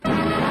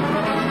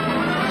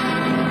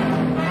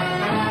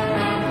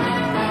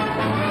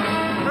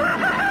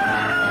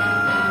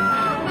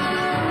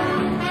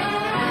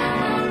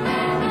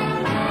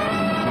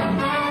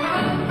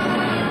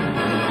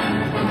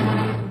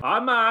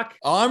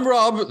I'm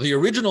Rob, the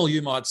original,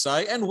 you might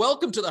say, and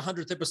welcome to the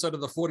 100th episode of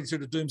the 42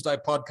 to Doomsday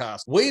podcast.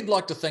 We'd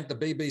like to thank the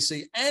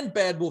BBC and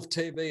Bad Wolf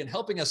TV in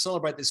helping us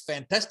celebrate this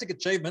fantastic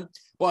achievement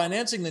by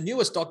announcing the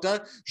newest Doctor,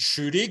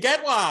 Ncuti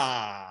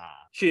Gatwa.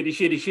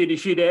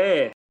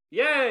 Ncuti.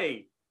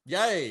 Yay!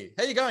 Yay.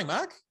 How you going,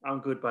 Mark? I'm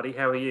good, buddy.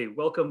 How are you?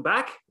 Welcome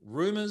back.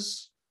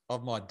 Rumours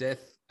of my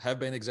death have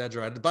been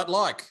exaggerated, but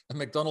like a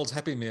McDonald's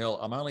Happy Meal,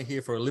 I'm only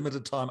here for a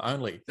limited time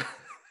only.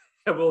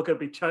 And we're all going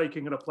to be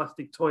choking on a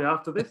plastic toy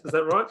after this. Is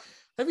that right?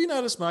 Have you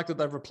noticed, Mark, that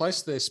they've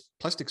replaced their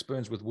plastic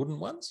spoons with wooden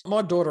ones?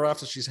 My daughter,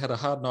 after she's had a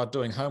hard night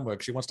doing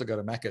homework, she wants to go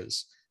to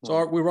Macca's.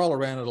 So we roll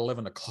around at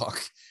 11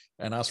 o'clock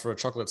and ask for a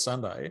chocolate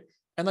sundae.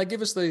 And they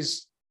give us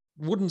these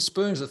wooden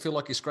spoons that feel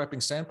like you're scraping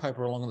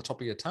sandpaper along the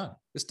top of your tongue.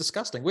 It's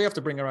disgusting. We have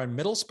to bring our own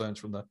metal spoons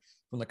from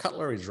the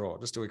cutlery drawer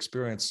just to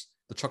experience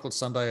the chocolate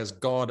sundae as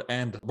God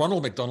and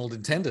Ronald McDonald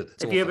intended.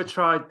 Have you ever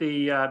tried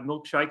the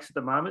milkshakes at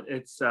the moment?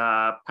 It's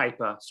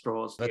paper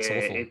straws. That's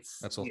awful.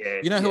 That's awful. Yeah,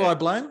 you know who I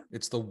blame?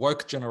 It's the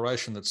woke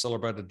generation that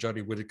celebrated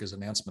Jodie Whittaker's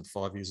announcement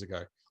 5 years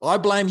ago. I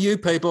blame you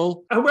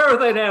people. And where are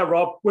they now,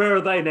 Rob? Where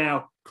are they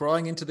now?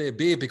 Crying into their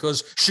beer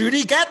because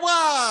Ncuti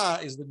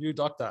Gatwa is the new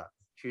Doctor.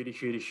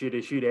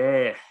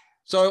 Ncuti.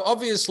 So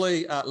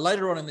obviously,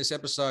 later on in this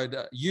episode,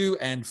 you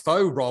and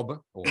faux Rob,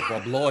 or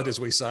Rob Lloyd as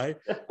we say,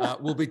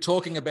 will be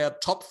talking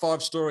about top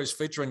 5 stories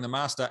featuring the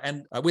Master,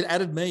 and with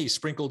added me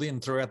sprinkled in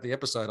throughout the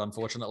episode,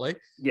 unfortunately.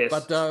 Yes.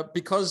 But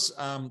because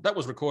that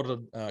was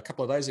recorded a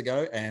couple of days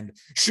ago, and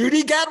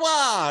Ncuti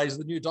Gatwa is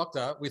the new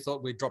Doctor, we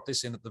thought we'd drop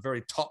this in at the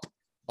very top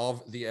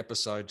of the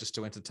episode just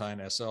to entertain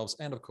ourselves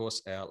and, of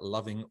course, our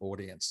loving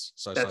audience.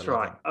 That's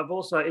right. I've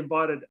also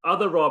invited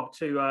other Rob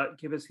to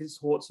give us his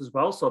thoughts as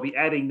well, so I'll be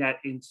adding that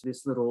into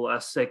this little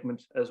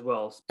segment as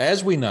well.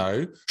 As we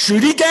know,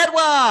 Ncuti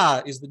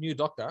Gatwa is the new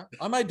Doctor.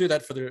 I may do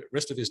that for the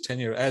rest of his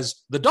tenure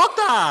as the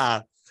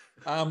Doctor.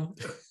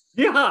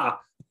 Yeah.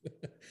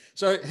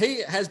 So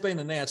he has been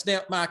announced.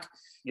 Now, Mark,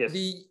 yes.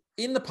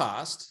 In the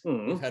past,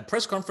 we've had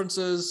press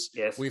conferences,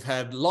 yes. We've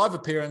had live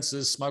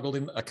appearances smuggled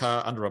in a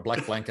car under a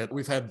black blanket.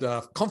 We've had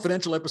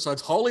confidential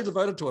episodes wholly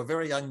devoted to a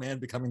very young man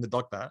becoming the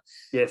Doctor.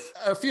 Yes.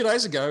 A few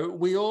days ago,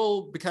 we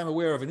all became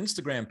aware of an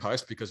Instagram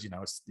post because,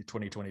 it's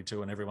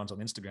 2022 and everyone's on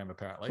Instagram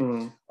apparently,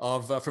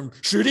 from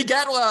Ncuti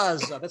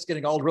Gatwa. That's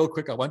getting old real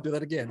quick. I won't do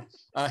that again.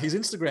 His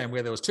Instagram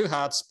where there was 2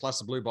 hearts plus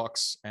a blue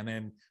box, and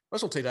then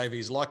Russell T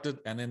Davies liked it,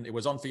 and then it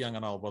was on for young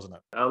and old, wasn't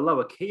it? A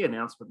lower key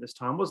announcement this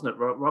time, wasn't it,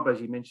 Rob,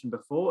 as you mentioned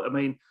before? I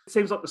mean, it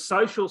seems like the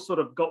social sort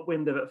of got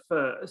wind of it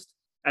first,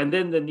 and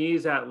then the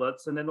news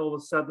outlets, and then all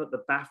of a sudden at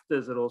the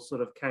BAFTAs, it all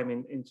sort of came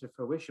into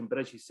fruition. But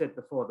as you said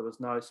before, there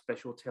was no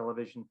special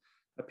television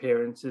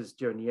appearances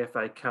during the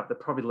FA Cup. They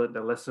probably learned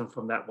their lesson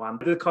from that one.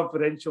 The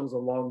confidentials are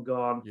long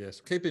gone. Yes,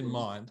 keep in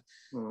mind,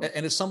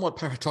 and it's somewhat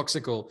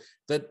paradoxical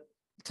that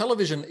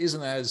television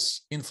isn't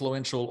as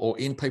influential or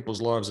in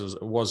people's lives as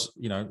it was,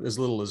 as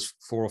little as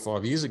 4 or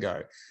 5 years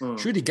ago.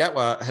 Ncuti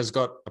Gatwa has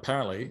got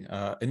apparently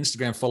an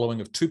Instagram following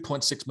of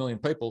 2.6 million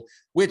people,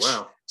 which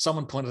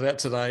someone pointed out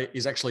today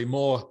is actually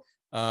more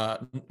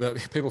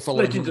people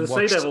following Legends of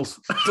the Sea Devils.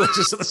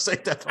 Legends of the Sea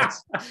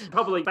Devils.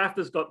 Probably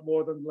BAFTA's got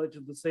more than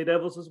Legends of the Sea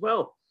Devils as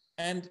well.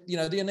 And,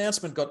 the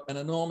announcement got an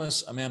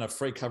enormous amount of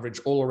free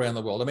coverage all around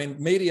the world. I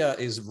mean, media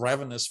is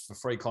ravenous for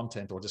free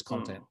content or just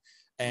content.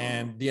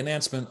 And the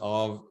announcement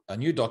of a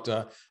new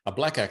Doctor, a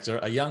black actor,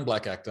 a young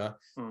black actor,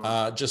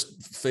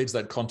 just feeds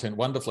that content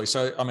wonderfully.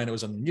 So, I mean, it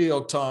was in the New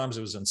York Times,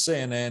 it was in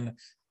CNN,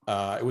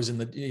 it was in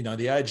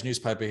the Age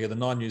newspaper here, the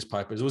 9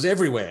 newspapers, it was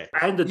everywhere.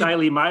 And the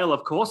Daily Mail,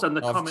 of course, and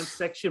the comments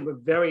section were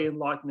very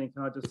enlightening,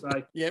 can I just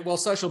say? Yeah, well,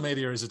 social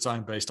media is its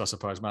own beast, I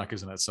suppose, Mark,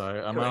 isn't it? So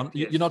Correct,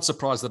 yes. You're not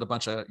surprised that a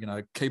bunch of,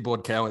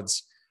 keyboard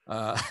cowards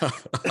are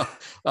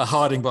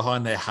hiding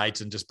behind their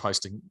hate and just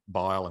posting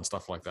bile and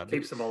stuff like that.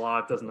 Keeps them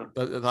alive, doesn't it?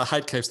 The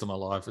hate keeps them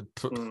alive.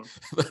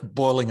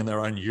 Boiling in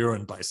their own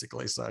urine,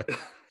 basically. So,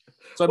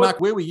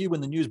 Mark, where were you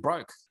when the news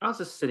broke? I was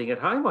just sitting at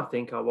home, I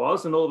think I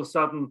was, and all of a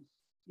sudden,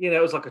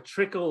 it was like a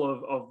trickle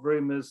of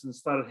rumours and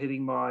started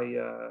hitting my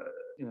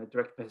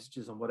direct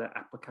messages on what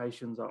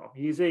applications I'm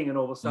using, and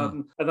all of a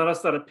sudden, and then I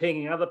started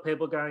pinging other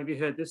people going, have you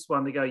heard this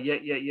one? They go, yeah,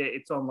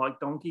 it's on like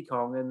Donkey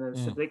Kong, and then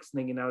the next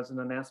thing it's an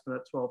announcement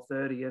at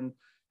 12:30, and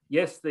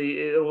yes,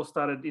 it all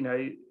started,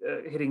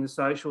 hitting the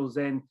socials,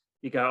 then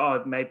you go,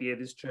 oh, maybe it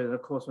is true, and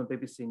of course when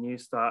BBC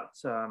News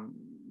starts,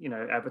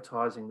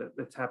 advertising that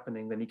it's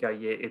happening, then you go,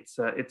 yeah,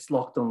 it's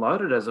locked and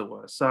loaded, as it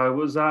were. So it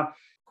was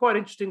quite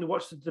interesting to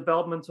watch the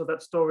development of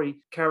that story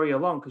carry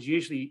along, because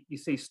usually you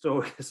see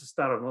stories that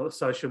start on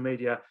social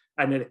media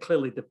and they're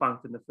clearly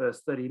debunked in the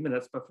first 30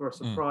 minutes, but for a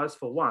surprise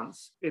for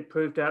once, it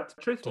proved out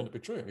truthful. Turned to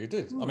be true. It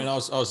did. I mean, I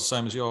was the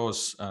same as you. I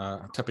was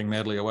tapping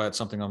madly away at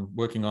something I'm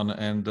working on,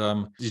 and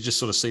you just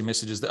sort of see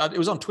messages. It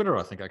was on Twitter,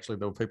 I think, actually.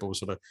 There were people who were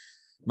sort of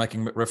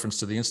making reference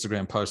to the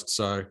Instagram post.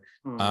 So,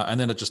 and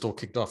then it just all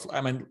kicked off. I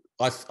mean,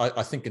 I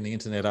think in the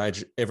internet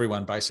age,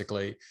 everyone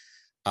basically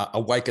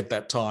awake at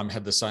that time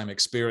had the same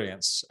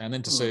experience, and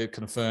then to see it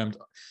confirmed,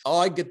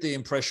 I get the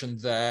impression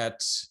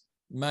that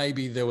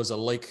maybe there was a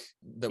leak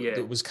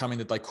that was coming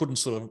that they couldn't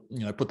sort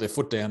of put their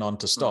foot down on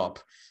to stop.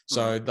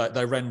 So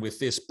they ran with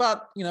this.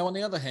 But, on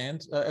the other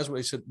hand, as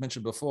we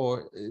mentioned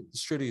before,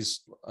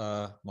 Shrudi's,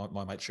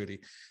 my mate Shrudi,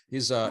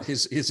 his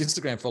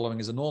Instagram following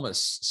is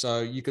enormous.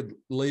 So you could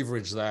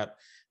leverage that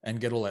and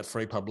get all that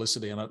free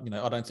publicity. And,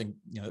 I don't think,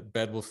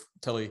 Bad Wolf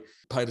Telly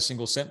paid a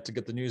single cent to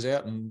get the news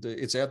out, and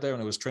it's out there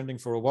and it was trending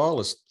for a while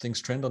as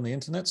things trend on the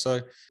internet. So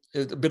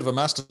a bit of a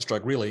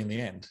masterstroke really in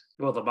the end.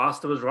 Well, the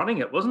master was running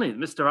it, wasn't he?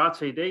 Mr.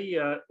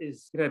 RTD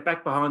is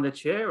back behind the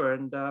chair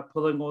and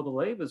pulling all the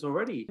levers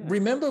already. Yeah.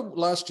 Remember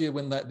last year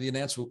when the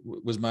announcement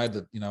was made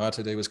that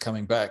RTD was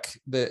coming back?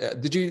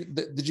 Did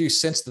you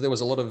sense that there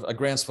was a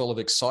groundswell of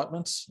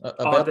excitement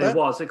about that? There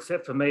was,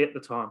 except for me at the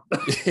time.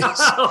 Yes.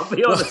 I'll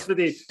be honest with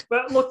you.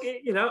 But look,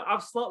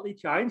 I've slightly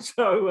changed,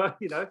 so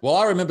Well,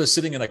 I remember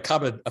sitting in a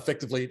cupboard,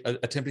 effectively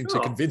attempting to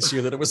convince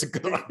you that it was a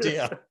good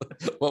idea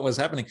what was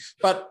happening.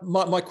 But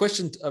my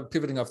question,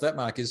 pivoting off that,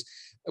 Mark, is,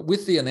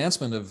 with the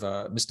announcement of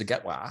Mr.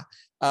 Gatwa,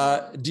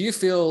 do you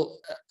feel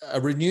a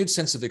renewed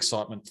sense of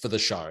excitement for the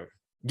show,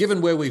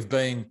 given where we've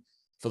been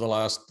for the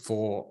last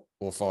 4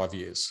 or 5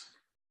 years?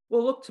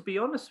 Well, look, to be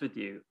honest with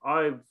you,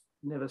 I've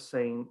never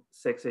seen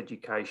Sex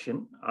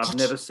Education. I've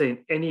never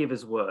seen any of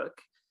his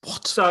work.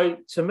 What? So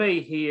to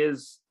me, he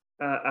is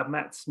a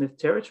Matt Smith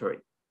territory,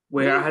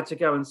 where I had to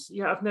go and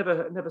I've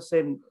never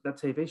seen that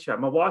TV show.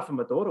 My wife and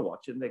my daughter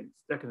watch it and they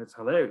reckon it's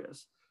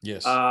hilarious.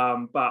 Yes. But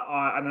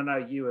I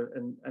know you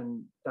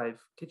and Dave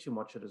Kitchen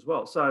watch it as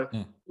well. So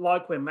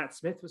like when Matt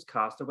Smith was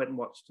cast, I went and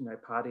watched,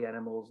 Party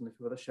Animals and a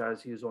few other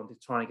shows he was on to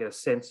try and get a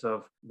sense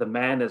of the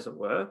man, as it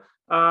were.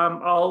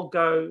 I'll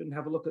go and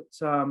have a look at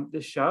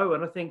this show.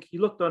 And I think he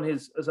looked on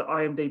his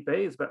IMDb,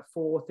 it's about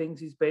 4 things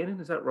he's been in.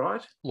 Is that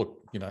right?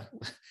 Look,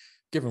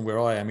 given where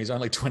I am, he's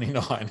only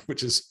 29,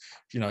 which is,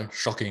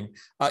 shocking.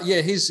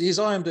 His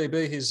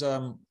IMDb,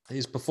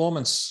 his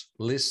performance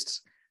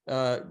list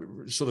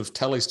sort of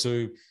tallies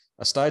to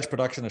a stage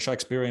production, a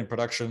Shakespearean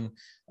production,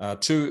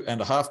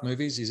 2.5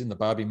 movies. He's in the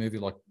Barbie movie,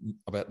 like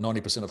about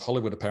 90% of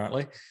Hollywood,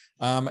 apparently,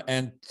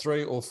 and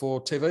 3 or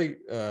 4 TV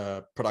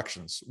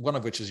productions, one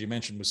of which, as you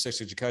mentioned, was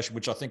Sex Education,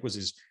 which I think was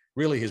his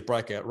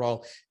breakout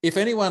role. If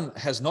anyone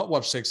has not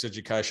watched Sex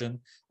Education,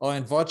 I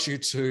invite you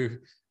to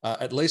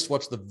at least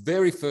watch the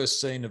very first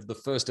scene of the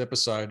first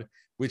episode,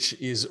 which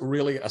is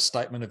really a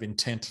statement of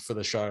intent for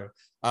the show.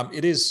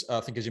 It is, I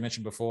think, as you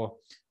mentioned before,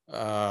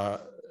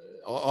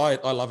 I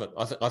love it.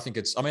 I think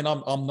it's, I'm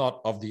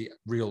not of the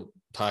real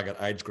target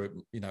age group.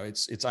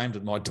 It's aimed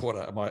at my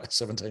daughter, my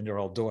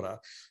 17-year-old daughter,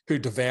 who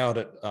devoured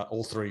it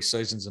all 3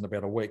 seasons in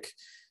about a week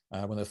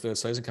when the 3rd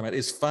season came out.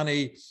 It's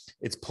funny,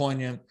 it's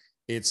poignant,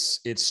 it's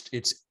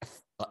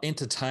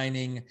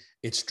entertaining,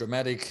 it's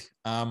dramatic.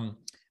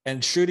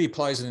 And Shruti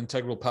plays an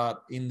integral part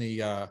in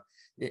the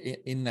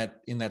in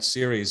that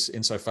series,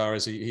 insofar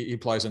as he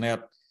plays an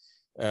out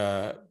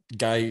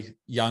gay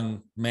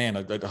young man,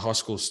 a high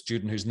school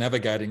student who's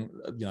navigating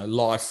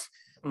life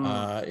in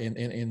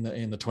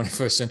the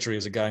 21st century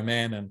as a gay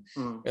man, and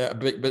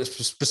but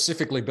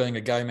specifically being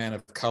a gay man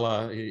of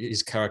color.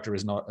 His character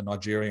is not a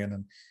Nigerian,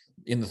 and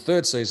in the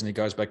 3rd season he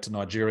goes back to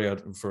Nigeria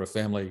for a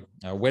family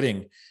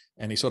wedding,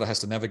 and he sort of has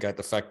to navigate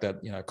the fact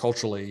that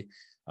culturally,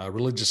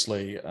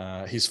 religiously,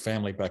 his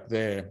family back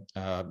there,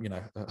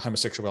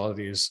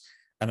 homosexuality is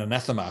an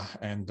anathema,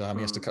 and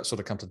he has to sort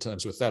of come to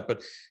terms with that.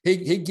 But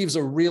he gives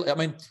a real,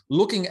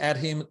 looking at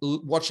him,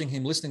 watching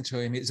him, listening to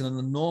him, he's an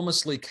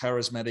enormously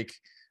charismatic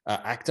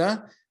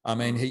actor.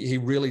 He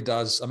really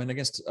does.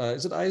 Against,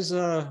 is it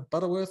Asa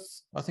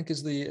Butterworth, I think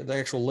is the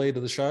actual lead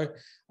of the show.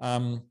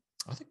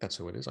 I think that's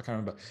who it is. I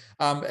can't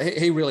remember.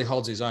 He really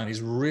holds his own.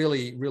 He's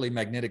really, really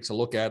magnetic to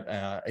look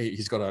at.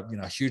 He's got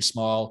a huge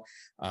smile,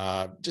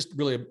 just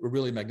really a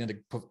really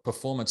magnetic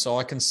performance. So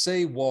I can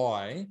see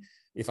why,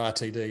 if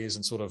RTD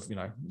isn't sort of,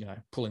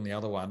 pulling the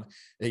other one,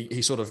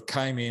 he sort of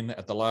came in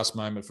at the last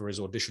moment for his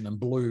audition and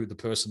blew the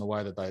person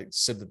away that they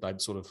said that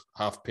they'd sort of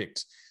half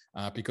picked,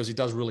 because he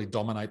does really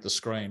dominate the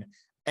screen.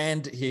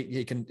 And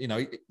he can,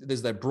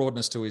 there's that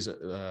broadness to his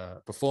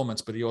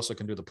performance, but he also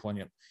can do the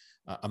poignant,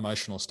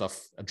 emotional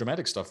stuff,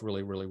 dramatic stuff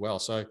really, really well.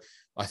 So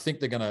I think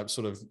they're going to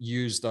sort of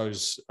use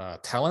those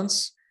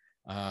talents,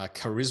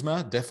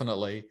 charisma,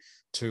 definitely,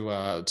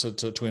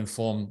 to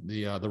inform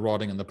the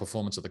writing and the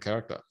performance of the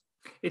character.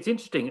 It's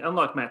interesting.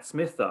 Unlike Matt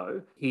Smith,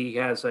 though, he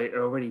has a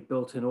already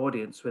built-in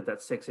audience with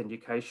that Sex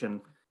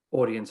Education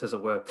audience, as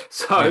it were.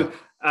 So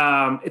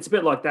it's a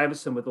bit like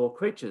Davison with All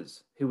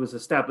Creatures, who was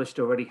established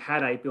already,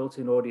 had a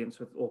built-in audience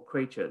with All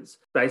Creatures.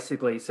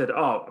 Basically said,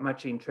 I'm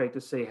actually intrigued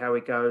to see how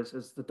he goes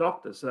as the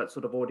Doctor. So that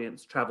sort of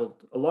audience travelled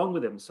along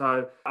with him.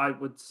 So I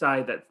would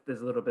say that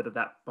there's a little bit of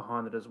that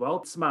behind it as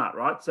well. It's smart,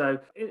 right? So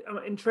I'm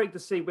intrigued to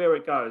see where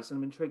it goes, and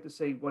I'm intrigued to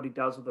see what he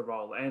does with the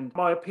role. And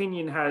my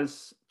opinion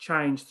has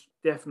changed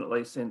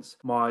definitely since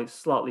my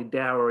slightly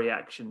dour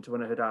reaction to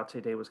when I heard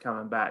RTD was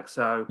coming back.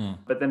 So,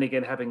 but then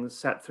again, having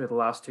sat through the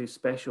last 2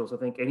 specials, I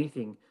think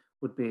anything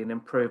would be an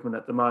improvement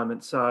at the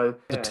moment. So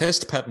the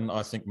test pattern,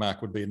 I think,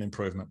 Mark, would be an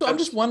improvement. I'm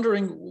just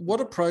wondering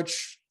what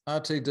approach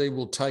RTD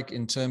will take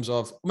in terms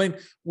of, I mean,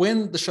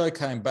 when the show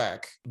came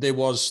back, there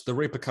was the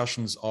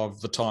repercussions of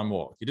the Time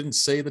War. You didn't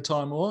see the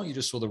Time War, you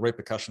just saw the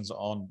repercussions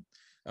on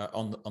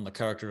the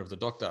character of the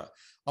Doctor.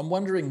 I'm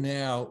wondering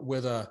now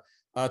whether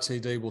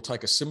RTD will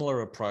take a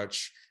similar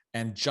approach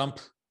and jump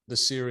the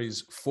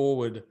series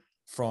forward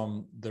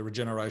from the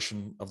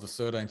regeneration of the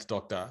 13th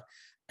Doctor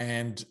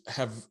and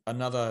have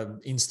another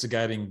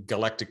instigating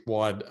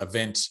galactic-wide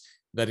event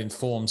that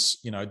informs,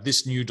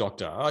 this new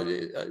Doctor.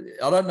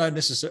 I don't know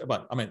necessarily,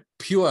 but I mean,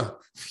 pure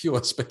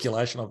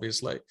speculation,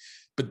 obviously.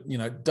 But,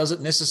 does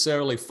it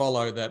necessarily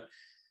follow that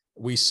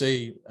we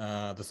see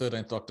the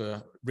 13th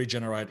Doctor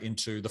regenerate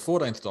into the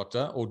 14th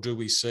Doctor, or do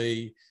we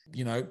see,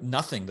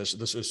 nothing? This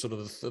is sort of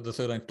the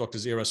 13th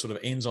Doctor's era sort of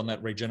ends on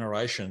that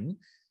regeneration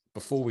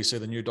before we see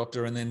the new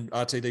Doctor, and then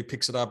RTD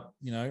picks it up,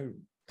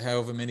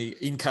 however many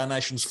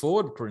incarnations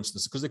forward, for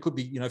instance, because there could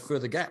be,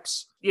 further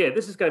gaps. Yeah,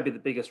 this is going to be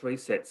the biggest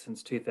reset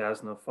since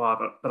 2005,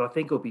 but I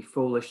think it'll be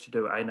foolish to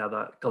do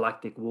another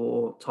galactic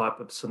war type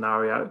of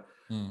scenario.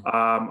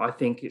 I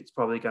think it's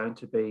probably going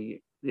to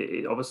be,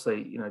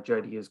 obviously,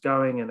 Jodie is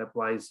going in a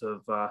blaze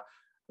of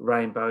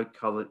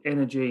rainbow-coloured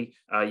energy.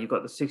 You've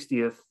got the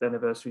 60th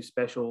anniversary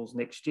specials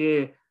next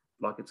year.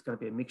 Like, it's going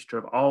to be a mixture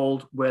of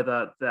old.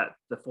 Whether that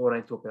the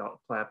 14th will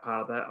play a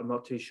part of that, I'm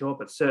not too sure.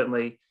 But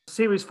certainly,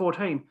 Series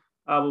 14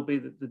 will be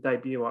the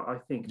debut, I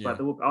think. Yeah.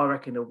 But I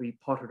reckon it'll be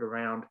potted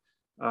around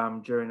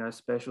during those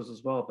specials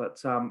as well. But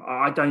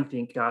I don't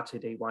think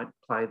RTD won't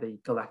play the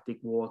Galactic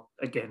War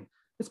again.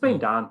 It's been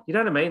done. You know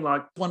what I mean?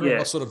 Like, wondering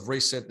what sort of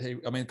reset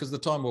because the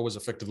Time War was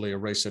effectively a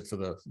reset for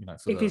the,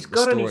 if he's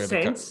got any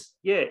sense,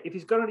 if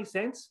he's got any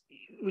sense,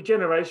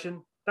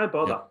 regeneration, don't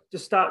bother. Yeah.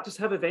 Just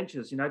have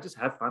adventures, just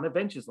have fun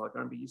adventures, like I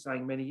remember you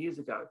saying many years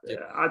ago. Yeah.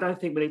 I don't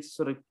think we need to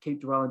sort of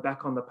keep dwelling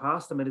back on the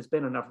past. I mean, there's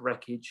been enough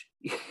wreckage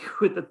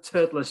with the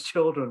turtless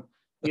children.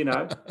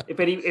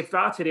 If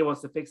RTD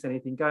wants to fix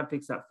anything, go and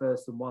fix that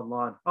first in one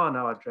line. Oh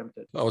no, I dreamt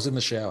it. I was in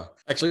the shower.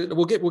 Actually,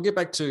 we'll get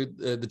back to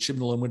the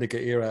Chibnall and Whittaker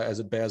era as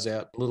it bows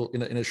out a little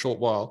in a short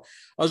while.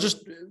 I was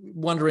just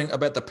wondering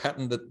about the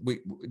pattern that we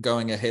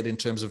going ahead in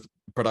terms of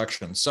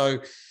production. So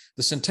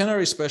the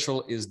Centenary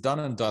special is done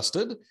and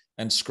dusted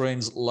and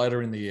screens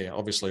later in the year,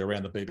 obviously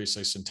around the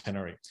BBC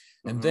Centenary.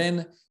 And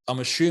then I'm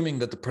assuming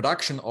that the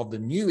production of the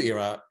new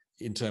era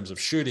in terms of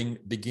shooting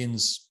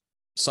begins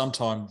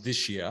sometime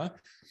this year.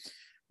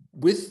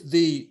 With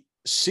the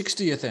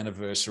 60th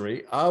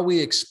anniversary, are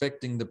we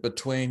expecting that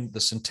between the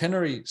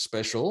Centenary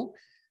special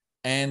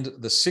and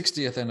the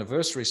 60th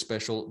anniversary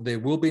special, there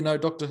will be no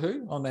Doctor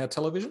Who on our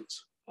televisions?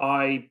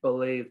 I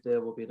believe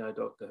there will be no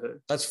Doctor Who.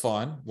 That's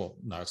fine. Well,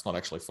 no, it's not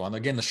actually fine.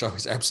 Again, the show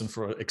is absent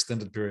for an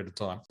extended period of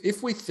time.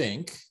 If we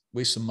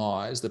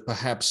surmise that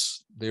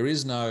perhaps there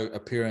is no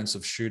appearance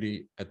of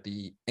Ncuti at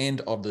the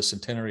end of the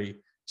Centenary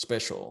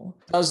special,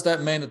 does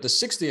that mean at the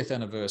 60th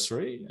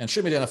anniversary, and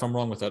shoot me down if I'm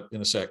wrong with that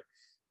in a sec,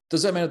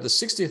 does that mean that the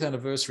 60th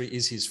anniversary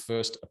is his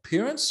first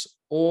appearance,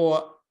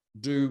 or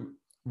do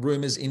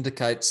rumours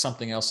indicate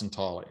something else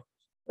entirely?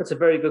 That's a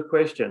very good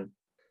question.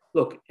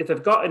 Look, if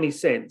they've got any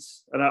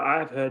sense, and I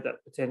have heard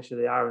that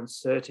potentially they are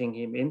inserting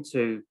him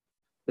into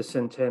the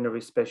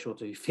Centenary special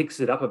to fix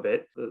it up a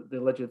bit, the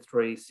alleged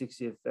 3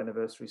 60th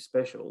anniversary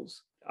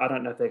specials, I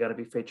don't know if they're going to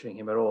be featuring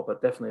him at all,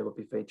 but definitely will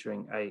be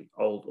featuring a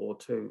old or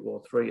 2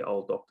 or 3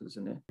 old Doctors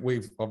in there.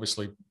 We've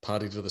obviously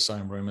partied to the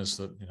same rumours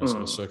that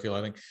sort of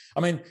circulating.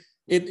 I mean,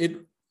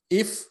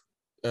 if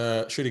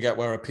Ncuti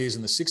Gatwa appears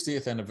in the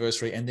 60th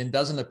anniversary and then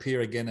doesn't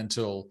appear again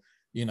until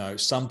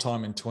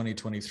sometime in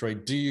 2023,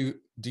 do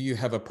you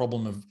have a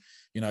problem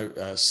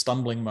of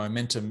stumbling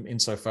momentum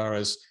insofar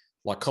as,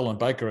 like, Colin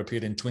Baker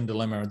appeared in Twin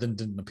Dilemma and then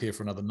didn't appear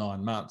for another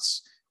 9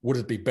 months? Would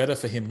it be better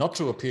for him not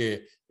to appear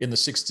in the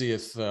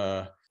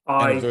 60th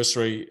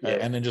anniversary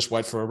and then just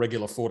wait for a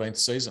regular 14th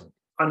season?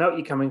 I know what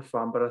you're coming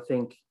from, but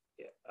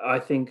I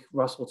think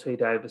Russell T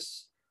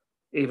Davies,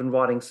 even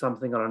writing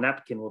something on a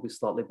napkin, will be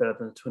slightly better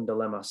than a Twin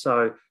Dilemma.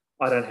 So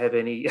I don't have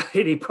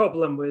any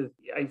problem with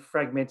a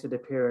fragmented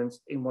appearance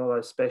in one of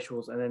those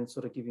specials and then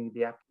sort of giving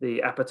you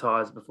the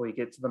appetizer before you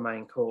get to the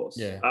main course.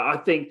 Yeah. I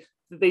think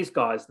these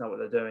guys know what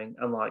they're doing.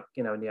 Unlike,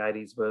 in the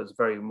 80s, where it was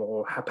very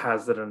more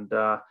haphazard and,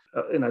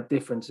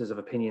 differences of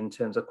opinion in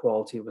terms of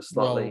quality was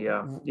slightly,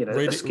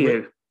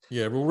 askew.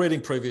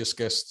 Reading previous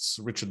guests,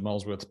 Richard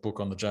Molesworth's book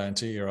on the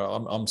JNT era,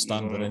 I'm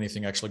stunned that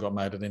anything actually got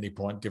made at any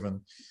point,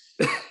 given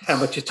how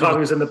much your time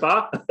was in the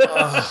bar.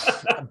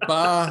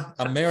 Bar,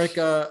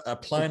 America, a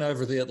plane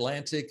over the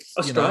Atlantic,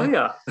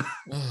 Australia.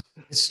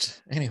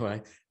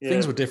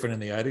 Things were different in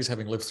the 80s.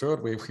 Having lived through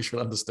it, we should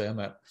understand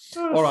that.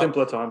 All right.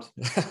 Simpler times.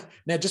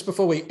 Now, just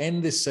before we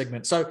end this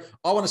segment, so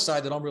I want to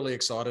say that I'm really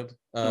excited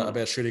about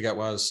Ncuti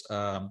Gatwa's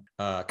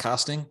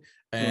casting.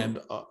 And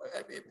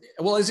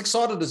as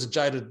excited as a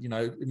jaded,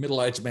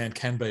 middle-aged man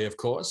can be, of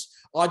course,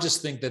 I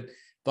just think that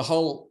the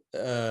whole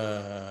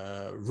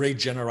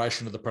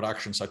regeneration of the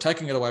production, so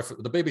taking it away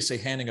from the BBC,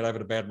 handing it over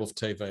to Bad Wolf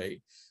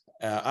TV,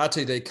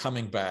 RTD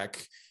coming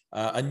back,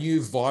 a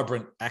new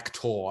vibrant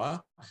actor,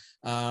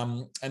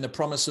 and the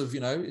promise of,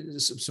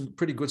 some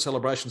pretty good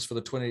celebrations for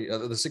the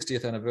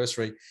 60th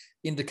anniversary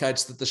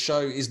indicates that the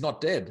show is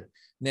not dead.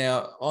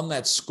 Now, on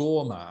that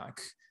score,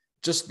 Mark,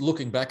 just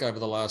looking back over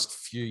the last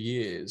few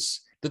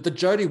years, that the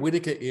Jodie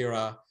Whittaker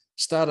era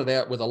started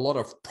out with a lot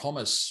of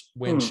promise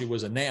when she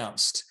was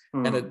announced,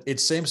 and it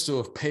seems to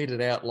have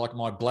petered out like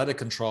my bladder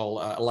control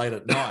late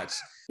at night.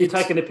 You're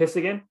taking a piss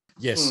again?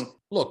 Yes.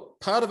 Look,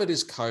 part of it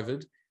is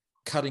COVID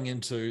cutting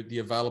into the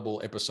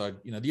available episode,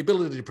 the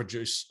ability to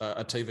produce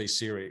a TV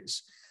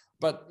series.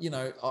 But,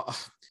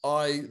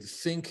 I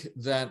think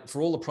that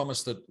for all the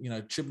promise that,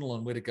 Chibnall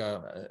and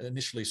Whittaker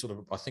initially sort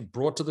of, I think,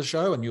 brought to the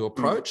show, a new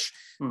approach,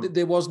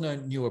 there was no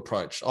new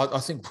approach. I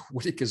think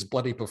Whittaker's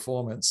bloody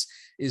performance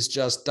is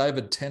just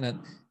David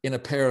Tennant in a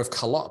pair of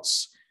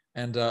culottes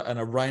and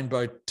a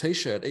rainbow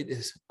T-shirt.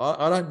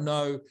 I don't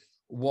know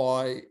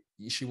why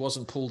she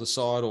wasn't pulled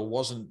aside or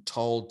wasn't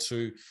told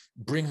to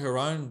bring her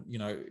own,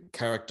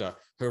 character,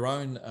 her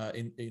own,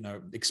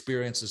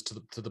 experiences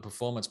to the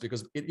performance,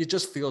 because it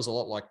just feels a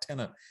lot like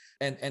Tennant.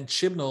 And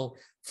Chibnall,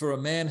 for a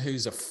man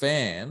who's a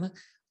fan,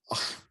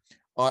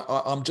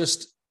 I'm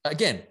just,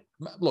 again,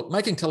 look,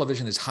 making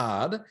television is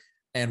hard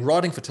and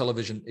writing for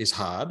television is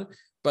hard,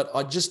 but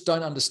I just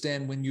don't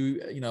understand when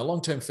a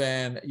long-term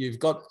fan, you've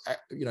got,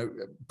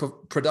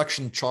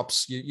 production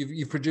chops,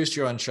 you've produced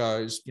your own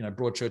shows,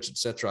 Broadchurch,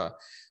 etc.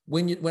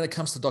 When it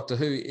comes to Doctor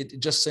Who, it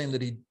just seemed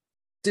that he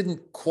didn't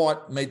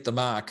quite meet the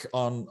mark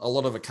on a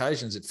lot of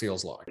occasions, it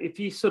feels like. If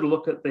you sort of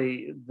look at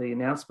the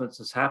announcements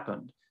that's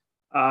happened,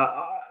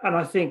 and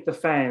I think the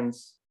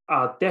fans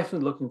are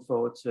definitely looking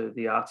forward to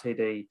the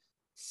RTD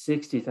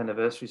 60th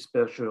anniversary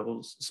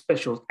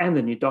specials and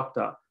the new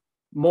Doctor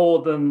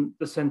more than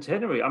the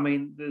centenary. I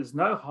mean, there's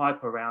no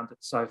hype around it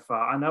so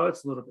far. I know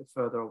it's a little bit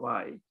further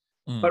away,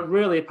 but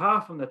really,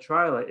 apart from the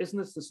trailer, isn't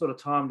this the sort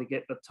of time to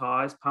get the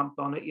tires pumped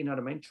on it? You know what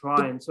I mean?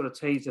 Try and sort of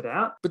tease it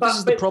out. But this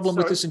is the problem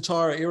with this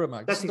entire era,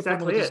 mate. That's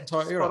exactly it.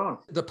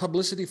 The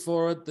publicity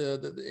for it,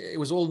 it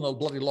was all in a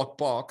bloody locked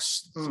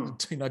box,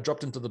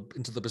 dropped into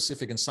the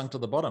Pacific and sunk to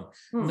the bottom.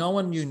 No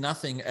one knew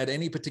nothing at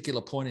any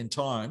particular point in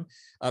time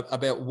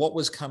about what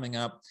was coming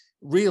up.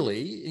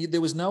 Really,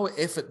 there was no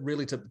effort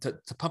really to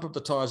pump up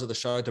the tires of the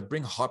show, to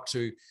bring hype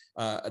to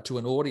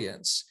an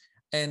audience.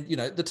 And,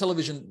 the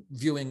television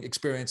viewing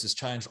experience has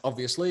changed,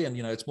 obviously, and,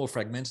 it's more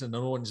fragmented and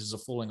audiences are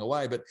falling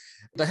away, but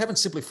they haven't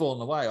simply fallen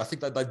away. I think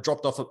that they've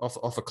dropped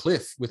off a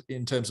cliff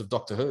in terms of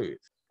Doctor Who.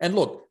 And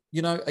look,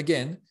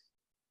 again,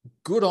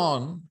 good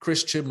on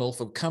Chris Chibnall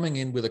for coming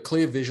in with a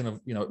clear vision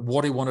of,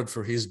 what he wanted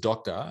for his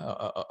Doctor,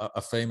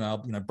 a female,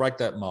 break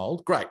that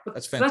mold. Great.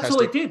 That's fantastic. That's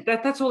all he did.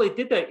 That's all he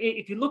did there.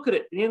 If you look at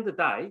it, at the end of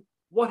the day,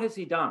 what has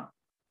he done?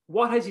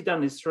 What has he done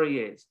in his 3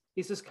 years?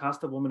 He's just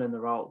cast a woman in the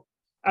role.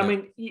 I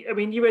mean,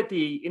 you read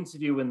the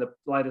interview in the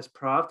latest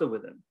Pravda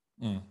with him.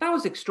 That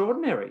was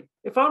extraordinary.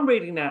 If I'm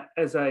reading that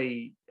as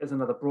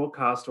another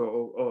broadcaster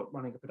or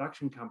running a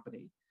production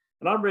company,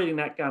 and I'm reading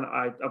that going,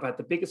 I've had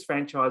the biggest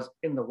franchise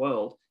in the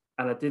world,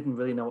 and I didn't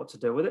really know what to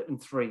do with it in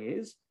 3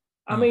 years.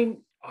 I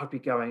mean, I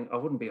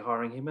wouldn't be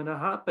hiring him in a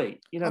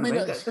heartbeat. You know what I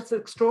mean? That's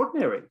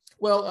extraordinary.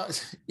 Well,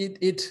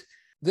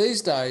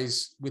 these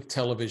days with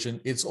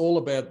television, it's all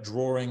about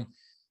drawing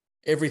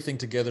everything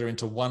together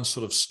into one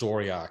sort of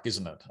story arc,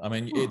 isn't it? I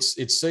mean,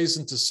 it's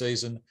season to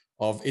season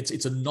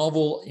it's a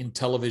novel in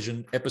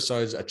television.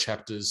 Episodes are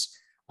chapters.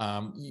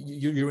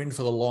 You're in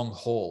for the long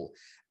haul.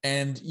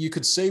 And you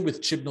could see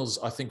with Chibnall's,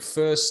 I think,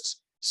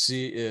 first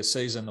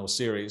season or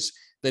series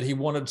that he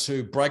wanted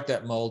to break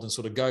that mold and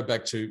sort of go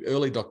back to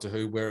early Doctor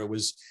Who, where it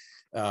was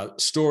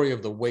story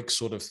of the week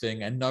sort of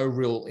thing and no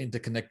real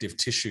interconnective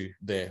tissue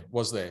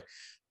was there.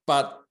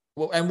 But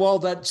and while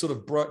that sort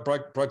of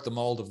broke the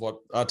mold of what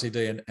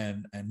RTD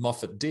and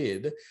Moffat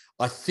did,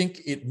 I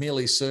think it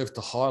merely served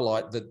to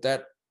highlight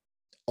that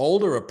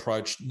older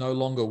approach no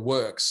longer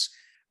works,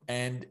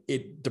 and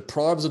it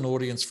deprives an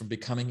audience from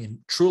becoming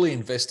truly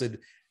invested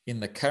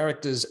in the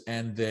characters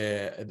and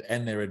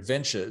their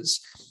adventures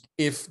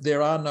if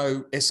there are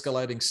no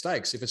escalating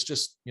stakes. If it's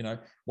just,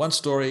 one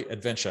story,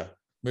 adventure,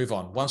 move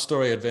on. One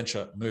story,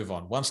 adventure, move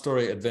on. One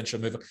story, adventure,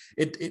 move on.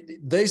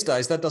 These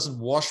days, that doesn't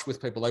wash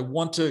with people. They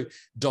want to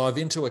dive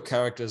into a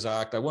character's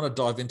arc. They want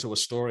to dive into a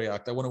story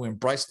arc. They want to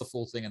embrace the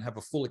full thing and have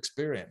a full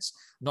experience,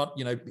 not,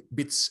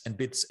 bits and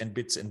bits and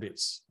bits and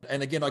bits.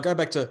 And again, I go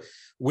back to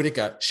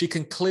Whittaker. She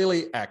can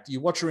clearly act. You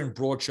watch her in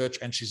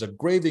Broadchurch and she's a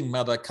grieving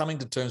mother coming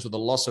to terms with the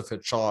loss of her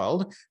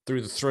child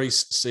through the 3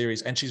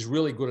 series. And she's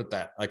really good at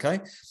that, okay?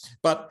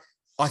 But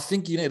I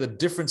think you need a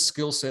different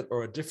skill set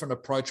or a different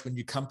approach when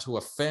you come to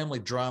a family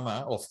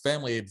drama or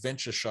family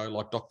adventure show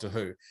like Doctor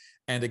Who.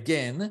 And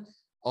again,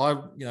 I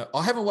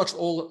haven't watched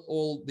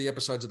all the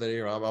episodes of that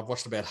era. I've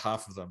watched about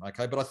half of them,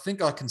 okay? But I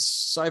think I can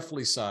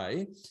safely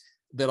say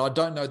that I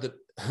don't know that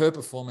her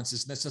performance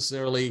is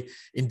necessarily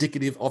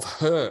indicative of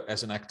her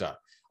as an actor.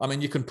 I mean,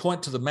 you can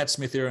point to the Matt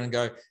Smith era and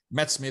go,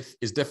 Matt Smith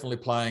is definitely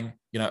playing,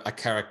 a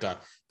character.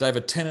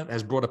 David Tennant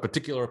has brought a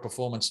particular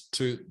performance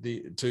to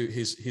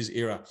his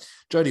era.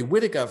 Jodie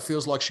Whittaker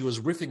feels like she was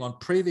riffing on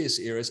previous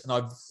eras, and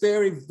I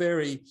very,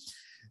 very,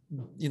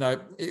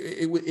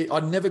 I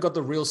never got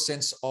the real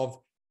sense of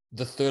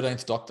the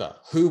 13th Doctor.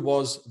 Who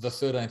was the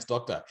 13th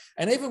Doctor?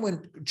 And even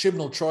when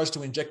Chibnall tries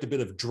to inject a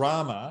bit of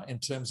drama in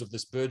terms of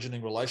this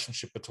burgeoning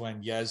relationship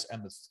between Yaz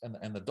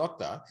and the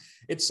Doctor,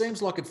 it seems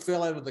like it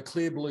fell out of the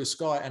clear blue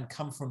sky and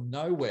come from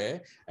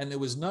nowhere. And there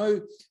was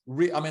no,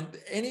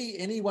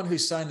 anyone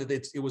who's saying that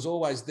it was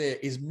always there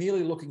is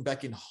merely looking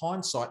back in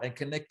hindsight and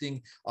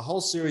connecting a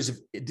whole series of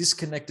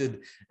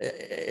disconnected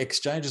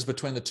exchanges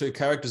between the two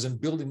characters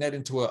and building that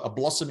into a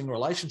blossoming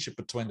relationship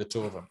between the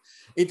two of them.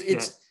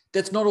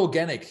 That's not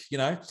organic,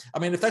 I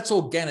mean, if that's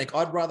organic,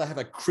 I'd rather have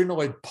a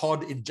crinoid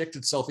pod inject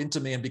itself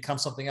into me and become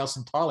something else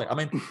entirely. I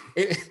mean,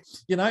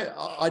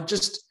 I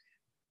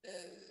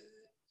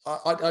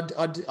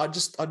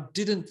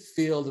didn't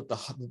feel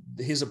that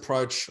his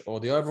approach or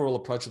the overall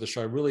approach of the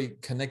show really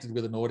connected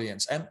with an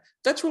audience. And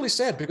that's really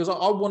sad because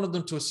I wanted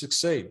them to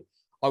succeed.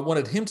 I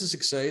wanted him to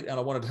succeed and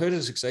I wanted her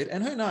to succeed.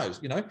 And who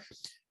knows,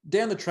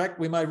 down the track,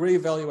 we may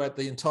reevaluate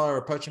the entire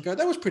approach and go,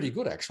 that was pretty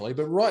good actually.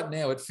 But right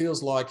now it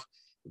feels like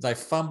they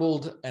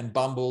fumbled and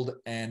bumbled,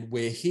 and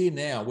we're here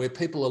now where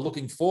people are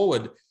looking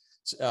forward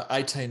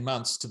 18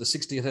 months to the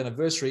 60th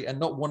anniversary and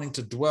not wanting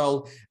to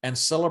dwell and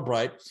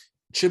celebrate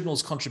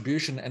Chibnall's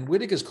contribution and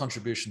Whittaker's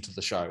contribution to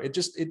the show. It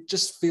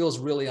just feels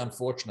really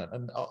unfortunate,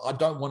 and I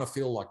don't want to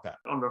feel like that.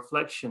 On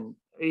reflection,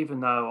 even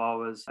though I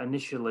was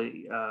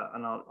initially,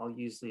 and I'll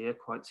use the air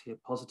quotes here,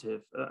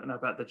 positive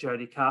about the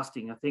Jodie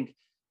casting, I think,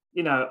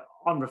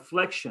 on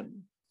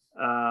reflection,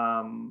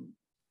 I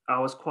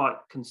was quite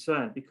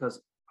concerned because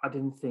I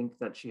didn't think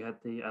that she had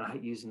I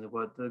hate using the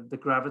word, the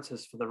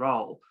gravitas for the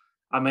role.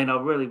 I mean, I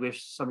really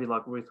wish somebody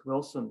like Ruth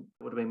Wilson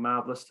would have been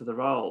marvellous to the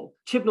role.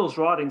 Chibnall's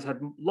writings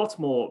had lots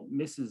more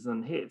misses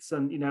than hits.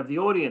 And, the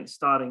audience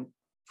starting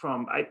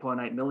from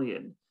 8.8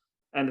 million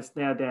and it's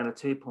now down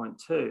to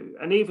 2.2.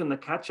 And even the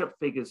catch-up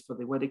figures for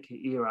the Whittaker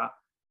era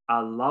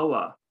are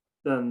lower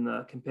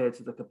than compared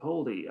to the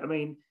Capaldi. I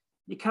mean,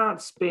 you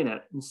can't spin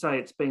it and say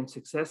it's been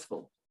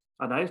successful.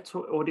 I know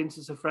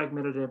audiences are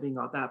fragmented and everything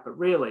like that, but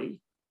really,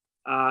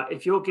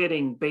 if you're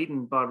getting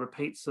beaten by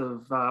repeats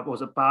of,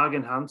 was it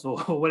Bargain Hunt or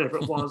whatever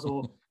it was,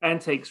 or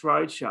Antiques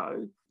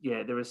Roadshow,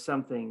 there is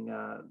something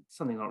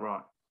not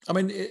right. I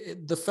mean,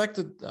 the fact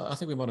that, I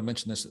think we might have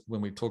mentioned this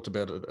when we talked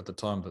about it at the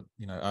time that,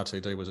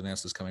 RTD was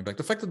announced as coming back.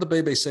 The fact that the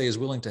BBC is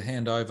willing to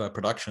hand over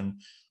production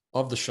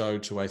of the show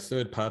to a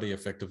third party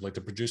effectively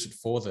to produce it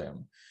for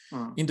them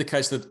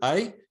indicates that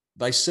A,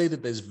 they see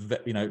that there's,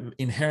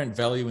 inherent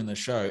value in the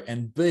show,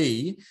 and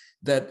B,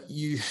 that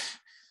you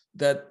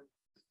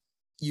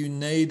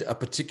need a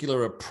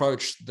particular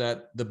approach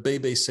that the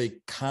BBC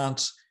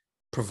can't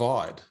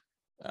provide,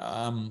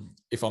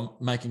 if I'm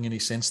making any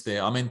sense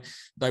there. I mean,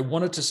 they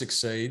want it to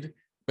succeed,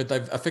 but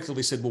they've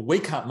effectively said, well, we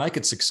can't make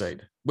it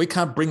succeed. We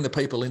can't bring the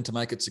people in to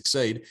make it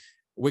succeed.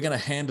 We're going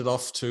to hand it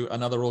off to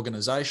another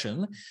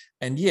organisation.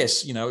 And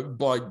yes,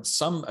 by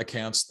some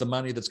accounts, the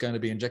money that's going to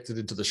be injected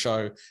into the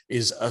show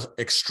is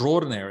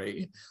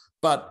extraordinary,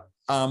 but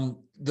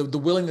the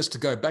willingness to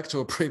go back to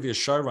a previous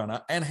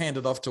showrunner and hand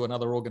it off to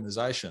another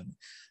organisation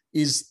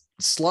is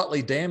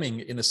slightly damning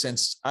in a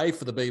sense,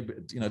 for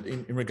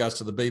the in regards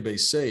to the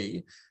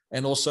BBC,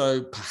 and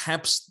also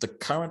perhaps the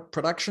current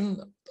production.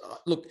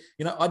 Look,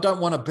 I don't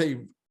want to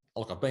be,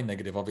 look, I've been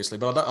negative, obviously,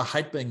 but I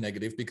hate being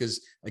negative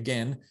because,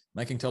 again,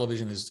 making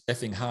television is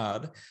effing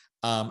hard,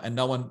 and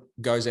no one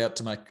goes out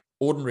to make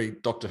ordinary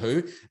Doctor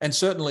Who. And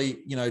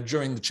certainly,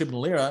 during the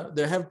Chibnall era,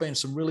 there have been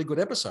some really good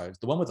episodes.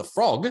 The one with the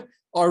frog,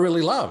 I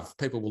really love.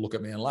 People will look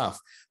at me and laugh,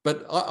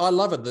 but I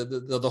love it.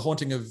 The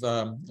Haunting of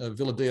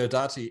Villa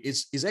Diodati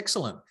is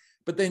excellent.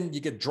 But then you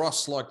get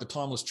dross like The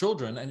Timeless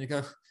Children, and you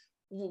go,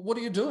 what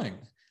are you doing?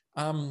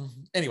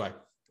 Anyway,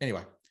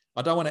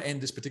 I don't want to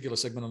end this particular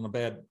segment on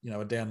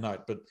a down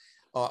note, but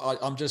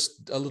I'm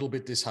just a little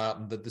bit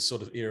disheartened that this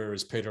sort of era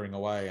is petering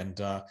away.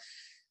 And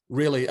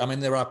really, I mean,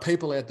 there are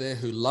people out there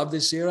who love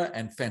this era,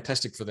 and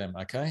fantastic for them,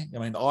 okay? I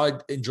mean, I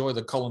enjoy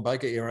the Colin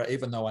Baker era,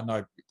 even though I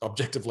know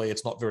objectively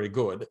it's not very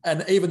good.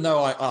 And even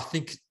though I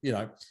think,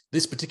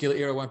 this particular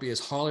era won't be as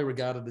highly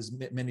regarded as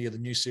many of the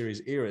new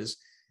series eras,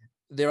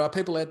 there are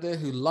people out there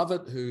who love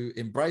it, who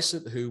embrace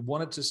it, who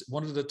wanted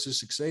it to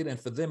succeed, and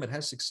for them it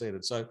has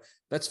succeeded. So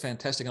that's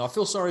fantastic, and I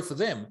feel sorry for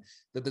them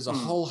that there's a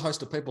whole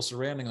host of people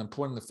surrounding them,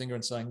 pointing the finger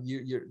and saying,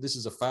 this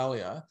is a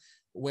failure,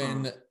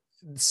 when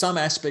some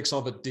aspects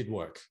of it did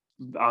work.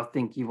 I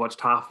think you watched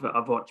half of it.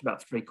 I've watched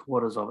about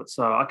 3/4 of it,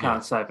 so I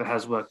can't say if it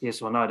has worked,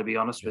 yes or no, to be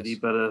honest with you.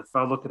 But if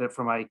I look at it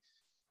from a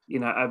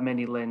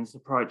many lens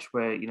approach,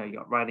 where you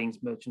got ratings,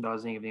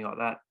 merchandising, everything like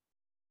that,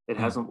 it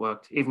hasn't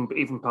worked.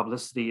 Even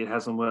publicity, it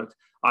hasn't worked.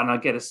 And I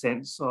get a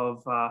sense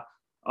of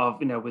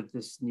with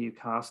this new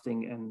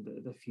casting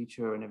and the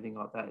future and everything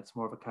like that, it's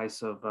more of a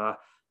case of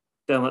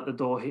don't let the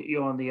door hit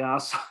you on the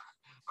ass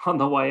on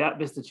the way out,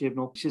 Mr.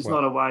 Chibnall. It's just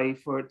Well, not a way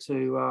for it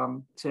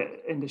to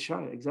end the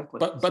show. Exactly.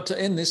 But to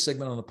end this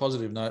segment on a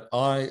positive note,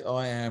 I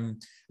am,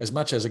 as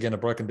much as again a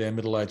broken down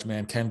middle-aged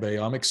man can be,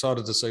 I'm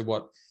excited to see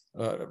what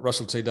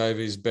Russell T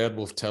Davies, Bad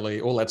Wolf Telly,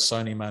 all that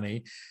Sony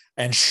money,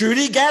 and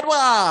Ncuti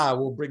Gatwa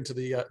will bring to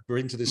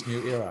this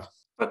new era.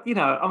 But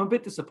I'm a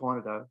bit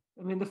disappointed though.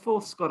 I mean, the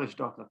fourth Scottish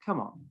Doctor. Come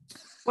on,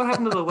 what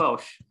happened to the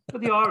Welsh, to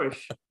the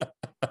Irish?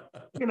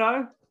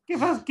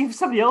 Give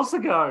somebody else a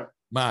go.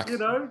 Mark,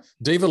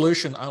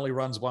 devolution only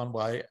runs one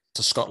way,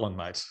 to Scotland,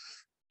 mate.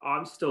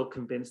 I'm still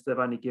convinced they've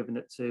only given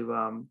it to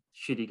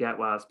Ncuti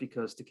Gatwas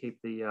because to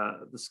keep the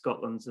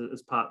Scotlands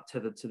as part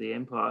tethered to the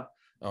Empire.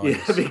 Oh, yeah,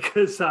 yes.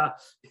 Because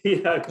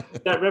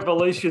that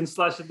revolution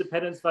 /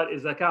 independence vote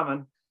is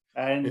coming,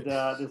 and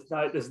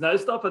there's no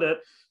stopping it.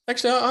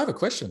 Actually, I have a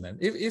question then.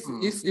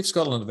 If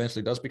Scotland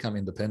eventually does become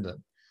independent,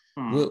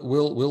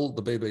 will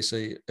the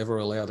BBC ever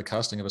allow the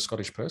casting of a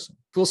Scottish person?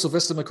 Will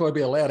Sylvester McCoy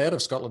be allowed out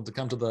of Scotland to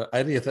come to the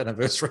 80th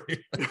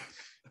anniversary?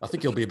 I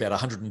think he'll be about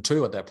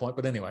 102 at that point,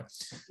 but anyway.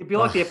 It'd be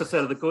like the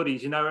episode of The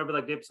Goodies. Remember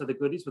like the episode of The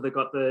Goodies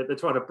where they're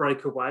trying to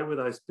break away with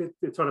those bits,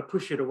 they're trying to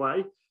push it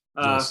away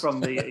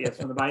from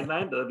the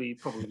mainland. That'll be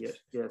probably it,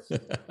 yes.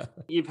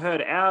 You've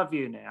heard our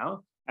view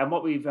now, and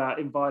what we've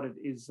invited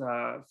is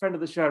a friend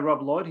of the show,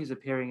 Rob Lloyd, who's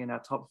appearing in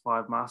our top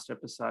 5 master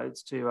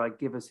episodes to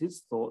give us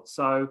his thoughts.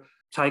 So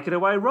take it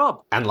away,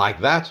 Rob. And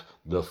like that,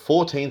 the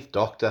 14th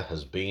Doctor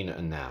has been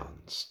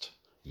announced.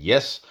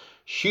 Yes,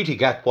 Ncuti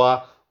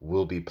Gatwa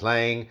will be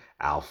playing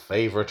our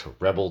favourite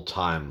rebel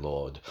Time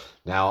Lord.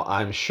 Now,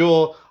 I'm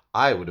sure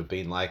I would have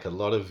been like a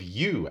lot of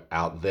you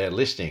out there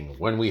listening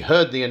when we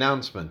heard the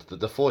announcement that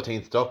the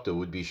 14th Doctor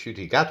would be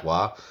Ncuti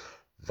Gatwa.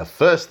 The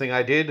first thing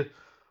I did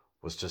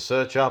was to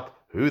search up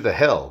who the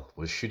hell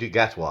was Ncuti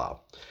Gatwa.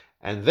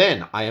 And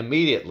then I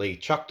immediately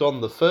chucked on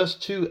the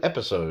first 2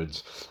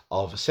 episodes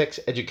of Sex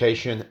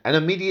Education and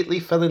immediately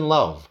fell in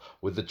love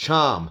with the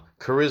charm,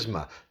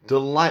 charisma,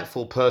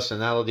 delightful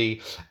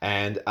personality,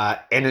 and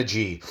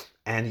energy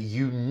and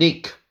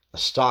unique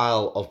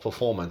style of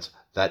performance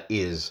that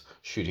is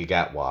Ncuti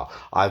Gatwa.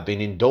 I've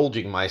been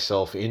indulging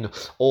myself in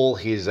all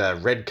his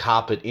red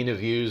carpet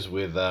interviews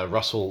with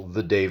Russell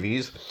the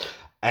Davies.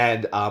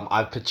 And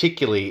I've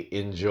particularly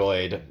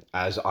enjoyed,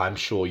 as I'm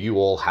sure you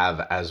all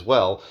have as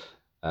well,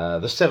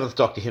 the 7th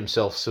Doctor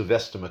himself,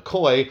 Sylvester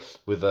McCoy,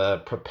 with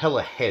a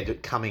propeller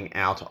head coming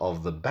out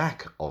of the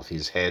back of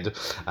his head,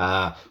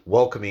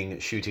 welcoming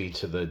Ncuti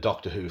to the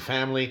Doctor Who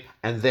family,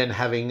 and then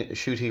having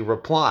Ncuti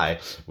reply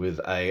with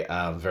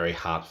a very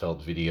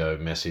heartfelt video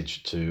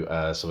message to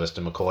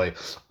Sylvester McCoy,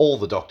 all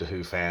the Doctor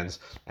Who fans,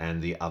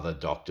 and the other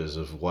Doctors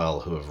as well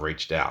who have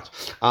reached out.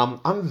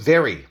 I'm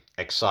very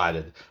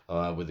excited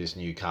with this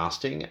new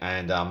casting,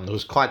 and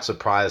was quite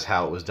surprised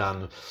how it was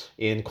done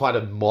in quite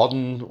a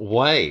modern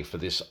way for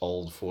this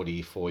old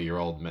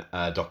 44-year-old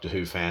Doctor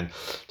Who fan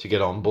to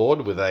get on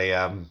board with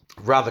a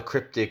rather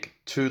cryptic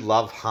 2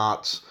 love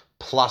hearts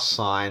plus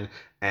sign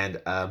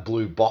and a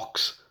blue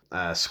box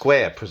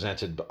square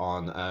presented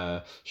on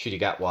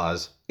Ncuti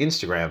Gatwa's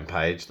Instagram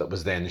page that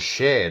was then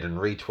shared and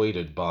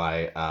retweeted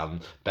by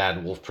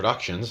Bad Wolf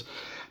Productions.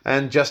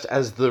 And just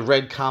as the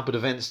red carpet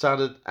event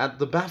started at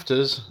the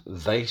BAFTAs,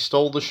 they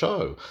stole the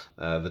show.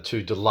 The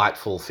 2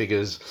 delightful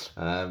figures,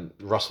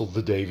 Russell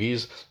the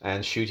Davies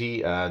and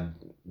Ncuti,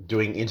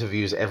 doing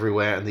interviews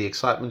everywhere, and the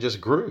excitement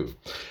just grew.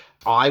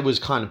 I was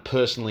kind of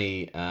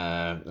personally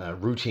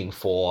rooting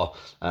for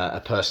a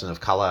person of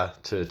colour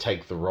to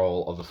take the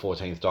role of the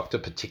 14th Doctor,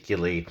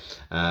 particularly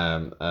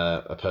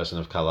a person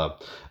of colour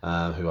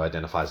who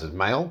identifies as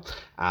male.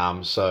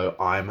 So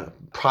I'm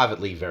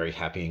privately very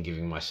happy and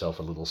giving myself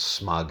a little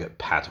smug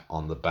pat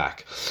on the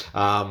back.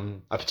 I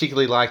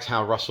particularly liked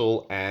how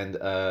Russell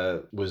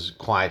was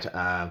quite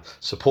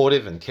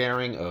supportive and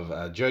caring of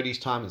Jodie's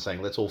time and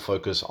saying, let's all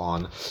focus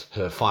on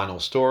her final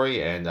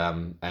story and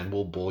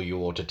we'll bore you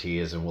all to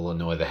tears and we'll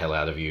annoy the hell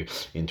out of you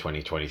in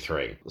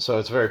 2023. So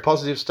it's a very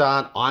positive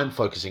start. I'm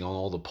focusing on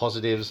all the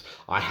positives.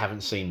 I haven't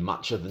seen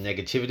much of the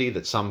negativity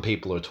that some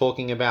people are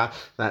talking about.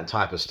 That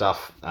type of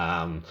stuff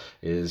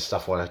is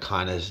stuff what I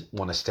kind of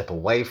want to step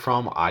away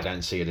from. I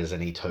don't see it as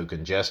any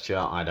token gesture.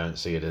 I don't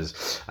see it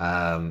as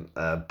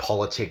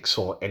politics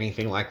or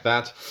anything like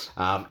that.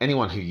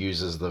 Anyone who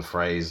uses the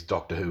phrase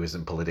Doctor Who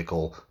isn't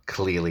political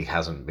clearly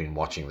hasn't been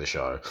watching the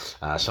show.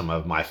 Some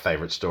of my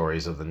favorite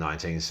stories of the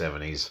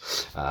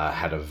 1970s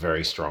had a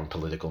very strong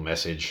political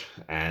message,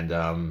 and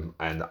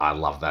I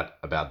love that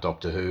about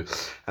Doctor Who,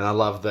 and I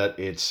love that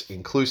it's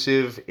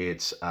inclusive,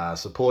 it's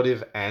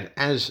supportive, and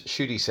as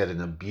Ncuti said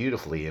in a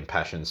beautifully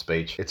impassioned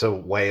speech, it's a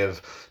way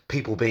of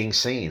people being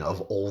seen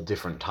of all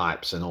different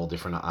types and all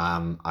different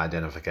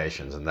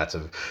identifications, and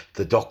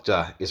the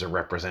Doctor is a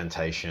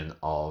representation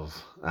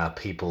of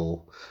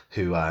people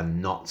who are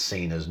not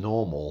seen as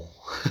normal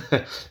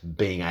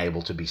being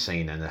able to be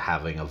seen and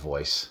having a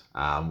voice,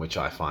 which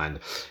I find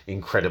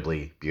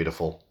incredibly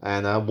beautiful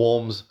and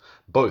warms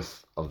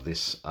both of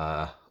this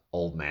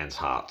old man's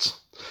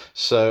hearts.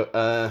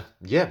 So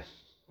yeah,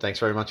 thanks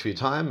very much for your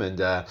time,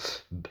 and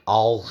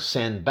I'll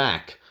send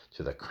back to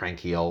to the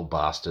cranky old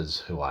bastards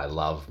who I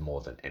love more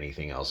than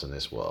anything else in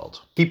this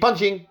world. Keep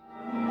punching!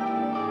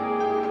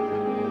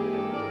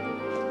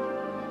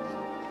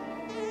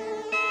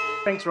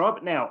 Thanks,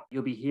 Rob. Now,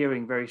 you'll be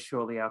hearing very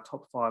shortly our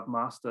top 5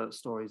 Master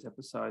Stories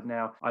episode.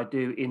 Now, I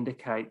do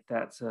indicate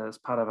that as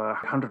part of our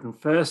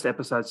 101st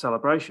episode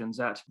celebrations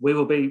that we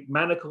will be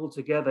manacled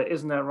together,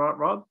 isn't that right,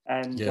 Rob?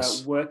 And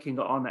Yes. Working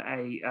on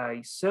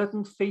a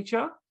certain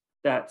feature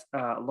that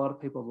a lot of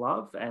people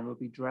love, and we'll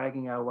be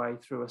dragging our way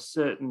through a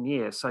certain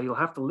year. So you'll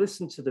have to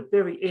listen to the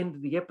very end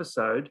of the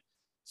episode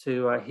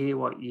to hear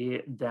what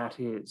year that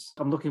is.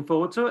 I'm looking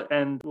forward to it,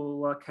 and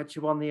we'll catch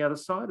you on the other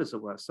side, as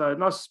it were. So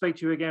nice to speak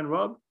to you again,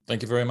 Rob.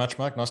 Thank you very much,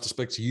 Mike. Nice to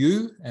speak to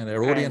you and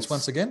our audience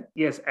once again.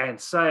 Yes,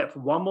 and say it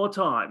one more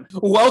time.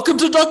 Welcome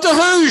to Doctor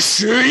Who,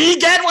 Ncuti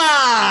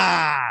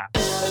Gatwa!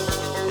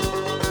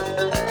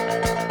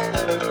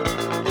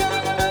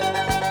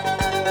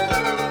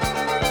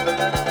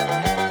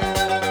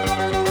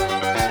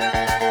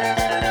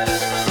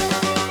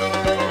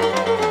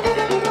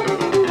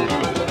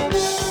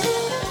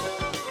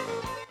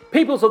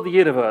 Peoples of the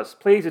universe,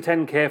 please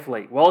attend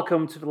carefully.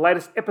 Welcome to the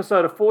latest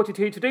episode of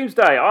 42 to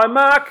Doomsday. I'm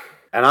Mark.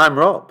 And I'm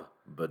Rob,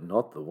 but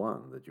not the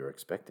one that you're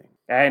expecting.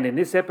 And in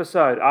this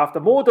episode, after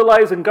more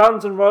delays than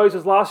Guns N'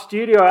 Roses' last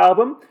studio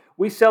album,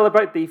 we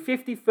celebrate the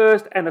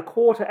 51st and a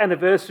quarter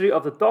anniversary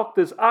of the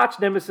Doctor's arch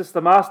nemesis,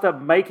 the Master,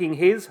 making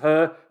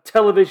her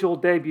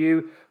televisual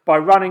debut by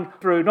running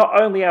through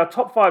not only our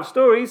top 5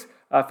 stories,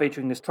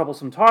 featuring this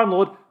troublesome Time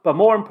Lord, but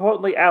more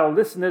importantly, our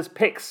listeners'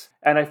 picks.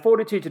 And a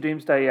 42 to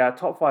Doomsday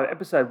top 5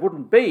 episode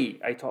wouldn't be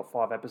a top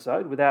 5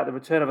 episode without the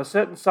return of a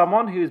certain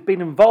someone who's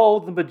been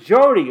involved in the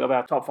majority of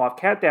our top 5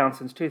 countdown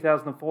since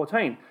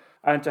 2014.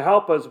 And to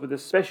help us with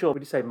this special,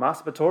 would you say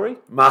masturbatory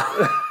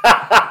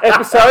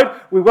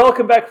episode, we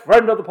welcome back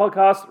friend of the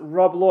podcast,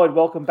 Rob Lloyd.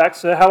 Welcome back,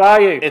 sir. How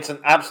are you? It's an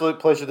absolute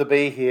pleasure to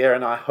be here,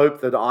 and I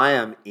hope that I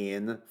am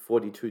in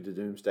 42 to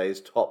Doomsday's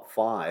top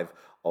 5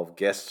 of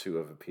guests who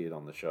have appeared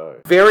on the show.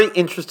 Very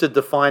interested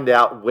to find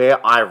out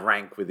where I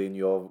rank within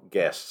your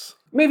guests.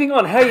 Moving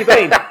on, how you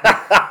been?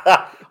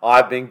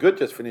 I've been good,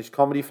 just finished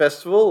Comedy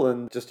Festival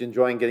and just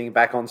enjoying getting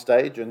back on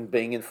stage and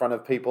being in front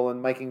of people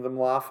and making them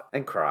laugh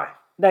and cry.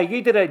 Now,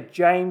 you did a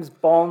James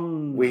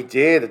Bond We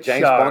did, a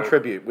James show. Bond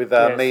tribute with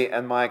Yes. me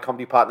and my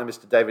comedy partner,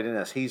 Mr. David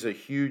Innes. He's a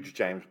huge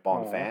James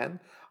Bond fan.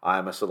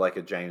 I'm a sort of like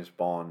a James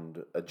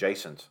Bond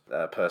adjacent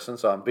person,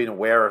 so I've been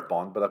aware of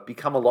Bond, but I've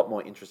become a lot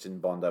more interested in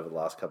Bond over the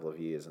last couple of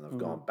years, and I've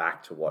gone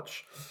back to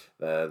watch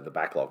the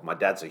backlog. My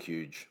dad's a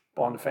huge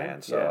Bond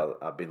fan, so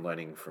I've been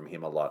learning from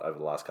him a lot over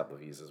the last couple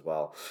of years as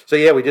well. So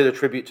yeah, we did a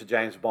tribute to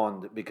James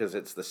Bond because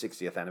it's the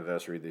 60th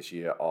anniversary this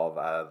year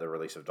of the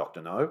release of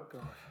Dr. No.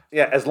 Gosh.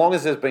 Yeah, as long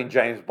as there's been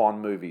James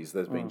Bond movies,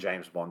 there's been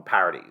James Bond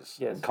parodies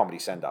and comedy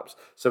send-ups.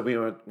 So we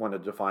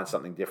wanted to find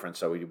something different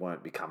so we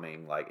weren't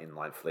becoming like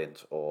Inline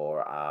Flint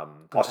or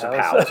Austin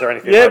Powers or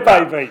anything like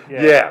that. Baby.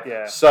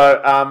 Yeah.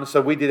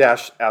 So we did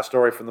our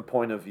story from the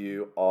point of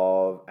view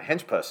of a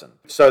henchperson.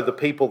 So the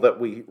people that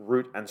we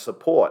root and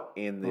support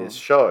in this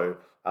show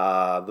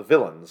are the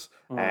villains,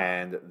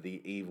 and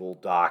the evil,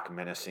 dark,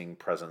 menacing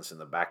presence in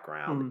the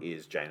background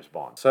is James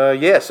Bond. So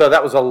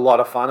that was a lot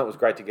of fun. It was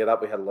great to get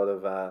up. We had a lot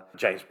of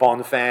James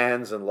Bond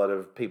fans and a lot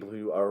of people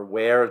who are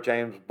aware of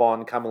James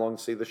Bond come along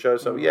to see the show.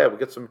 So we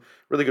got some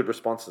really good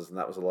responses, and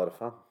that was a lot of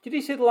fun. Did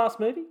you see the last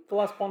movie, the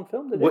last Bond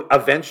film? Did you?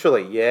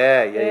 Eventually,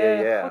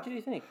 yeah. What did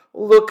you think?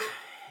 Look,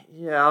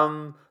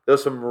 there were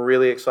some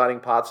really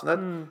exciting parts in it.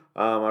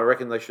 I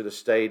reckon they should have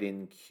stayed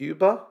in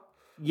Cuba.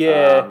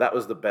 Yeah. That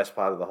was the best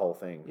part of the whole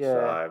thing. Yeah.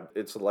 So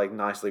it's like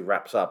nicely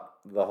wraps up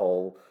the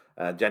whole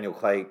Daniel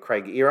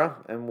Craig era,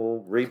 and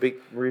we'll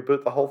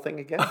reboot the whole thing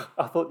again.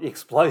 I thought the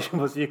explosion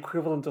was the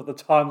equivalent of the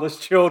Timeless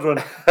Children.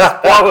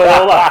 Just blow it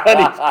all up and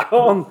he's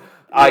gone.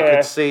 I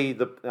could see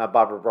the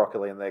Barbara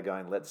Broccoli and they're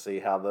going, let's see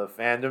how the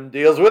fandom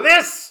deals with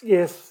this.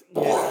 Yes.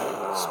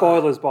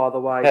 Spoilers, by the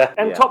way.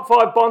 And top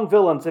 5 Bond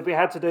villains, if we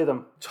had to do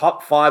them.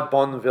 Top 5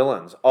 Bond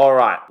villains. All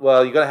right.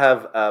 Well, you've got to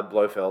have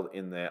Blofeld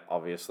in there,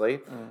 obviously.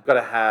 You've got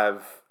to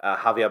have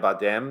Javier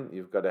Bardem.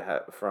 You've got to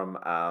have from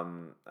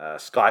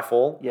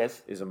Skyfall.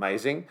 Yes. Is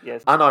amazing.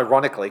 Yes.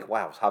 Unironically,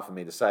 wow, it's hard for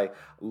me to say,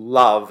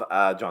 love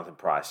Jonathan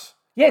Pryce.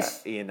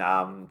 Yes. In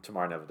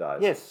Tomorrow Never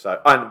Dies. Yes. So,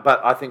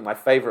 but I think my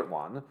favourite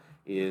one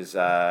is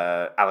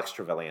Alex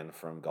Trevelyan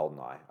from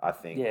GoldenEye. I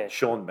think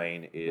Sean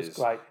Bean is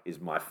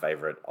my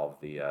favourite of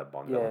the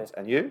Bond villains.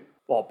 And you?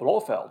 Well,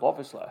 Blofeld,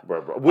 obviously.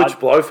 Which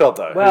Blofeld,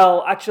 though?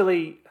 Well,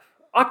 actually,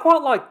 I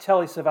quite like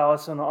Telly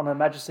Savalas on Her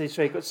Majesty's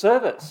Secret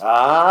Service.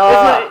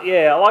 Ah. Isn't it?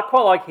 Yeah, I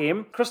quite like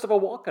him. Christopher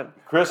Walken.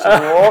 In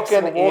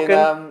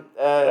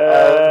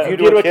View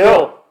to a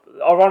Kill.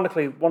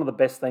 Ironically, one of the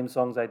best theme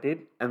songs they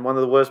did. And one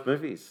of the worst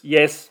movies.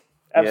 Yes.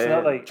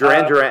 Absolutely.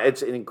 Yeah. Duran,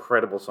 it's an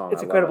incredible song.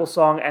 It's an incredible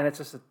song, and it's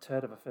just a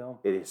turd of a film.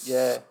 It is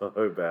so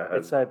bad.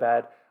 It's so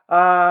bad.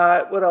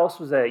 What else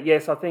was there?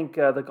 Yes, I think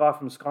the guy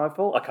from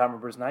Skyfall, I can't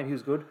remember his name, he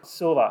was good.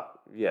 Silver.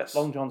 Yes.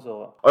 Long John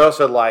Silver. I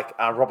also like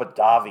Robert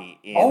Darby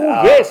in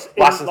Yes,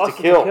 in License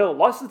to Kill.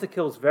 License to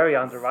Kill is very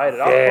underrated.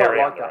 Very I quite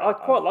like that. I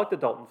quite like the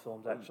Dalton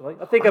films, actually.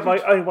 I think I'm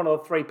only one of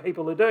the 3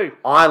 people who do.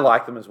 I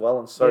like them as well,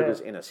 and so Yeah.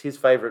 does Innes. His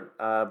favourite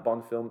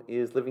Bond film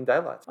is Living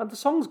Daylights. And the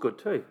song's good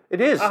too.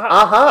 It is.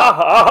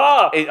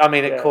 Aha.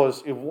 It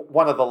caused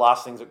one of the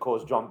last things that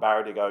caused John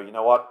Barry to go, you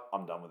know what,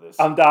 I'm done with this.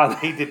 I'm done.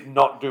 He did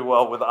not do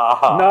well with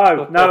Aha.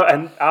 No,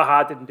 and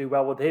Aha didn't do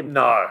well with him.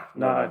 No.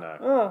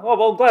 Oh,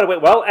 well, I'm glad it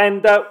went well.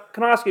 And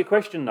can I ask you a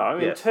question, though?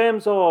 Yes. In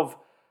terms of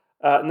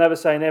Never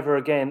Say Never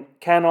Again,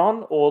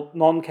 canon or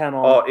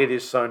non-canon? Oh, it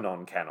is so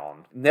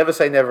non-canon. Never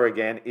Say Never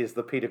Again is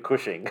the Peter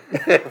Cushing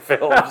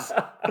films.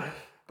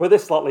 But they're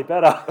slightly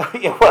better.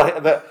 Yeah,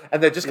 well,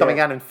 and they're just coming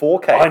out in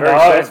 4K. I very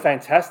know, soon. it's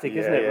fantastic,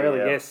 isn't it? Yeah, Really,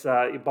 yeah. yes.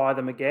 You buy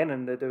them again,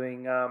 and they're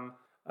doing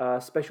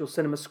special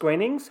cinema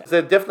screenings.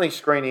 They're definitely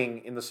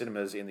screening in the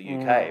cinemas in the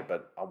UK,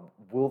 but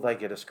will they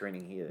get a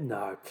screening here?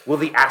 No. Will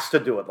the Astor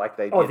do it like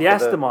they did the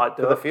Astor might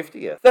do for the it.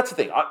 50th? That's the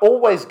thing. I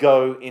always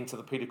go into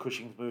the Peter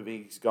Cushing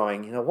movies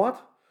going, you know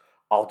what?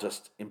 I'll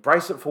just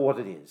embrace it for what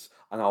it is,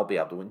 and I'll be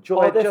able to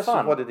enjoy it they're just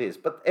fun. as what it is.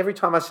 But every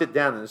time I sit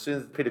down, and as soon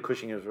as Peter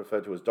Cushing is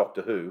referred to as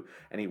Doctor Who,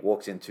 and he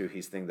walks into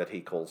his thing that he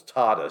calls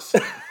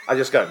TARDIS, I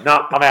just go,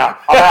 no, I'm out.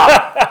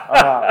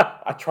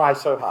 I try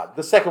so hard.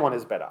 The second one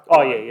is better.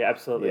 Oh, yeah,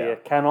 absolutely. Yeah. Yeah.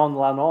 Canon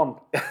Lanon.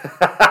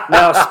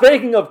 Now,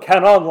 speaking of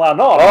Canon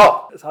Lanon,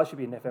 I should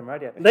be an FM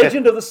radio.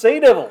 Legend of the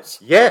Sea Devils.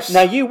 Yes.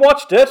 Now, you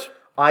watched it.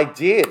 I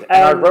did,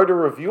 and I wrote a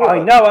review of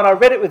it. I know, and I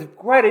read it with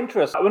great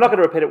interest. We're not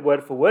going to repeat it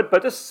word for word,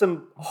 but just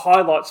some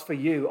highlights for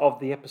you of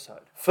the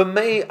episode. For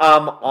me,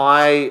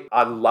 I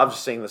loved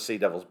seeing the Sea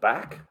Devils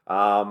back,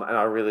 and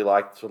I really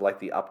liked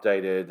the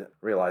updated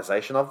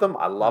realization of them.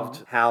 I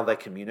loved how they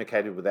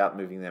communicated without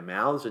moving their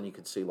mouths, and you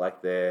could see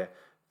like the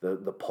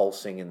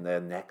pulsing in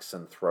their necks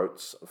and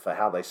throats for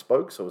how they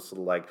spoke. So it was sort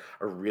of like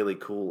a really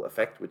cool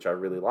effect, which I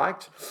really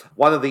liked.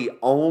 One of the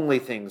only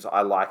things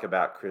I like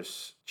about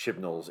Chris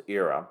Chibnall's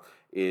era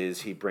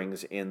is he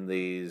brings in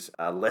these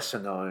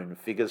lesser-known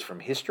figures from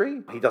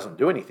history. He doesn't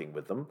do anything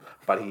with them,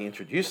 but he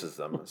introduces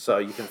them. So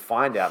you can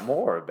find out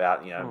more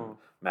about,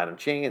 Madam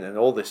Ching and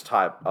all this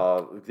type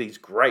of these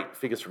great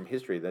figures from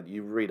history that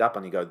you read up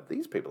and you go,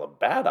 these people are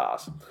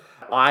badass.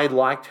 I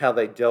liked how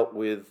they dealt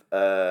with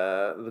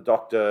the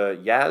Dr.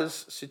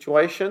 Yaz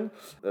situation.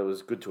 That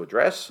was good to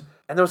address.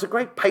 And there was a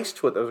great pace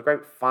to it. There was a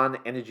great fun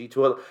energy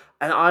to it.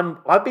 And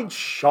I've been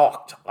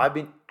shocked. I've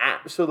been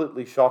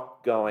absolutely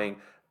shocked going...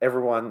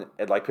 Everyone,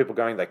 like people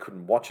going, they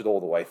couldn't watch it all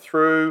the way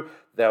through.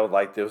 They were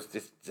like, there was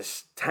this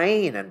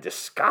disdain and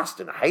disgust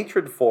and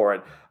hatred for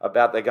it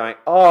about they're going,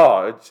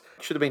 it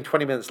should have been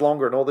 20 minutes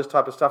longer and all this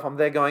type of stuff. I'm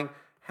there going,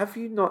 have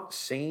you not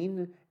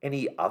seen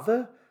any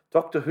other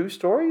Doctor Who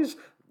stories?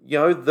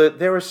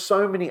 There are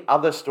so many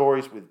other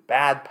stories with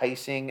bad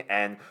pacing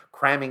and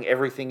cramming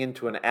everything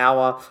into an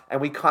hour, and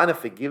we kind of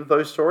forgive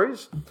those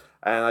stories.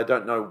 And I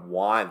don't know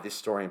why this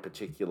story in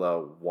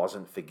particular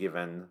wasn't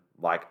forgiven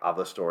like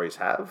other stories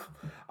have.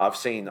 I've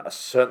seen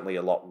certainly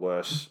a lot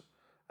worse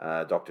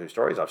Doctor Who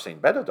stories. I've seen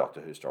better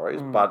Doctor Who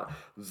stories, but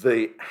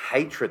the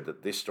hatred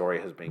that this story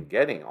has been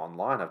getting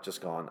online, I've just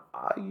gone,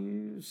 are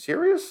you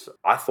serious?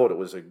 I thought it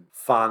was a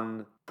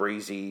fun,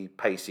 breezy,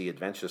 pacey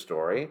adventure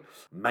story.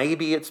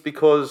 Maybe it's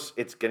because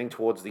it's getting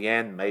towards the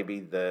end.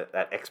 Maybe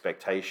that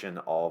expectation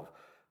of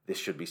this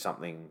should be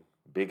something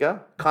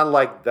bigger, kind of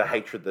like the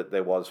hatred that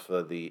there was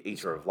for the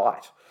Eater of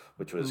Light,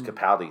 which was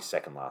Capaldi's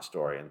second last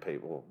story, and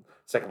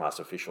second last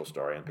official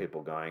story, and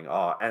people going,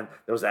 and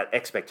there was that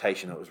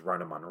expectation it was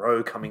Rona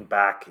Munro coming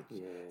back.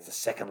 It's the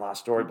second last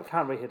story.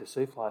 Can't read hit a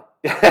souffle.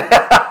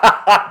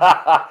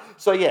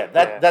 So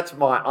that's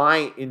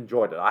I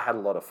enjoyed it. I had a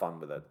lot of fun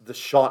with it. The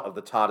shot of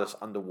the TARDIS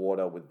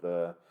underwater with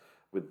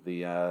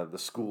the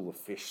school of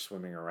fish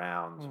swimming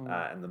around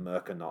and the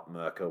Merca not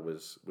Merca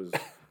was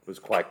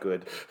quite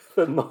good.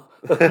 the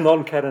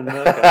non-canon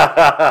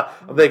Merca.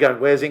 They're going,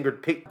 where's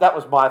Ingrid Pick? That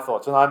was my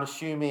thoughts, and I'm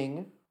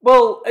assuming...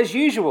 Well, as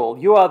usual,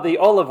 you are the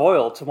olive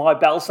oil to my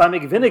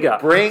balsamic vinegar.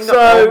 Bring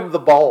on the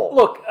bowl.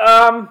 Look,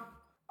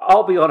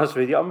 I'll be honest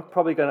with you. I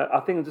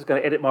think I'm just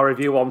going to edit my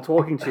review while I'm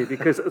talking to you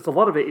because a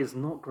lot of it is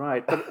not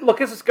great. But look,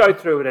 let's just go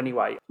through it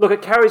anyway. Look,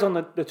 it carries on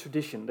the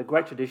tradition, the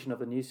great tradition of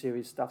the new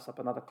series stuffs up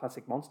another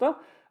classic monster.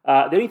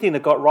 The only thing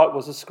that got right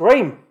was the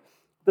scream.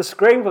 The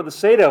scream of the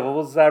Sea Devil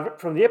was ripped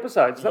from the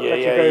episodes. That was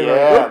actually very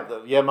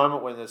good. The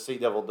moment when the Sea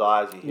Devil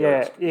dies, you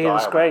hear you hear the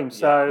scream. That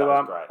So,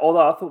 was great.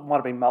 although I thought it might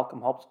have been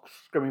Malcolm Hobbs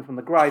screaming from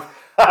the grave,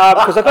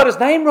 because I got his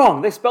name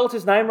wrong. They spelt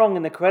his name wrong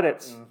in the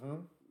credits.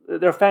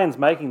 There are fans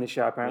making the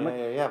show,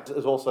 apparently. Yeah. It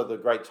was also the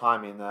great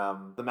time in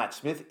the Matt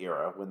Smith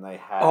era when they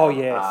had... Oh,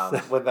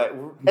 yes.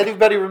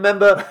 Anybody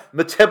remember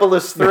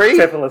Metebolus 3?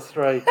 Metebolus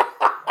 3.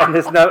 And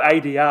there's no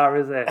ADR,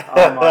 is there?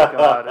 Oh, my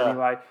God.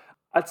 Anyway...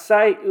 I'd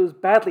say it was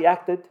badly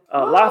acted,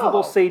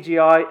 laughable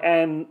CGI,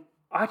 and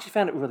I actually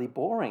found it really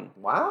boring.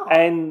 Wow.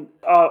 And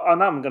I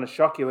know I'm going to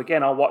shock you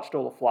again. I watched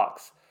all the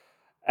Flux,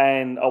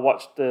 and I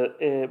watched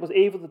was it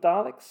Eve of the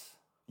Daleks?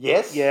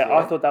 Yes. Yeah,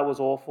 I thought that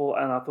was awful,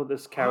 and I thought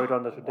this carried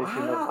on the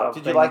tradition of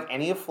Did you like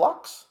any of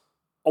Flux?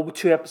 Oh,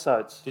 2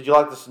 episodes. Did you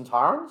like the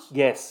Centaurans?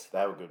 Yes.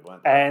 They were good,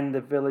 weren't they? And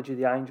the Village of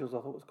the Angels, I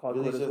thought was quite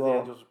Village good as of well. the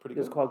Angels was pretty It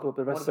was good. quite good,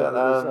 but the What rest of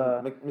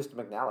about it was... Mr.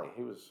 McNally?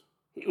 He was...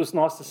 It was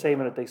nice to see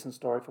him in a decent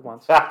story for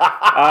once.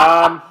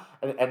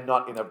 and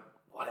not in a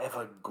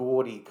whatever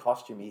gaudy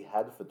costume he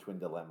had for Twin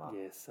Dilemma.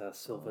 Yes,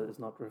 silver is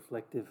not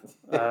reflective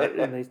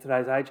in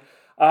today's age.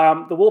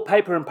 The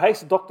wallpaper and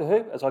paste of Doctor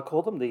Who, as I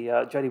call them, the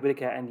Jodie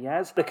Whittaker and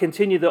Yaz, they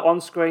continue the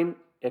on-screen,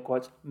 air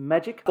quotes,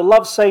 magic. The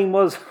love scene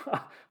was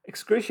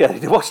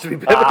excruciating to watch, to be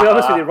perfectly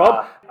honest with you,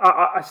 Rob.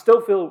 I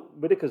still feel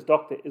Whittaker's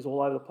Doctor is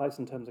all over the place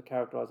in terms of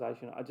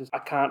characterisation. I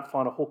can't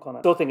find a hook on it.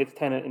 I still think it's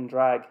Tennant in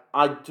drag.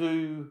 I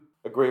do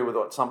agree with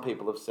what some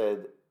people have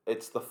said.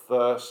 It's the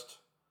first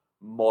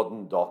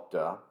modern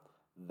Doctor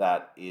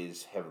that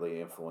is heavily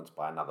influenced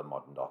by another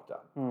modern Doctor.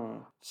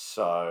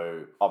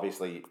 So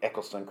obviously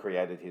Eccleston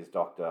created his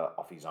Doctor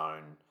off his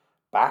own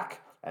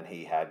back, and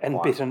he had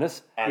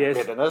bitterness.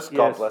 Bitterness.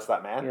 God bless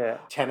that man. Yeah.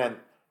 Tennant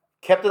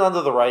kept it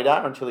under the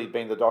radar until he'd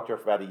been the Doctor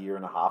for about a year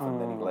and a half, and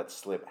then he let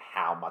slip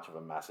how much of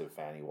a massive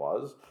fan he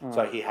was.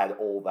 So he had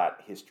all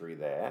that history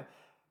there.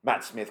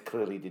 Matt Smith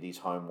clearly did his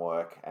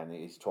homework, and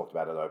he's talked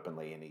about it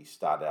openly, and he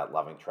started out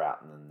loving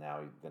Troughton, and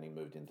then he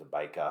moved into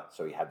Baker,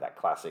 so he had that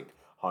classic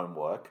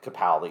homework.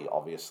 Capaldi,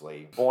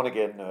 obviously,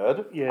 born-again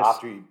nerd,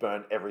 after he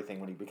burnt everything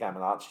when he became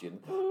an art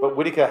student. But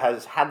Whittaker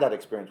has had that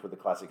experience with the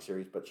classic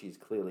series, but she's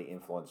clearly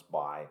influenced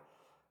by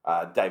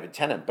David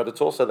Tennant. But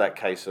it's also that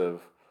case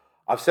of,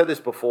 I've said this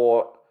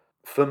before,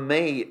 for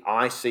me,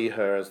 I see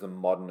her as the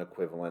modern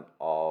equivalent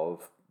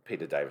of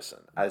Peter Davison,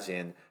 as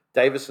in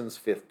Davison's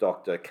Fifth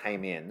Doctor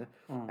came in,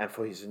 and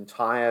for his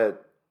entire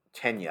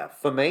tenure,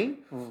 for me,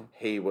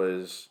 he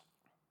was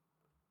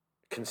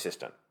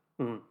consistent.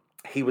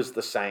 He was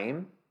the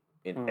same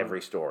in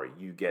every story.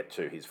 You get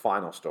to his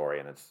final story,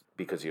 and it's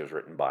because he was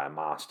written by a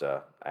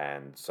master,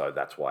 and so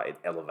that's why it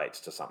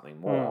elevates to something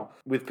more.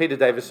 With Peter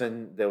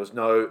Davison, there was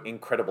no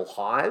incredible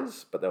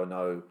highs, but there were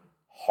no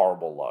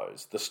horrible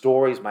lows. The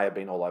stories may have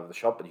been all over the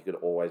shop, but you could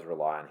always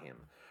rely on him.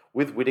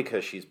 With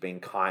Whittaker, she's been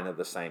kind of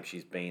the same.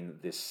 She's been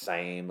this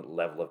same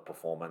level of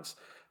performance,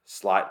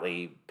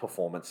 slightly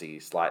performance-y,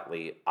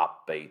 slightly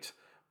upbeat,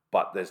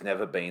 but there's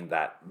never been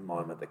that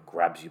moment that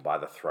grabs you by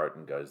the throat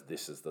and goes,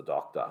 this is the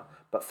Doctor.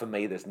 But for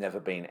me, there's never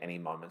been any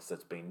moments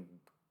that's been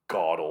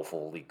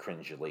god-awfully,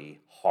 cringily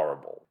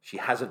horrible. She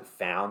hasn't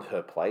found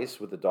her place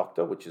with the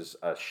Doctor, which is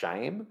a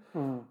shame.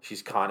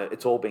 She's kind of,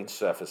 it's all been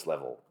surface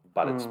level,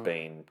 but it's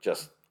been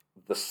just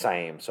the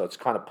same, so it's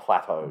kind of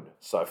plateaued.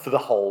 So for the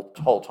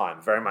whole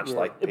time, very much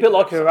like a bit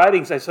like her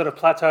ratings, they sort of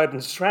plateaued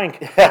and shrank.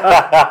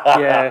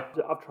 I've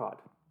tried.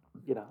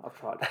 I've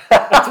tried.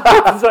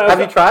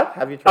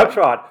 Have you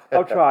tried?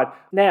 I've tried.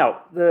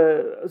 Now,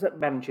 was that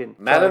Madam Chin?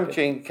 Madam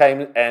Chin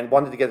came and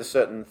wanted to get a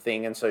certain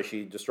thing, and so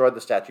she destroyed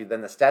the statue.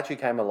 Then the statue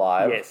came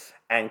alive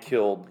and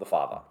killed the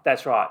father.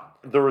 That's right.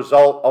 The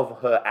result of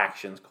her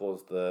actions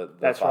caused the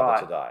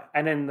father to die.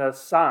 And then the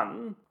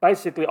son,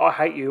 basically, I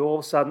hate you, all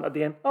of a sudden at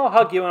the end, I'll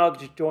hug you and I'll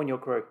just join your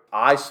crew.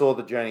 I saw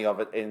the journey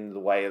of it in the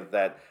way of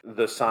that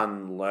the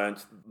son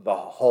learnt the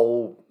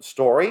whole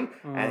story,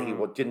 and he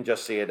didn't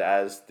just see it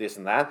as this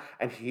and that,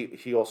 and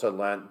he also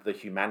learnt the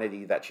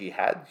humanity that she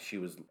had. She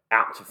was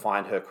out to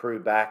find her crew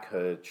back,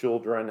 her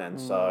children,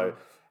 and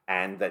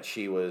and that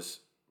she was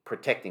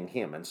protecting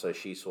him, and so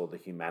she saw the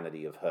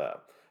humanity of her.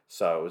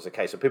 So it was a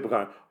case of people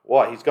going,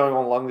 "Why he's going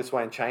on along this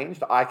way and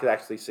changed." I could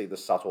actually see the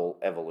subtle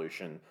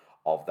evolution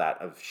of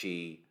that, of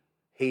he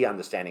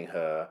understanding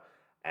her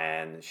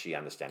and she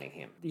understanding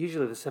him.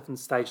 Usually the 7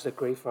 stages of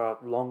grief are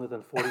longer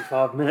than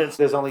 45 minutes.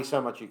 There's only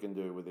so much you can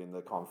do within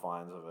the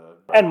confines of a...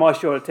 And my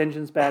short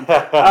attention span.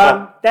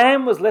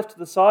 Dan was left to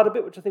the side a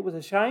bit, which I think was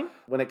a shame.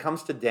 When it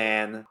comes to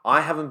Dan, I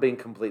haven't been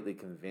completely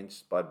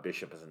convinced by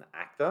Bishop as an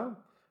actor.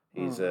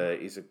 He's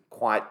a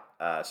quite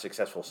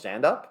successful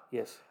stand-up.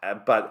 Yes.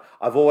 But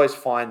I've always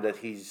find that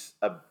he's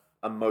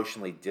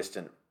emotionally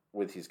distant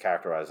with his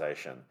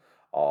characterization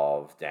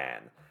of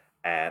Dan.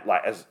 And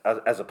like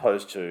as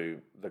opposed to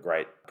the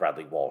great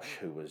Bradley Walsh,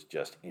 who was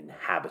just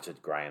inhabited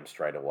Graham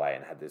straight away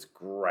and had this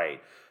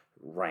great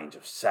range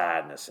of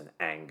sadness and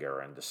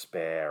anger and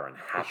despair and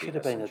happiness. He should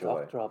have been and a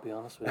joy. doctor, I'll be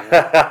honest with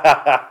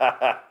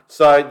you.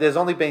 So there's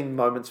only been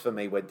moments for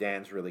me where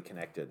Dan's really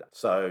connected.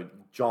 So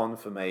John,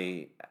 for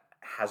me,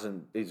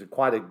 he's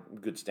quite a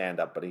good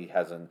stand-up, but he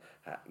hasn't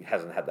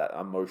had that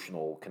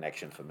emotional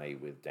connection for me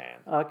with Dan.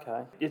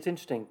 Okay. It's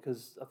interesting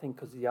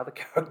because the other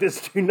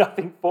characters do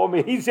nothing for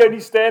me. He's the only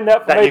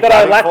stand-up for That me you that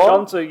I got latched for?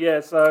 onto. Yeah,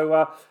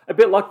 so a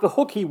bit like the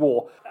hook he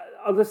wore.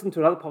 I listened to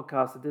another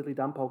podcast, the Deadly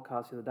Dumb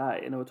podcast the other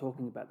day, and they were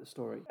talking about the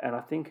story. And I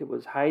think it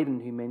was Hayden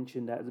who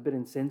mentioned that it's a bit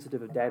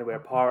insensitive of Dad to wear a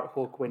pirate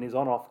hook when his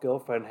on-off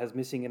girlfriend has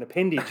missing an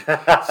appendage. So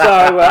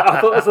I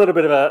thought it was a little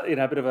bit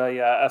of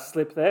a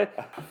slip there.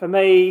 For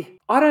me,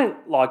 I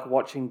don't like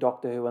watching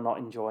Doctor Who and not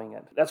enjoying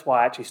it. That's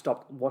why I actually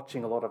stopped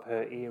watching a lot of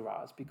her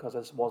eras, because I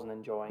just wasn't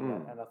enjoying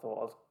it, and I thought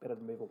I was better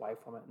to move away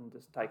from it and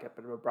just take a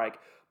bit of a break.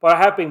 But I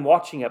have been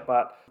watching it,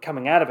 but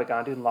coming out of it going,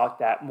 I didn't like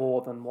that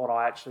more than what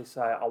I actually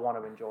say I want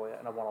to enjoy it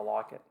and I want to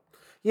like it.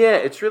 Yeah,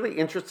 it's really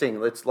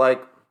interesting. It's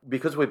like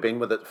because we've been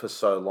with it for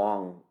so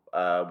long,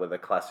 with a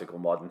classical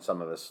modern,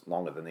 some of us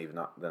longer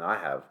than I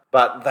have.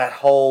 But that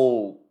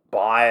whole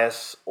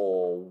bias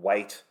or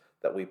weight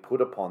that we put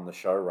upon the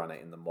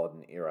showrunner in the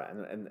modern era,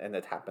 and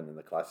it happened in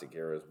the classic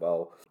era as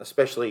well,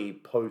 especially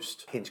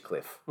post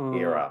Hinchcliffe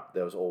era,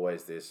 there was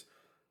always this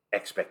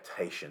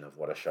expectation of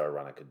what a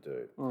showrunner could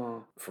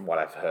do. From what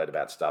I've heard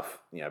about stuff,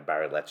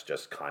 Barry Letts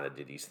just kind of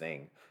did his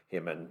thing.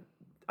 Him and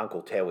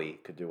Uncle Terry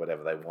could do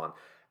whatever they want.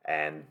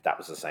 And that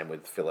was the same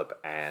with Philip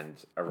and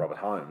Robert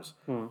Holmes.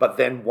 But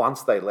then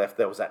once they left,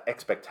 there was that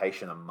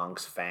expectation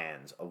amongst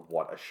fans of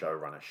what a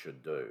showrunner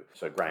should do.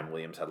 So Graham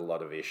Williams had a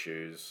lot of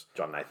issues.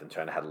 John Nathan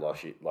Turner had a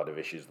lot of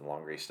issues the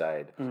longer he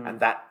stayed. And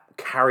that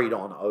carried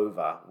on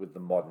over with the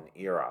modern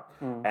era.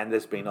 And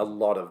there's been a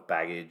lot of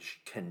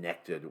baggage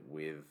connected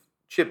with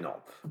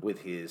Chibnall, with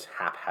his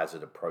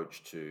haphazard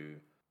approach to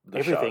the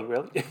everything,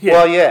 show. really.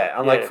 Well, yeah.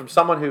 And like from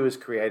someone who has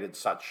created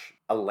such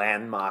a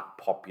landmark,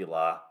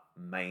 popular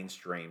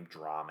mainstream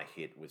drama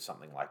hit with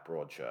something like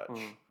Broadchurch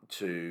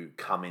to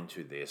come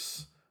into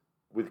this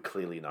with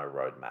clearly no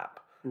roadmap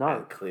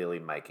and clearly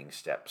making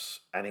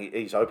steps. And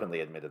he's openly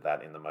admitted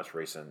that in the most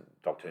recent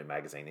Doctor Who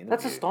magazine interview.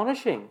 That's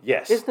astonishing.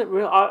 Yes. Isn't it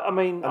real? I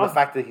mean... And the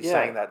fact that he's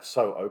saying that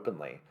so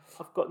openly.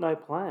 I've got no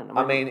plan.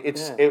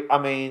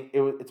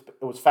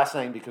 It was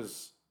fascinating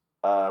because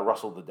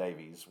Russell the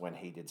Davies, when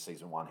he did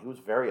season 1, he was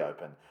very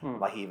open.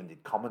 Like he even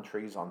did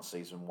commentaries on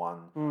season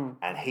 1,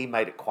 and he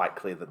made it quite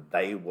clear that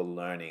they were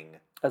learning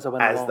as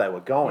they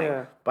were going.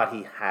 Yeah. But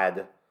he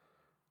had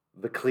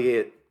the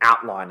clear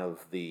outline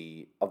of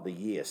the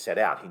year set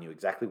out. He knew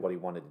exactly what he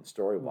wanted in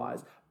story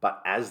wise.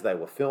 But as they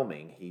were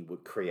filming, he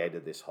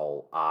created this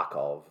whole arc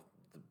of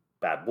the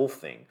Bad Wolf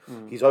thing.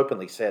 He's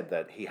openly said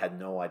that he had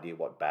no idea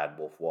what Bad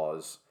Wolf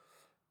was.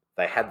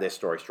 They had their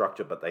story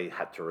structure, but they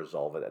had to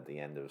resolve it at the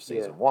end of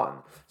season 1.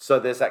 So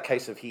there's that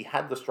case of he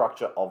had the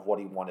structure of what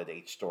he wanted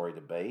each story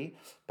to be,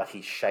 but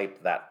he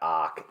shaped that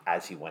arc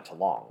as he went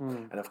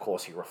along. And of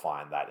course, he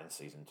refined that in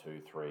season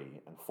 2,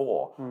 3, and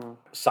 4.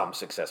 Some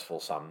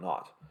successful, some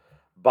not.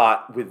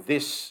 But with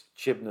this,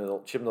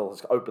 Chibnall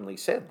has openly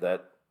said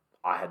that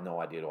I had no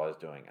idea what I was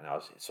doing.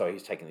 So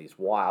he's taking these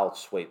wild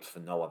sweeps for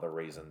no other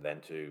reason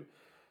than to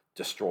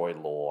destroy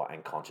lore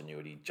and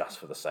continuity just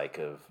for the sake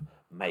of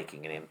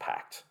making an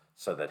impact,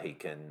 so that he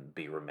can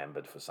be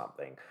remembered for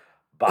something.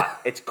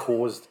 But it's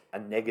caused a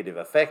negative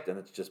effect, and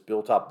it's just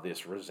built up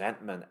this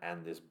resentment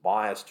and this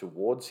bias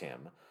towards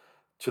him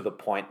to the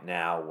point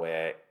now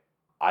where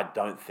I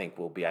don't think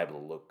we'll be able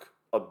to look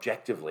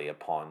objectively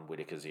upon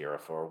Whittaker's era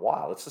for a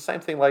while. It's the same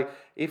thing, like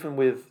even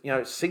with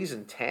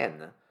season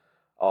 10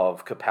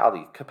 of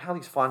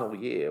Capaldi's final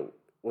year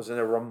was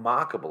a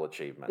remarkable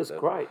achievement. It's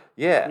great.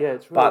 Yeah,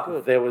 it's really good.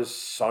 But there was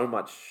so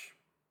much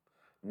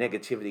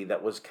negativity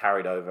that was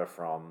carried over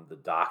from the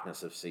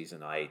darkness of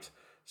season 8,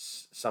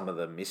 some of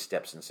the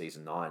missteps in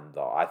season 9,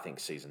 though I think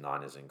season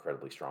 9 is an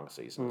incredibly strong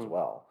season as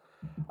well.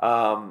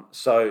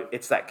 So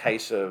it's that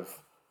case of,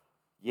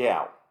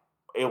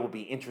 it will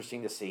be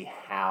interesting to see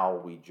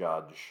how we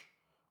judge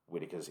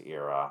Whittaker's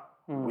era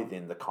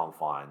within the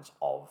confines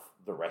of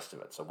the rest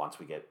of it. So once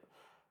we get,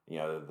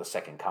 the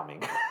second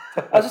coming.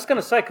 I was just going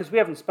to say, because we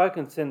haven't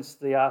spoken since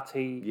the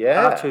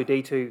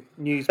R2D2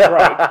 news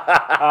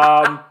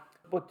broke.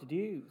 What did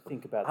you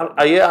think about that?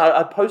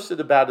 I posted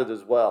about it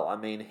as well. I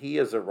mean, he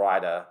as a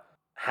writer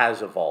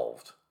has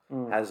evolved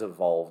as a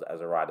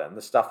writer. And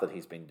the stuff that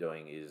he's been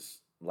doing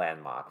is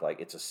landmark. Like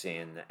It's a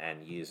Sin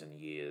and Years and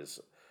Years.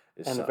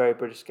 And the Very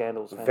British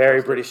Scandals.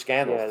 Very British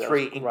Scandals.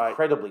 3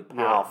 incredibly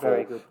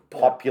powerful,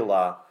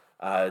 popular,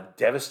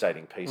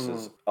 devastating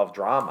pieces of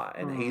drama.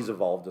 And he's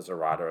evolved as a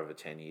writer over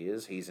 10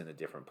 years. He's in a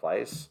different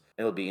place.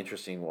 It'll be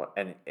interesting.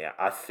 And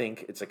I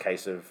think it's a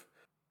case of,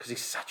 because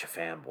he's such a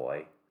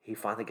fanboy, he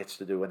finally gets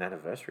to do an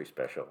anniversary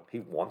special.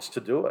 He wants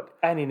to do it.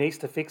 And he needs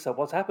to fix up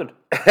what's happened.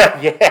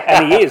 Yeah.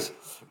 And he is.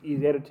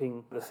 He's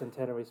editing the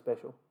centenary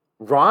special.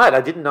 Right,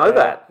 I didn't know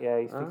that. Yeah,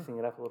 he's fixing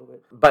it up a little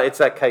bit. But it's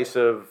that case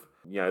of,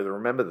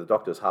 remember the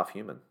Doctor's half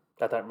human.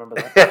 I don't remember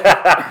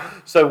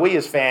that. So we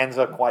as fans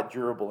are quite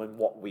durable in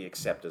what we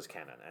accept as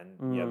canon.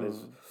 And,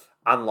 there's,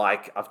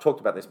 I've talked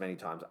about this many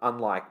times,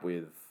 unlike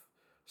with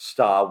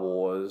Star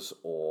Wars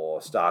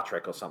or Star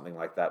Trek or something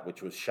like that,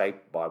 which was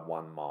shaped by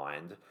one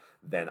mind,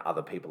 then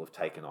other people have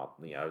taken on.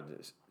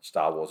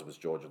 Star Wars was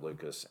George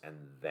Lucas, and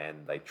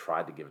then they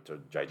tried to give it to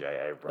J.J.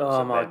 Abrams.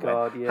 Oh, my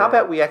God, How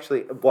about we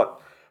actually, what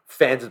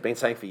fans have been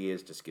saying for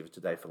years, just give it to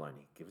Dave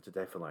Filoni, give it to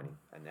Dave Filoni.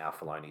 And now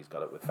Filoni's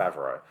got it with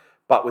Favreau.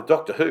 But with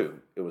Doctor Who,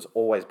 it was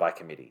always by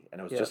committee. And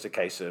it was just a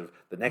case of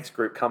the next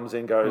group comes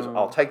in, goes,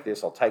 I'll take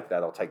this, I'll take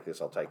that, I'll take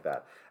this, I'll take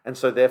that. And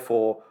so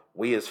therefore,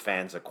 we as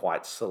fans are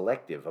quite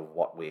selective of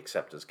what we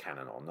accept as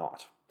canon or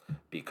not.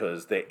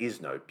 Because there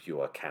is no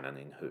pure canon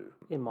in Who.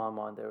 In my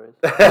mind, there is.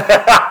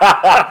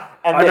 I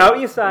know what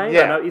you're saying.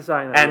 Yeah. I know what you're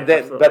saying. And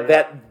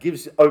that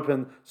gives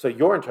open. So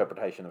your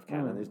interpretation of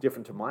canon is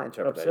different to my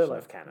interpretation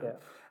of canon.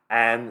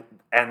 Yeah.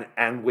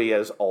 And we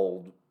as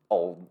old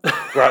old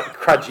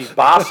crudgy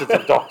bastards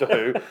of Doctor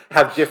Who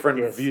have different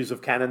Yes. views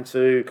of canon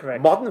to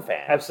Correct. modern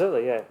fans.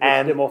 Absolutely, yeah.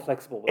 And they're more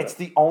flexible with It's it.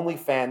 the only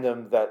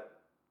fandom that.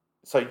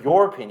 So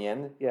your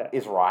opinion Yeah.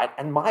 is right,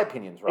 and my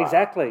opinion's right.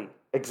 Exactly.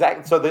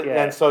 Exactly. So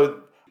Yeah. and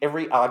so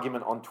every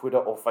argument on Twitter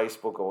or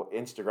Facebook or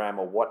Instagram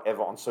or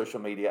whatever on social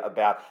media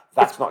about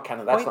that's not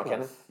canon, that's not canon.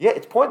 pointless. Yeah,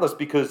 it's pointless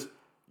because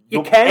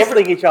You're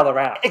cancelling each other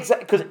out.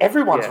 Exactly, because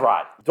everyone's Yeah.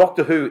 right.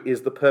 Doctor Who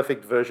is the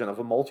perfect version of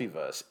a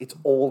multiverse. It's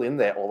all in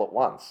there all at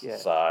once. Yeah.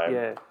 So,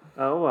 Yeah.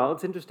 Oh, well,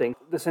 it's interesting.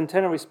 The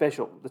Centenary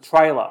Special, the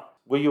trailer.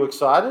 were you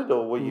excited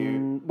or were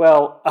you?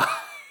 Well,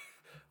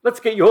 let's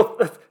get your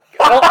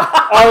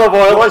olive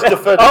oil. Always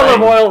defer to Olive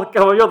me. oil.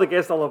 Come on, you're the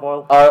guest. Olive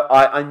oil.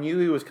 I knew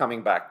he was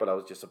coming back, but I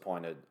was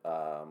disappointed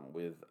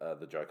with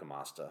the Joker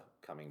Master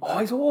coming back. Oh,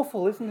 he's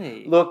awful, isn't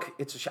he? Look,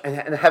 it's a shame.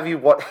 And have you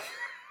watched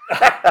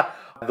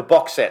the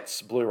box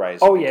sets,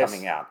 Blu-rays have been yes.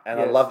 coming out, and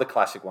I Yes. love the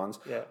classic ones.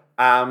 Yeah.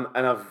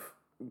 And I've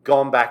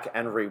gone back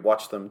and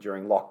rewatched them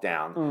during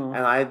lockdown.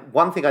 And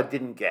one thing I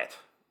didn't get,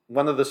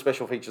 one of the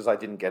special features I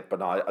didn't get,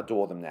 but I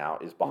adore them now,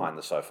 is Behind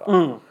the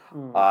Sofa.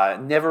 I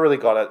never really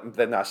got it.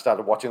 Then I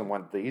started watching them.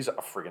 Went, these are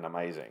friggin'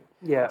 amazing.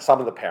 Yeah. Some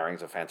of the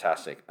pairings are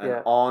fantastic. And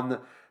Yeah. on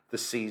the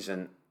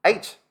season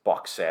 8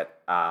 box set,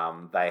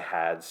 they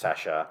had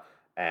Sasha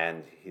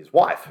and his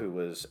wife, who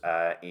was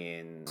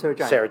in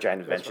Sarah Jane.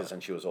 Adventures, right.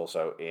 and she was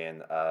also in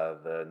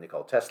the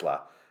Nicole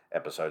Tesla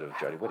episode of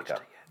Jodie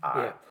Whittaker.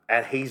 Yeah.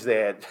 And he's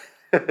there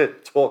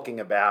talking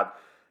about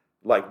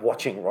like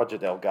watching Roger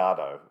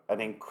Delgado,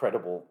 an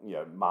incredible,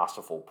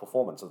 masterful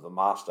performance of the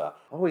Master.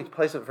 Oh, he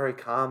plays it very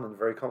calm and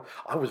very calm.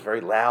 I was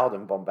very loud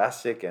and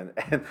bombastic,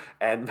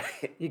 and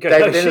You go,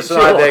 David "No, Innes shit, and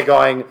I Sherlock." there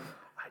going,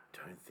 I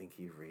don't think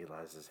he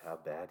realizes how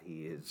bad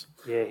he is.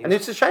 Yeah, And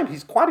it's a shame.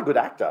 He's quite a good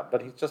actor,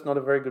 but he's just not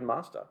a very good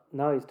Master.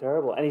 No, he's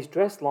terrible. And he's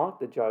dressed like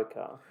the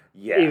Joker.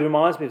 Yeah. He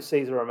reminds me of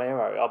Cesar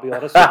Romero, I'll be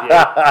honest with you.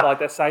 Like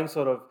that same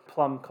sort of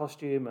plum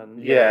costume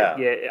and Yeah.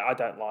 I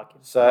don't like him.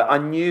 So I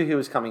knew he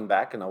was coming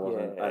back, and I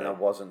Yeah.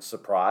 wasn't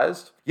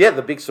surprised. Yeah,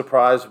 the big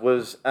surprise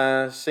was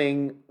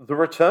seeing the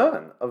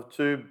return of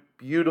two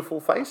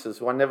beautiful faces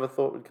who I never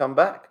thought would come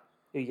back.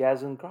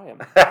 Yaz and Graham.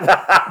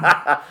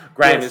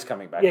 Graham Yes. is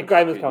coming back. Yeah, which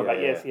Graham is is coming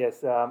good. back.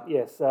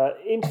 Yes.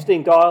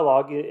 Interesting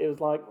dialogue. It was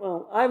like,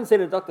 well, I haven't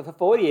seen a doctor for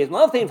 40 years.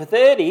 Well, I've seen him for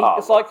 30. Oh,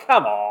 It's like,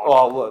 come on.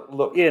 Oh,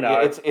 look. You know.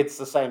 it's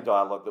the same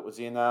dialogue that was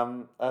in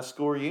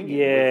School Reunion.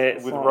 Yeah,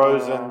 with it's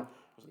Rose like, and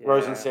yeah.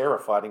 Rose and Sarah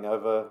fighting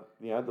over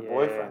the Yeah.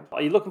 boyfriend.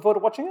 Are you looking forward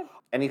to watching it?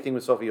 Anything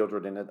with Sophie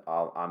Aldred in it,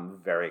 I'm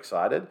very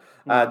excited.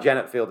 Mm.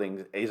 Janet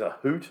Fielding is a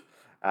hoot.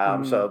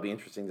 So it'll be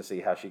interesting to see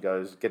how she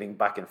goes getting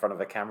back in front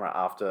of a camera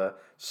after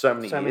so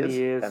many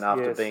years and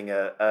after yes. being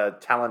a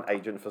talent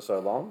agent for so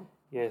long.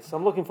 Yes,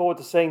 I'm looking forward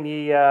to seeing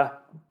the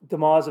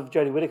demise of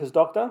Jodie Whittaker's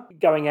Doctor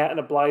going out in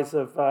a blaze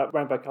of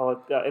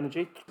rainbow-coloured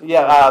energy.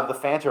 Yeah, the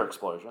Fanta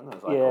explosion, as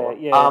I call it.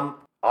 Yeah.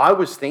 I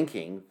was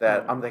thinking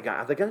that are they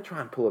going to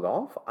try and pull it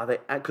off? Are they,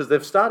 because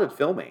they've started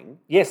filming?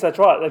 Yes, that's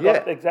right. They've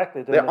got Yeah.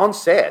 exactly. They're on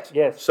set.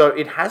 Yes. So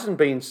it hasn't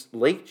been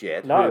leaked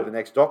yet No, who the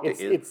next Doctor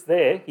is. It's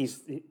there. It's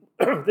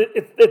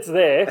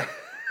there.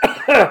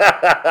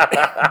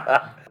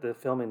 They're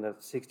filming the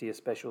 60th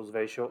specials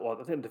very short. Well,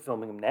 I think they're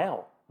filming them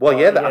now. Well,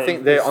 I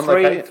think they're on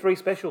location. three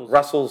specials.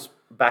 Russell's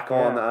back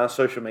on Yeah.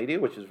 social media,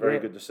 which is very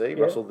Yeah. good to see.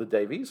 Yeah. Russell the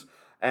Davies.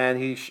 And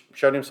he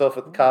showed himself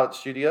at the Carlett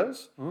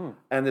Studios.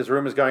 And there's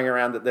rumours going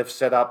around that they've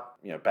set up,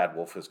 Bad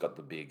Wolf has got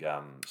the big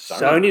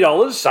Sony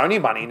dollars. Sony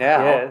money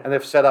now. Yeah. And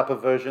they've set up a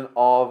version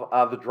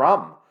of the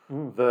drum,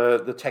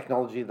 the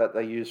technology that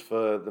they use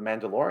for The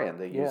Mandalorian.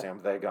 They're using,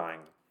 they're going,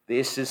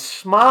 this is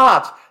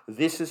smart.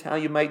 This is how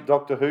you make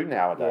Doctor Who Yeah.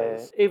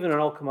 nowadays. Even an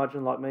old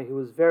curmudgeon like me who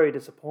was very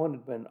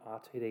disappointed when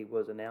RTD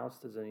was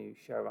announced as a new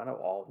showrunner,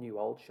 or new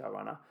old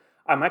showrunner.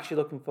 I'm actually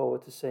looking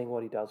forward to seeing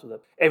what he does with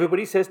it.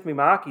 Everybody says to me,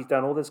 Mark, he's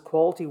done all this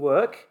quality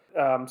work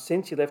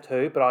since he left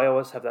Who, but I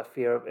always have that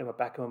fear in the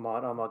back of my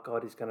mind, oh my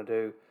God, he's going to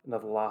do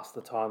another Last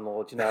of the Time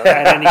Lord, And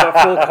then you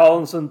got Phil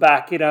Collinson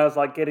back, it's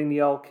like getting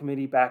the old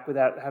committee back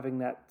without having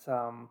that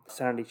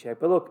sanity check.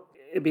 But look,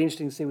 it'd be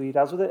interesting to see what he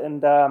does with it.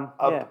 And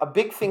A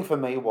big thing for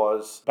me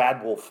was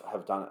Bad Wolf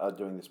are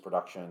doing this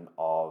production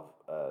of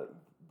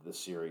the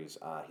series,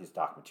 His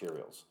Dark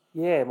Materials.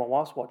 Yeah, my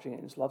wife's watching it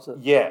and just loves it.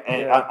 Yeah,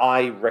 and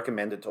I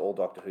recommend it to all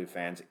Doctor Who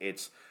fans.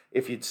 It's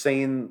if you'd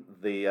seen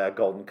the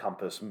Golden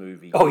Compass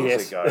movie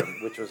years ago,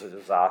 which was a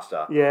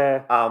disaster.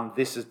 Yeah.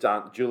 This is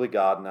done. Julie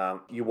Gardner.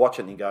 You watch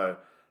it and you go,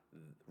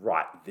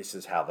 right, this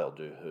is how they'll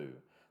do Who.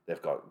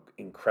 They've got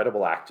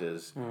incredible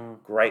actors,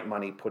 great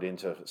money put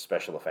into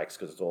special effects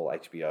because it's all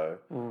HBO,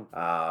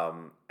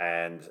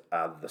 and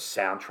the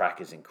soundtrack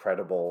is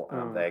incredible.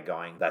 They're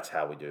going, that's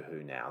how we do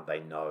Who now.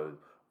 They know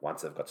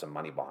once they've got some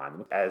money behind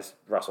them. As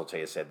Russell T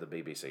has said, the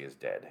BBC is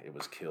dead. It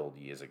was killed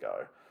years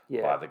ago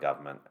by the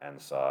government, and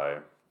so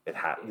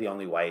the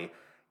only way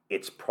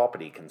its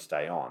property can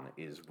stay on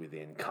is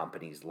within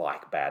companies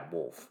like Bad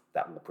Wolf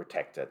that will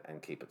protect it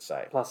and keep it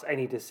safe. Plus,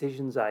 any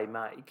decisions they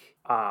make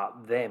are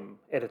them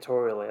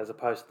editorially, as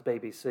opposed to the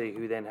BBC,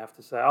 who then have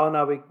to say, "Oh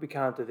no, we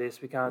can't do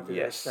this, we can't do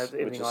Yes, this,"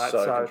 which everything is like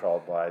so that.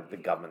 controlled by the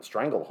government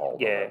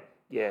stranglehold. of it.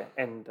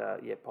 And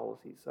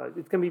policies. So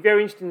it's going to be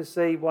very interesting to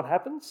see what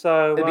happens.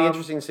 So It'd be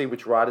interesting to see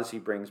which writers he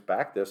brings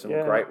back. There's some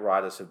Yeah. great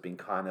writers have been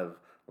kind of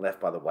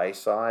left by the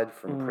wayside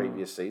from Mm.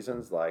 previous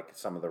seasons, like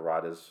some of the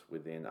writers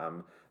within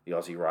the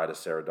Aussie writer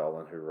Sarah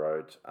Dolan, who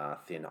wrote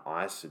Thin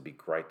Ice. It'd be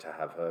great to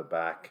have her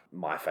back.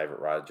 My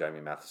favourite writer,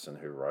 Jamie Matheson,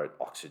 who wrote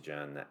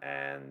Oxygen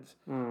and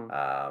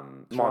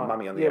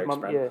Mummy on the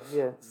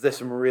Express. There's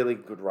some really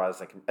good writers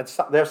that can.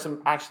 There's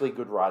some actually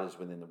good writers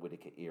within the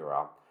Whittaker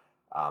era.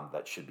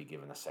 That should be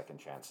given a second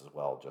chance as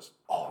well.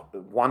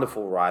 The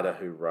wonderful writer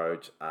who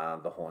wrote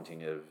The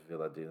Haunting of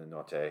Villa di la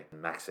Notte,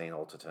 Maxine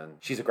Alterton.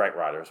 She's a great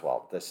writer as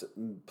well. There's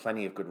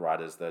plenty of good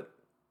writers that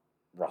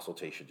Russell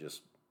T should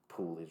just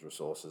pool his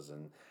resources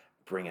and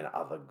bring in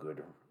other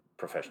good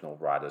professional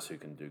writers who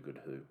can do good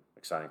Who.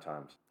 Exciting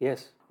times.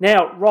 Yes.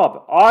 Now,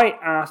 Rob, I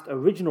asked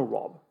original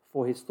Rob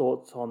for his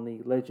thoughts on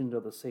the Legend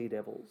of the Sea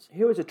Devils.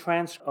 Here is a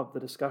transcript of the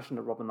discussion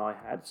that Rob and I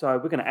had. So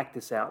we're going to act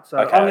this out. So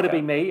I'm going to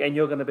be me, and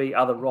you're going to be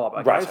other Rob.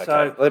 Okay? Right. Okay.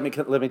 So let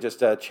me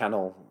just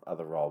channel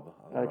other Rob.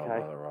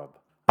 Other Rob.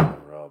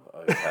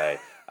 Okay.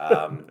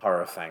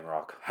 Horror Fang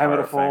Rock. Hammer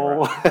to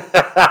Horror Fang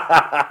Fall.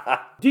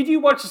 Rock. Did you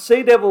watch the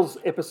Sea Devils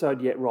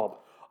episode yet, Rob?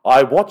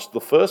 I watched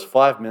the first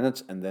 5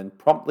 minutes and then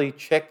promptly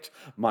checked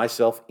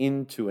myself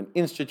into an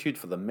institute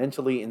for the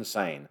mentally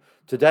insane.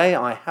 Today,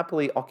 I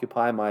happily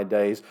occupy my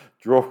days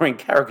drawing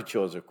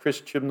caricatures of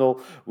Chris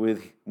Chibnall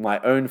with my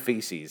own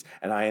feces,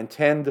 and I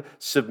intend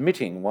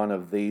submitting one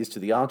of these to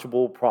the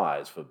Archibald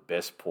Prize for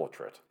Best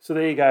Portrait. So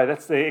there you go.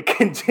 That's the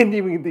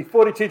continuing the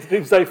 42 to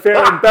Doomsday fair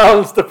and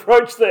balanced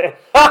approach there.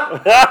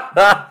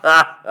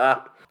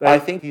 I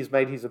think he's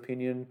made his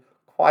opinion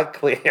quite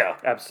clear.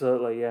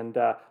 Absolutely. And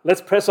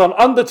let's press on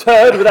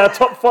undeterred with our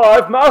top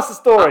 5 master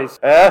stories.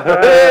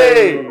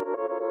 Hey!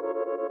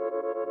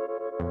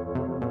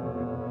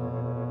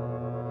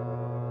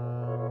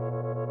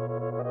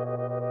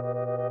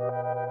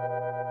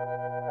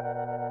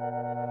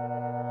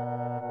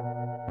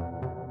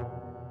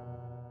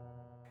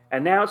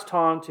 And now it's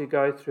time to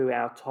go through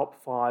our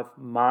top 5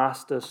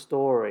 master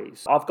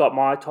stories. I've got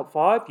my top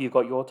 5. You've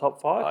got your top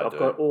 5. I've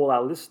got all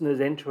our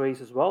listeners' entries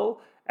as well.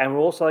 And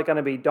we're also going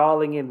to be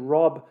dialing in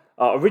Rob,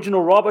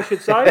 original Rob, I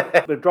should say.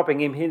 We're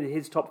dropping him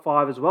his top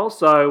 5 as well.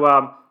 So,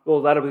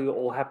 that'll be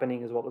all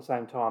happening as well at the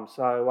same time.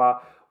 So,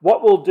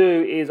 what we'll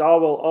do is I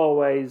will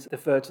always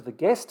defer to the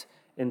guest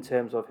in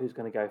terms of who's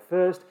going to go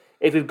first.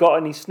 If we've got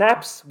any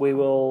snaps, we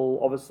will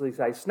obviously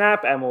say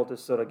snap, and we'll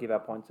just sort of give our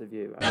points of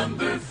view.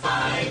 Number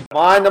 5.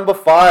 My number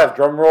 5,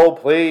 drum roll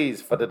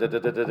please. The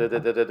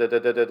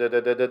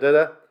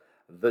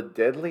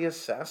Deadly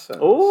Assassins.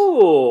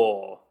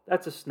 Oh,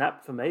 that's a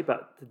snap for me,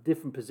 but the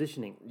different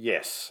positioning.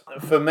 Yes.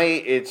 For me,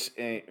 it's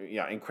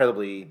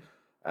incredibly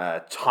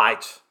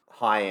tight,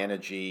 high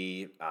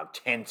energy,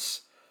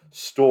 tense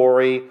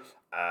story.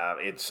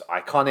 It's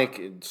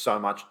iconic. So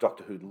much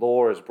Doctor Who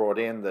lore is brought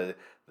in.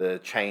 The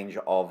change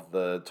of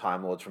the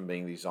Time Lords from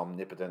being these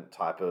omnipotent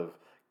type of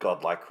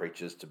godlike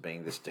creatures to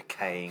being this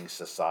decaying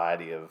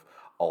society of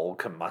old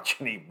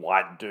curmudgeon-y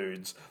white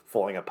dudes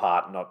falling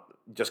apart, not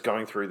just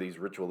going through these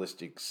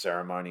ritualistic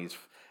ceremonies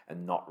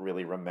and not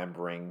really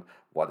remembering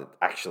what it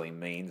actually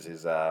means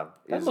is...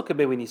 Don't look at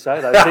me when you say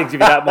those things if you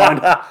don't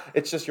mind.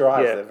 It's just your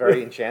eyes. Yeah. They're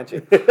very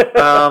enchanting.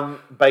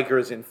 Baker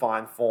is in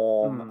fine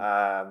form,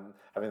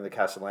 having the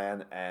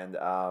Castellan and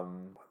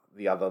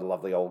the other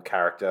lovely old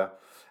character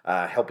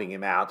helping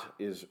him out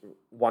is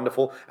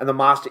wonderful. And the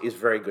Master is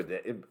very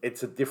good.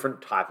 It's a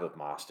different type of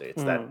Master.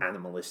 It's that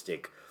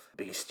animalistic,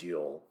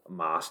 bestial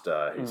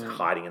Master who's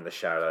hiding in the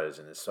shadows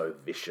and is so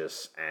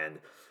vicious and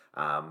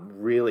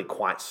really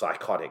quite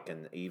psychotic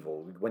and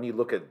evil. When you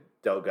look at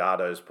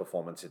Delgado's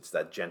performance, it's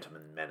that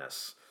gentleman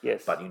menace.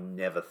 Yes. But you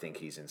never think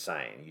he's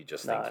insane. You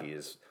just think he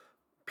is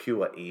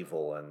pure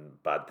evil,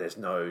 but there's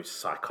no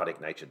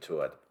psychotic nature to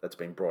it. That's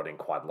been brought in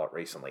quite a lot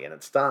recently, and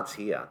it starts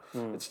here.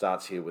 It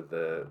starts here with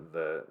the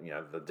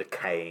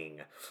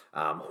decaying,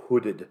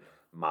 hooded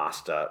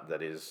Master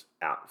that is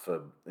out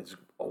for is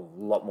a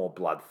lot more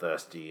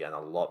bloodthirsty and a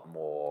lot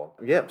more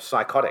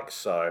psychotic.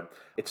 So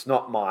it's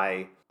not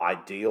my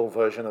ideal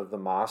version of the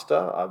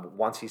Master.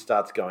 Once he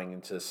starts going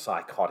into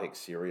psychotic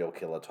serial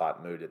killer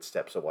type mood, it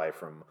steps away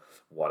from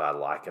what I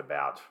like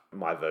about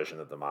my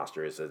version of the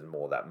Master is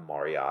more that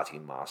Moriarty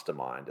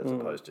mastermind as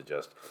opposed to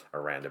just a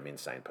random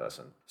insane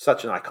person.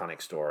 Such an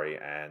iconic story,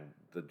 and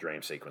the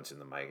dream sequence in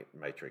the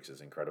Matrix is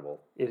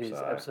incredible. It is,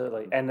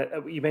 absolutely. And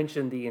you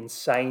mentioned the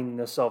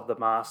insaneness of the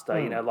Master.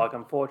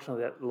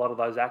 Unfortunately, a lot of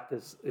those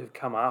actors who've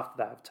come after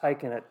that have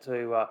taken it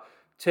to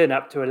turn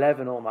up to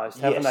 11 almost,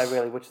 haven't they,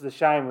 really? Which is a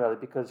shame, really,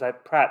 because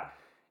Pratt,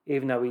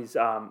 even though he's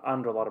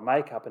under a lot of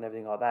makeup and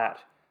everything like that,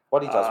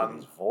 What he does with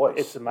his voice.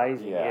 It's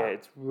amazing. Yeah,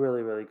 it's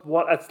really, really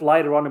good. It's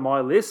later on in my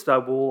list,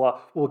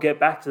 so we'll get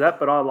back to that.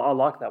 But I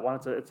like that one.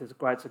 It's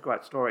a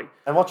great story.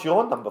 And what's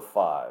your number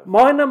 5?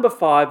 My number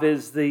 5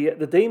 is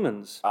the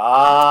Demons.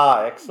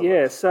 Ah, excellent.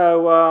 Yeah.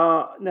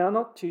 So now I'm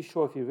not too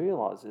sure if you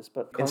realise this,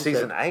 but In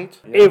season 8,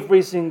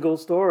 every single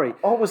story.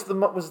 Oh, was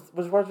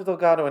Roger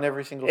Delgado in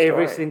every single story?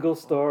 Every single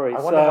story. I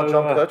wonder how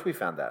John Pertwee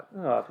found that.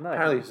 Oh, no.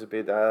 Apparently, he's a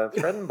bit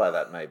threatened by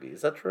that. Maybe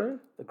is that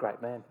true? The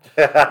great man.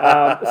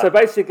 So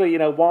basically,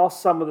 while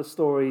some of the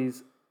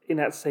stories in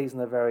that season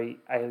are very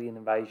Alien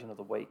Invasion of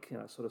the Week,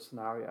 sort of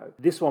scenario,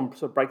 this one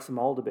sort of breaks the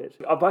mold a bit.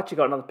 I've actually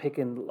got another pick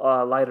in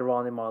later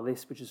on in my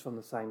list, which is from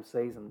the same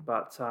season.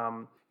 But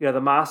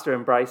the Master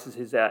embraces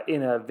his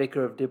inner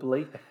Vicar of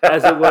Dibley,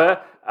 as it were,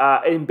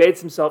 embeds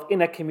himself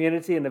in a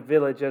community, in a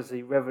village, as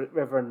the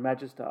Reverend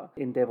Magister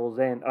in Devil's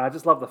End. And I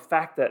just love the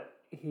fact that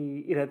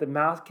he, the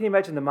Master. Can you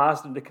imagine the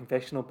Master in the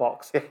confessional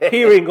box,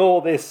 hearing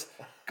all this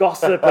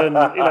gossip and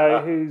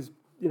who's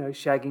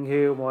shagging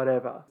who and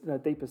whatever,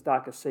 deepest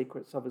darkest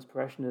secrets of his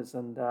parishioners,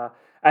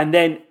 and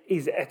then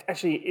he's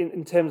actually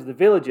in terms of the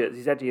villagers,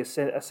 he's actually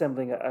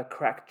assembling a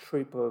crack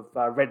troop of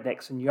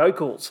rednecks and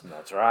yokels.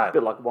 That's right. A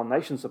bit like One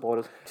Nation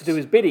supporters to do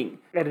his bidding,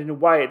 and in a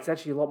way, it's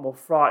actually a lot more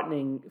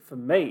frightening for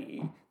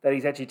me that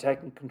he's actually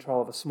taking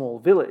control of a small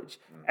village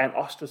and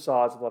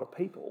ostracised a lot of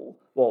people.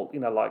 Well,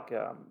 like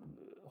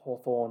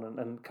Hawthorne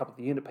and a couple of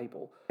the unit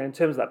people. And in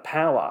terms of that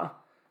power,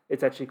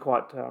 it's actually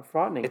quite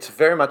frightening. It's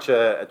very much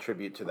a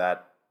tribute to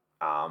that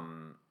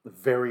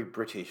very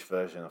British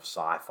version of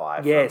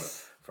sci-fi.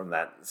 Yes. From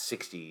that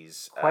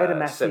 60s.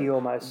 Quatermassy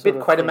almost. A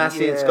bit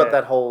Quatermassy. Yeah. It's got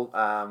that whole,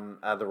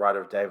 the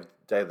writer of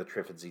Dave the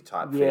Triffidsy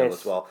type feel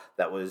as well,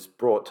 that was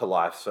brought to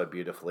life so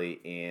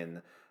beautifully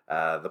in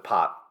the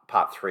part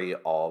 3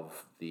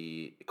 of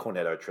the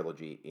Cornetto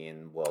trilogy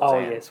in World's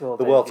End. Yes,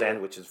 the World's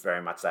End, which is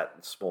very much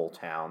that small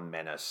town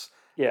menace.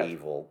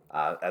 Evil,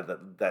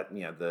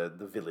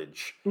 the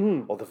village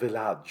or the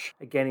village.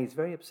 Again, he's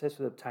very obsessed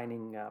with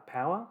obtaining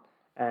power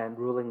and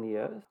ruling the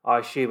earth. I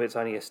assume it's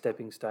only a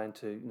stepping stone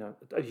to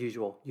a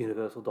usual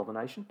universal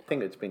domination. I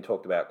think it's been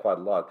talked about quite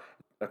a lot.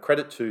 A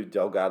credit to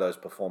Delgado's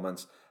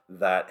performance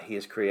that he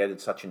has created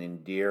such an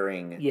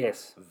endearing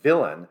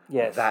villain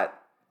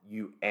that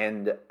you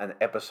end an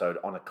episode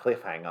on a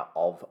cliffhanger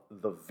of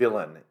the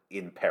villain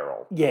in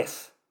peril.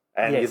 Yes,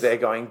 and you're there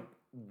going,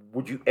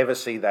 would you ever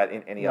see that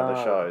in any other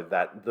show?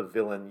 That the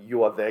villain,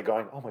 you are there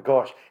going, oh my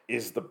gosh,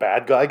 is the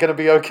bad guy going to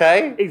be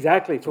okay?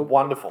 Exactly.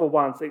 Wonderful. For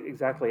once,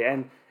 exactly.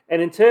 And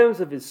in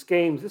terms of his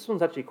schemes, this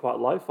one's actually quite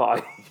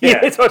lo-fi.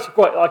 It's actually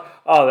quite like,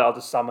 I'll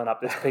just summon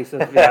up this piece of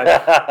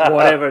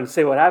whatever and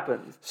see what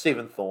happens.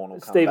 Stephen Thorne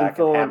will come back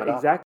and ham it up.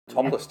 Exactly.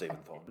 Topless Stephen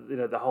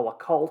Thorne. The whole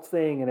occult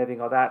thing and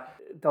everything like that.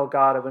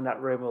 Delgado in that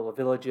room, all the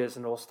villagers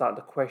and all starting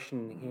to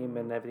question him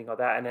and everything like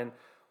that. And then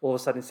all of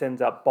a sudden he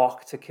sends out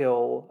Bok to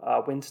kill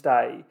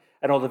Winstay,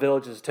 and all the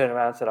villagers turn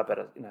around and said, I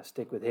better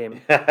stick with him.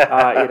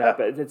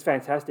 But it's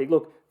fantastic.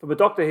 Look, from a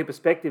Doctor Who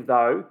perspective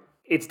though,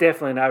 it's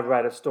definitely an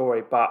overrated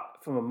story, but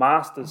from a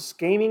Master's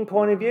scheming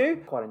point of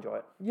view, quite enjoy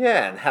it.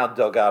 Yeah, and how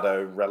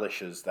Delgado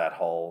relishes that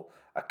whole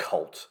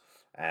occult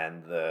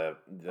and the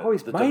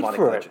he's the made demonic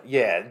for legend. it.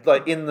 Yeah,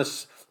 like in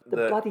the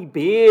bloody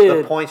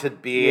beard, the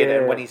pointed beard,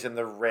 and when he's in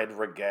the red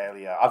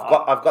regalia.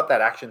 I've got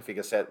that action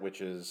figure set,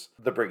 which is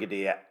the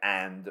Brigadier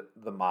and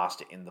the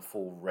Master in the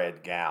full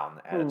red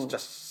gown, and it's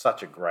just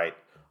such a great,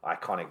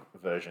 iconic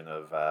version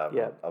of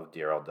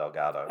dear old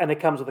Delgado. And it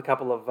comes with a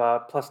couple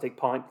of plastic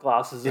pint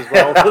glasses as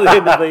well for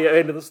the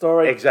end of the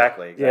story.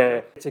 Exactly.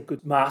 Yeah, it's a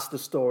good Master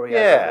story.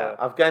 Yeah,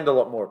 I've gained a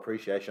lot more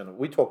appreciation.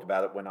 We talked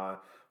about it when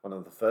one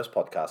of the first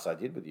podcasts I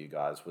did with you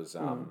guys was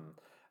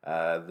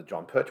the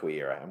John Pertwee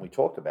era, and we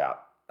talked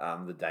about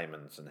the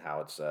Daemons and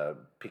how it's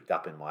picked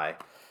up in my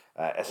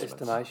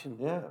estimation.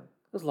 Yeah.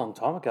 It was a long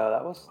time ago,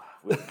 that was.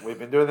 We've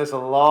been doing this a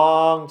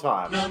long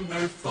time.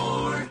 Number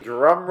 4.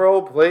 Drum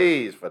roll,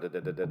 please. I'm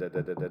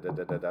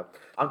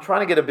trying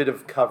to get a bit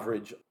of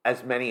coverage,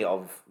 as many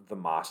of the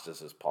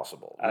Masters as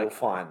possible. Okay. You'll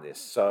find this.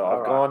 So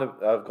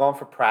I've gone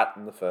for Pratt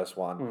in the first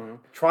one.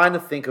 Trying to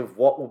think of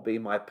what will be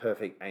my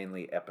perfect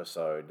Ainley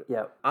episode.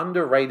 Yep.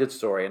 Underrated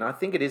story, and I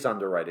think it is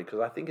underrated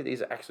because I think it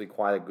is actually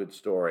quite a good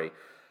story.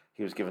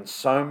 He was given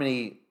so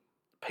many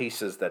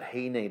pieces that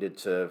he needed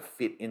to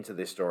fit into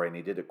this story, and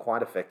he did it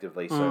quite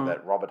effectively so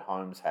that Robert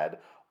Holmes had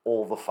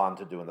all the fun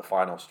to do in the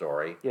final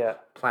story. Yeah.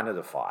 Planet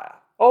of Fire.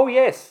 Oh,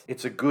 yes.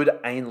 It's a good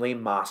Ainley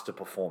Master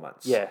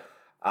performance. Yeah.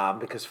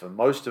 Because for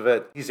most of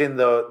it, he's in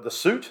the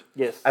suit.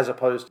 Yes. As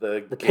opposed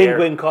to the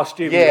penguin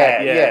costume.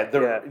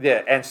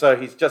 Yeah. And so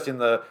he's just in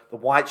the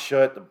white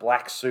shirt, the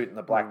black suit, and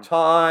the black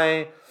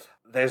tie.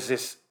 There's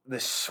this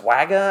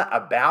swagger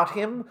about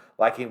him,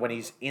 like when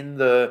he's in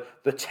the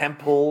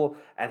temple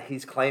and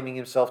he's claiming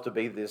himself to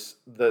be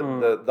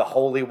the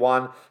holy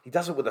one. He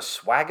does it with a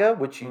swagger,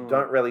 which you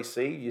don't really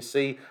see. You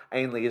see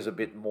Ainley is a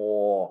bit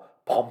more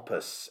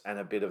pompous and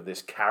a bit of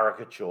this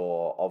caricature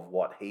of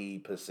what he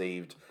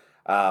perceived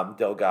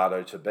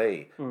Delgado to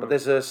be. But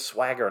there's a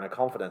swagger and a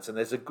confidence, and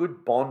there's a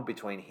good bond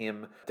between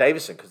him,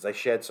 Davison, because they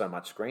shared so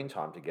much screen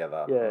time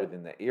together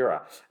within the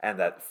era, and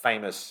that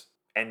famous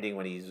ending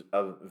when he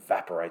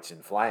evaporates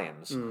in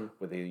flames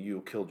with the "you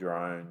killed your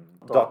own ...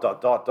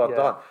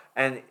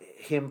 and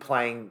him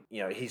playing,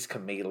 his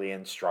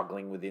chameleon,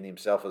 struggling within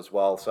himself as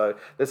well. So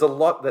there's a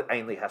lot that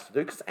Ainley has to do,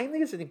 because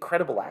Ainley is an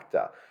incredible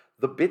actor.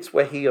 The bits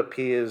where he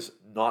appears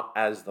not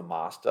as the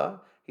Master,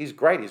 he's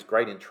great. He's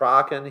great in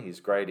Traken. He's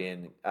great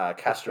in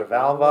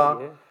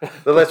Castrovalva. Yeah.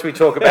 The less we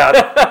talk about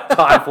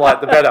Time Flight,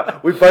 the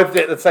better. We both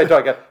did at the same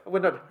time go, we're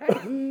not...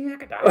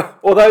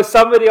 Although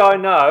somebody I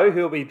know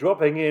who'll be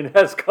dropping in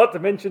has got to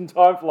mention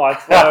Time Flight.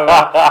 So,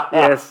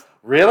 yes.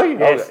 Really?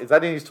 Yes. Oh, is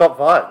that in his top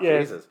 5?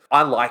 Yes. Jesus.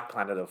 I like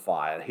Planet of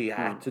Fire. He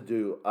had to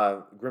do,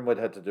 Grimwood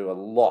had to do a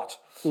lot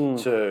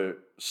to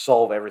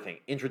solve everything.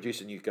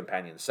 Introduce a new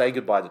companion. Say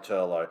goodbye to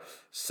Turlo.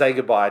 Say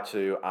goodbye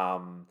to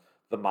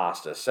the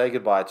Master. Say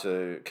goodbye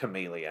to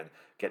Chameleon.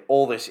 Get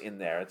all this in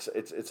there. It's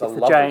a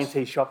lovely...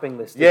 J&T shopping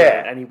list. Yeah.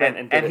 Again, and he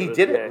went and he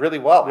did it really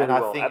well. Really and I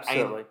well, think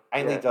absolutely.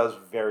 Ainley does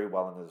very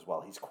well in it as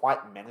well. He's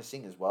quite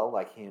menacing as well,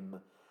 like him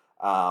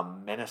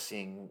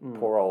menacing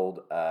poor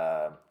old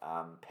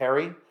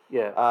Perry.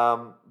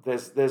 Yeah.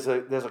 There's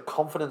a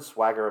confident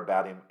swagger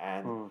about him,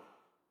 and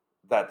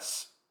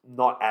that's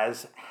not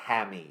as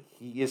hammy.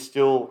 He is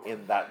still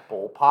in that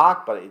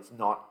ballpark, but it's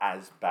not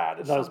as bad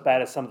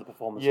as some of the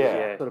performances.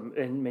 Yeah. Sort of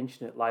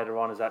mention it later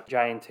on, is that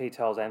J&T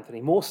tells Anthony,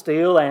 more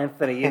steel,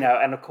 Anthony,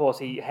 and of course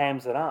he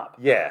hams it up.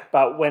 Yeah.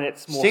 But when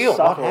it's more steel,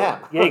 subtle, not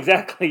ham. Yeah,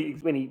 exactly.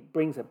 When he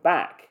brings it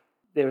back,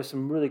 there are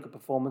some really good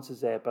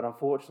performances there, but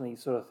unfortunately you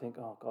sort of think,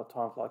 oh God,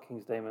 Time Flight,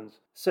 King's Demons,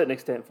 certain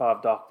extent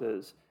 5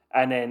 Doctors,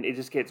 and then it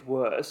just gets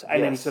worse,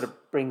 and then he sort of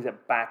brings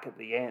it back at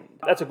the end.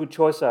 That's a good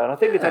choice, though, and I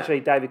think it's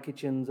actually David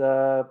Kitchen's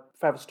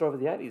favourite story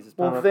of the 80s.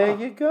 Well, there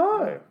you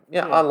go.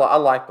 Yeah. I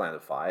like Planet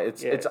of Fire.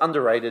 It's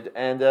underrated,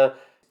 and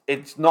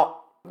it's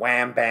not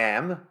wham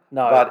bam,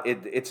 but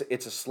it's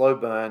a slow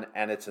burn,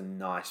 and it's a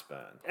nice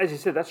burn. As you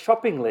said, that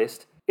shopping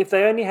list, if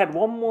they only had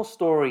one more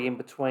story in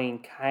between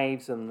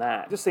Caves and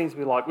that, it just seems to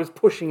be like, it was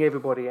pushing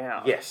everybody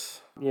out.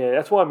 Yes. Yeah,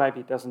 that's why maybe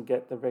it doesn't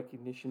get the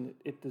recognition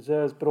it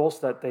deserves, but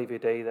also that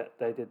DVD that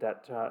they did,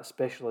 that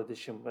special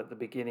edition at the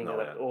beginning of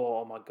it.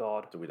 Oh my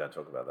God. So we don't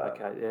talk about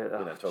that. Okay, yeah.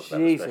 We don't talk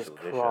Jesus about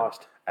the special Christ.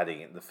 edition.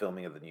 Adding in the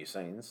filming of the new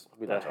scenes.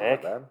 We don't talk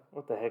about that.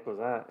 What the heck was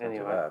that?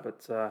 Anyway, but...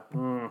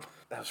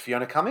 That was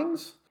Fiona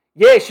Cummings?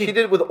 Yeah, she did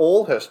it with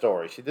all her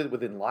stories. She did it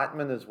with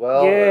Enlightenment as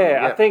well.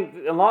 Yeah, I think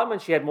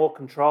Enlightenment she had more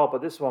control,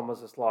 but this one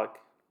was just like...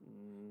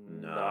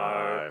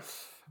 No.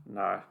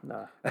 Not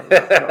really.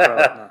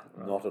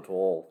 Not at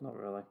all. Not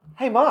really.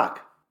 Hey,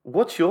 Mark,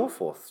 what's your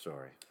 4th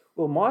story?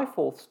 Well, my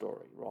 4th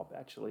story, Rob,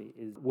 actually,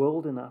 is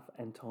World Enough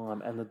and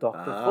Time and the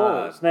Doctor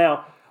Falls.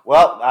 Now...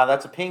 Well,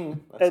 that's a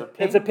ping.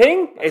 It's a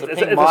ping? It's a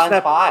ping.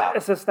 Mine's higher.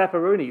 It's a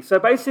snapperoonie. So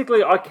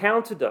basically, I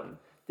counted them.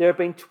 There have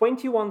been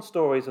 21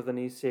 stories of the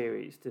new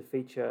series to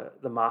feature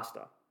the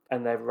Master.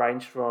 And they've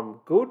ranged from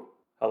good,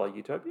 hello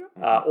Utopia,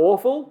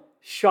 awful,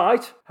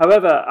 shite.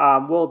 However,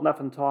 World Enough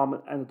and Time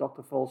and the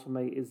Doctor Falls for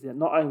me is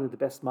not only the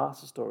best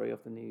Master story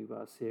of the new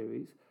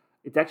series,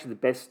 it's actually the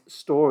best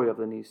story of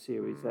the new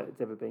series that's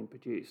ever been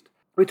produced.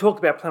 We talked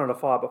about Planet of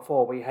Fire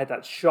before. We had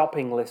that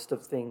shopping list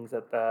of things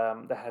that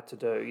they had to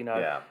do,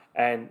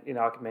 And,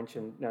 I could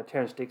mention,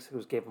 Terrence Dicks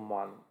was given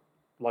one.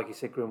 Like you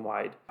said,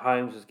 Grimwade.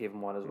 Holmes was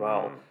given one as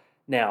well.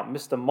 Now,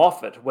 Mr.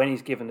 Moffat, when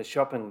he's given the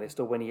shopping list,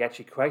 or when he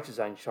actually creates his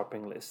own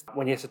shopping list,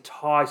 when he has to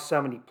tie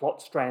so many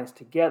plot strands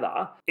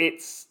together,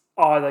 it's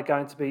either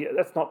going to be,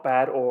 that's not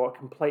bad, or a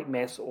complete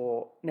mess,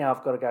 or now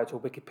I've got to go to a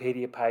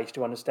Wikipedia page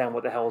to understand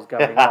what the hell is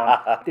going on.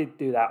 I did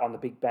do that on The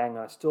Big Bang, and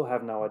I still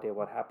have no idea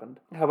what happened.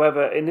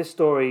 However, in this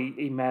story,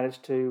 he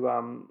managed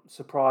to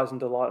surprise and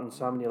delight on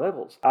so many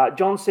levels.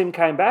 John Sim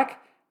came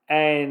back,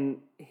 and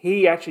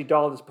he actually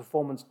dialed his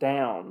performance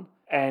down,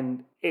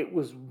 and it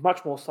was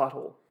much more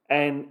subtle.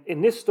 And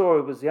in this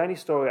story was the only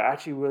story I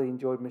actually really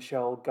enjoyed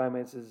Michelle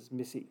Gomez's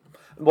Missy.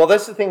 Well,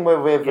 that's the thing where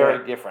we're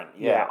very different.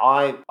 Yeah.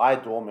 I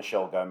adore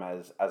Michelle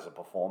Gomez as a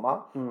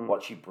performer.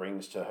 What she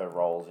brings to her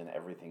roles in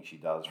everything she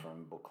does,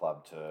 from Book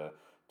Club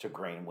to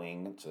Green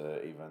Wing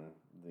to even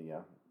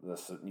the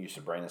new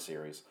Sabrina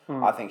series.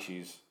 I think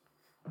she's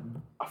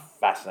a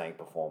fascinating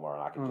performer,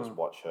 and I can just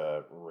watch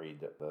her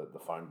read the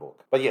phone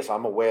book. But yes,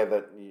 I'm aware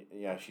that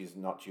she's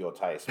not to your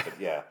taste. But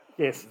yeah,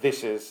 yes,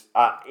 this is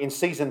in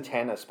season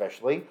 10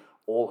 especially.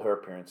 All her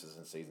appearances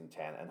in season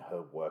 10 and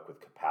her work with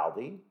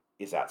Capaldi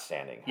is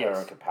outstanding. Her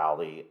and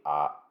Capaldi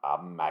are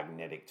a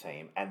magnetic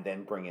team, and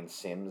then bring in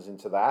Sims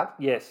into that.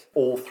 Yes,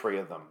 all 3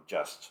 of them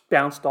just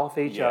bounced off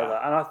each other.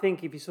 And I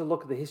think if you sort of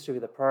look at the history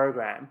of the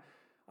program,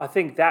 I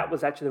think that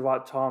was actually the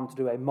right time to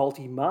do a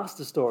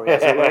multi-master story,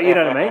 as it were. You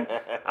know what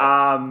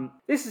I mean?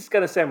 This is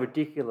going to sound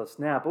ridiculous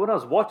now, but when I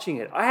was watching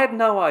it, I had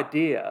no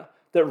idea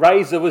that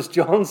Razor was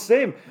John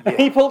Sim. And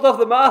he pulled off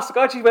the mask.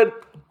 I actually went,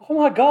 Oh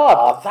my God.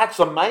 Oh, that's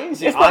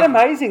amazing. Isn't that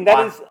amazing?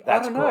 That's I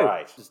don't know.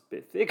 great. Just a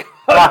bit thick.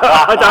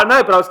 I don't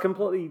know, but I was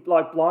completely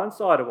like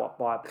blindsided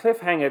by it.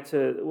 Cliffhanger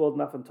to World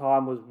Enough in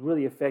Time was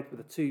really effective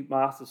with the two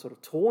masters sort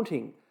of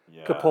taunting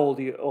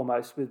Capaldi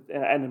almost with,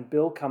 and then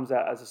Bill comes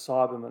out as a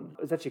Cyberman.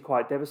 It's actually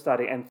quite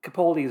devastating. And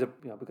Capaldi is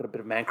we've got a bit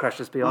of man crush,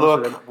 let's be honest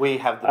with him. Look, we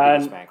have the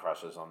biggest man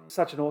crushes on.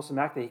 Such an awesome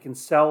actor. He can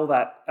sell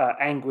that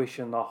anguish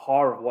and the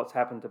horror of what's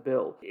happened to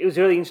Bill. It was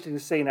really interesting to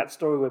see in that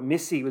story where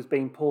Missy was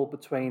being pulled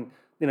between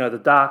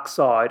the dark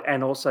side,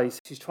 and also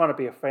she's trying to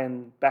be a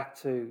friend back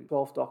to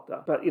 12th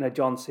Doctor. But,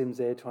 John Sims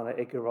there trying to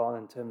egg her on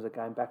in terms of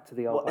going back to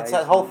the old days. It's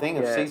that whole thing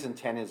of season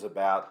 10 is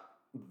about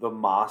the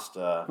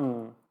Master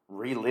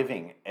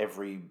reliving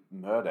every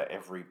murder,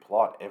 every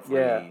plot,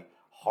 every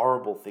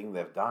horrible thing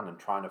they've done and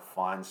trying to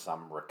find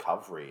some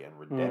recovery and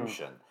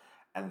redemption.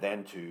 And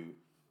then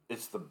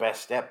it's the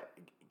best step.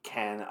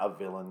 Can a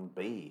villain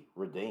be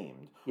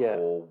redeemed? Yeah.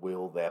 Or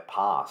will their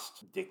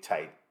past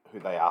dictate who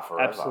they are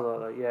forever?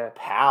 Absolutely, yeah.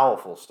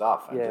 Powerful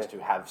stuff. And just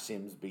to have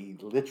Sims be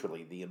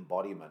literally the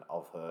embodiment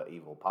of her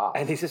evil past.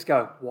 And he's just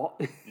going,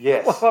 what?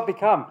 Yes. What's that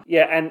become?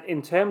 Yeah, and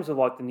in terms of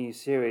like the new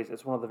series,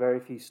 it's one of the very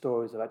few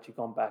stories I've actually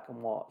gone back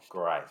and watched.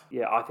 Great.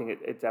 Yeah, I think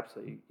it's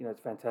absolutely,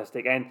 it's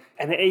fantastic. And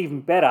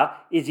even better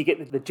is you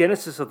get the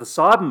genesis of the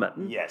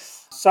Cybermen.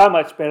 Yes. So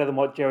much better than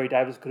what Jerry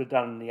Davis could have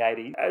done in the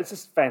 80s. It's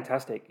just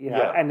fantastic,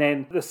 Yeah. And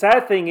then the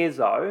sad thing is,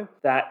 though,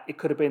 that it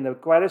could have been the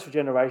greatest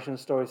regeneration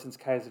story since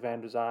Caves of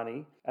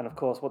Androzani. And of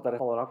course, what they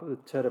followed up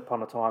with, Turd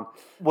Upon a Time.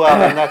 Well,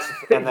 and that's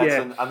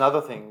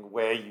another thing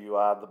where you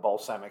are the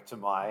balsamic to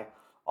my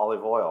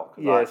olive oil.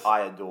 Because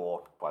I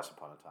adore Twice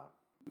Upon a Time.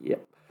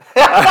 Yep.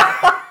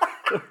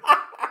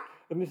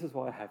 And this is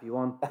why I have you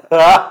on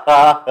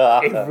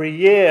every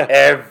year.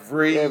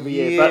 Every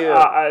year.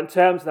 But in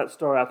terms of that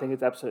story, I think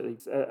it's absolutely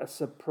a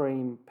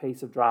supreme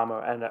piece of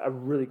drama and a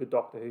really good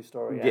Doctor Who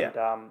story.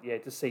 Yeah.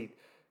 And to see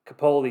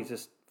Capaldi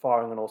just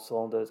firing on all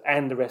cylinders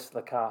and the rest of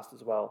the cast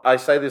as well. I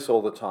say this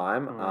all the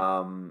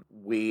time.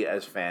 We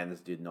as fans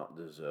did not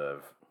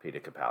deserve Peter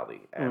Capaldi,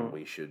 and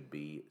we should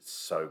be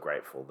so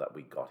grateful that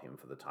we got him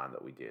for the time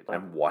that we did.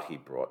 And what he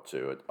brought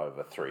to it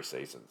over 3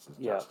 seasons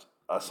is just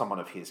someone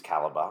of his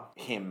caliber.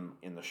 Him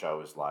in the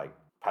show is like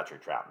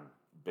Patrick Troughton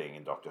being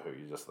in Doctor Who.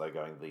 They're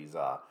going, these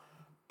are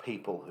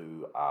people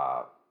who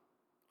are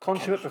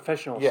consummate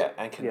professionals. Yeah,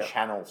 and can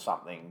channel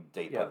something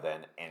deeper than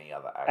any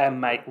other actor. And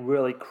make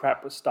really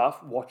crap stuff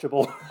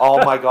watchable.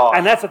 Oh my God.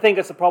 And that's the thing,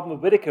 that's the problem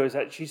with Whittaker, is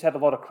that she's had a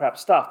lot of crap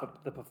stuff,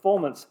 but the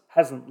performance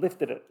hasn't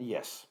lifted it.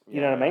 Yes.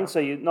 You know what I mean? So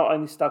you're not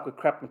only stuck with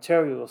crap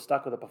material, you're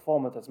stuck with a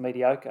performance that's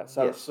mediocre.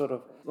 So it's sort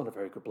of not a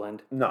very good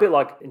blend. No. A bit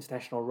like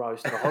International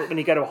Roast. When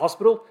you go to a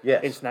hospital,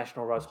 Yes.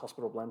 International Roast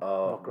hospital blend.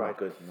 Oh, not great.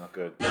 Not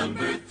good.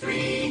 Number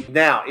 3.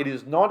 Now, it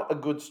is not a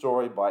good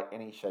story by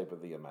any shape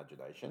of the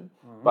imagination,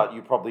 but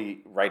you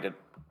probably rate it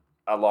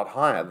a lot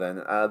higher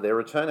than their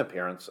return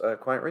appearance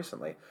quite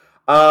recently.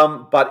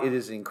 But it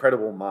is an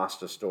incredible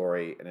Master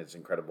story, and it's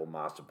an incredible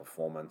Master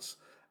performance,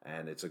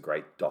 and it's a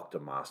great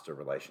Doctor-Master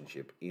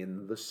relationship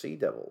in The Sea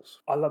Devils.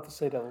 I love The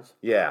Sea Devils.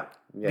 Yeah.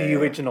 The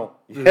original.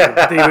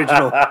 The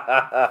original.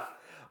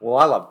 Well,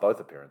 I love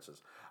both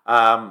appearances.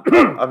 I'm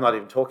not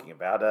even talking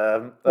about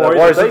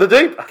Warriors of the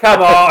Deep.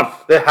 Come on.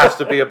 There has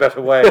to be a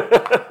better way.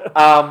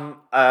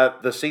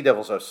 The Sea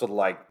Devils are sort of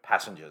like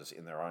passengers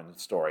in their own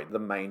story. The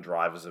main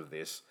drivers of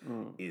this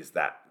is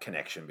that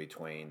connection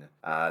between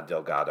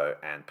Delgado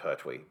and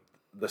Pertwee.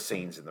 The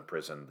scenes in the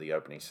prison, the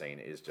opening scene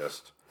is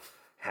just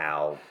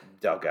how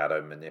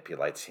Delgado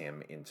manipulates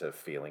him into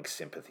feeling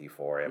sympathy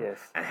for him,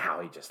 and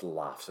how he just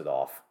laughs it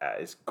off.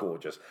 It's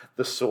gorgeous.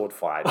 The sword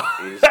fight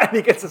is... And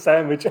he gets a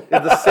sandwich.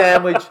 The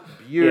sandwich,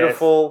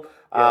 beautiful.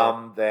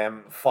 Yes.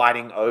 Them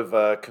fighting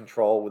over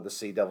control with the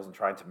Sea Devils and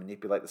trying to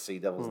manipulate the Sea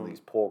Devils and these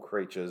poor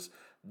creatures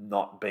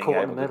not being caught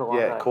able in the middle,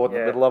 to... caught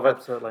in the middle of it.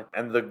 Absolutely.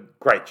 And the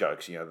great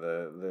jokes,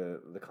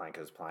 the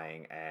clankers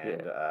playing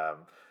and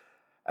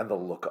the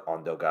look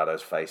on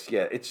Delgado's face.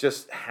 Yeah, it's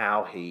just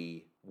how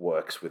he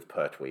works with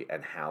Pertwee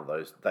and how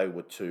they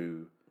were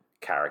two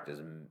characters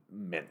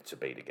meant to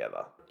be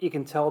together. You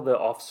can tell the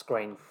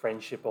off-screen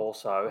friendship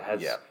also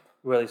has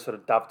really sort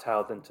of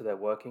dovetailed into their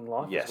working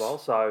life as well.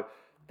 So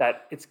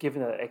that it's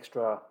given an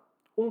extra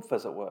oomph,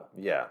 as it were.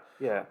 Yeah.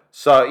 Yeah.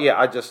 So,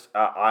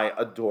 I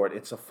adore it.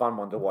 It's a fun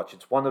one to watch.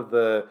 It's one of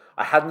the...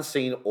 I hadn't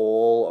seen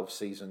all of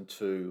season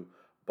 2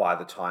 by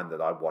the time that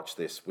I watched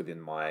this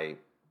within my...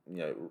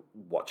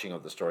 watching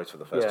of the stories for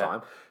the first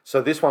time.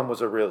 So this one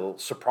was a real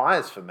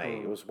surprise for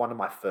me. It was one of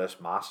my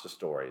first Master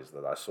stories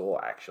that I saw,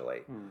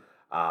 actually. And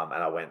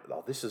I went,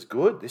 oh, this is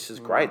good. This is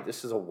great.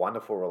 This is a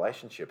wonderful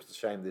relationship. It's a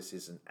shame this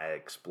isn't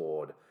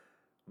explored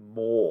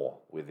more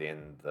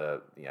within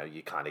the,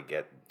 you kind of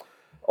get,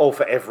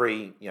 for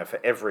every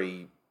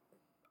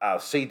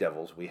Sea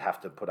Devils, we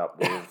have to put up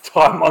with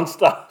Time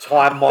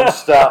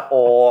Monster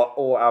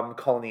or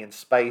Colony in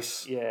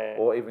Space,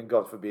 or even,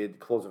 God forbid,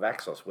 Claws of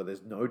Axos, where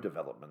there's no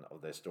development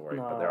of their story,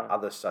 but there are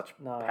other such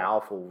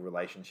powerful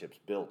relationships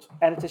built.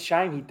 And it's a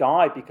shame he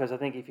died, because I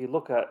think if you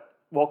look at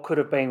what could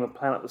have been with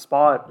Planet of the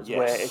Spiders,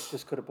 where it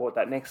just could have brought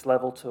that next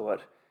level to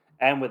it,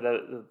 and with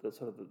the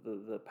sort of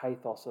the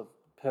pathos of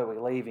Pertwee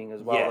leaving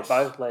as well. Yes.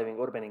 They're both leaving. It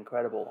would have been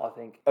incredible, I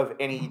think. Of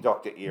any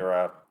Doctor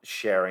era,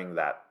 sharing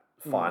that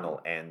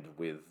final end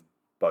with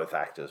both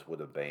actors would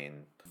have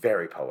been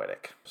very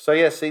poetic. So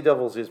yeah, Sea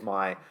Devils is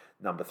my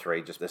number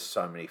 3. Just there's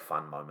so many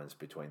fun moments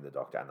between the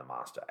Doctor and the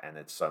Master, and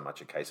it's so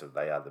much a case of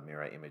they are the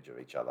mirror image of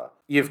each other.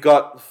 You've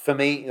got, for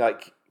me,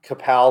 like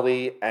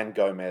Capaldi and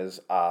Gomez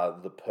are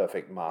the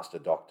perfect Master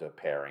Doctor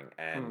pairing,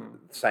 and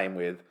same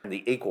with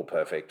the equal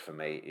perfect for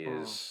me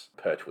is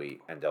Pertwee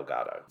and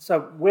Delgado. So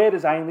where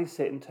does Ainley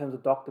sit in terms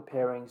of Doctor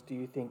pairings, do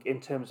you think, in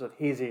terms of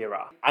his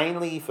era?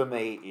 Ainley, for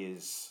me,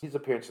 is his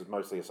appearance is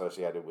mostly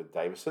associated with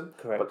Davison.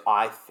 Correct. But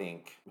I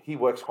think he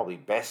works probably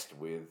best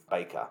with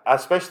Baker,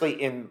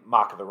 especially in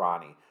Mark of the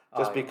Rani,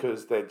 just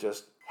because they're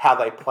just how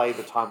they play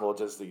the Time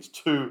Lords as these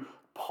two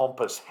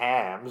pompous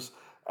hams,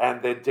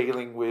 and they're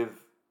dealing with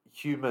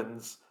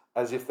humans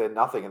as if they're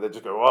nothing, and they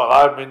just go, "Well,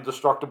 I'm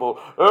indestructible.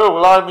 Oh,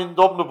 well, I'm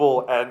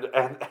indomitable."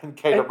 And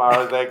Kate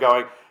O'Mara, they're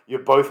going, "You're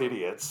both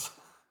idiots."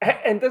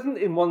 And doesn't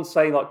in one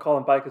scene, like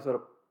Colin Baker sort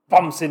of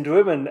bumps into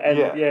him and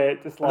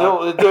just like...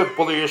 No, they're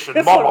bullyish.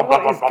 It's like,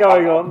 what is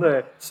going on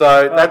there?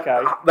 So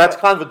that's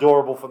kind of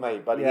adorable for me,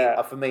 but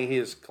Yeah. for me, he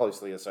is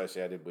closely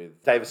associated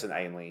with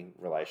Davison-Ainley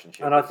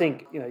relationship. And I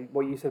think,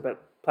 what you said about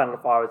Planet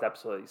of Fire is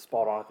absolutely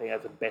spot on. I think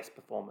that's the best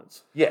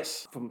performance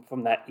Yes.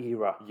 from that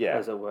era, Yeah.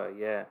 as it were.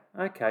 Yeah.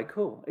 Okay,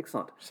 cool.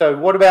 Excellent. So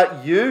what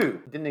about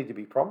you? Didn't need to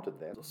be prompted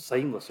there.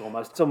 Seamless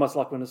almost. It's almost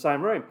like we're in the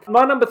same room.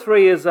 My number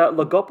 3 is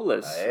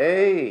Logopolis.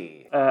 Hey.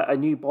 A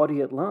New Body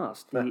at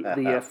Last,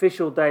 the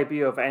official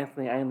debut of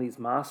Anthony Ainley's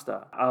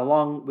Master,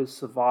 along with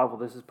Survival.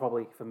 This is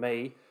probably for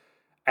me,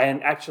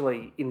 and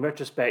actually, in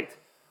retrospect,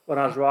 when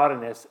I was writing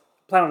this,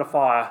 Planet of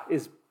Fire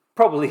is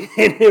probably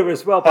in here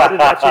as well, but I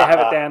didn't actually have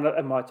it down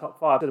in my top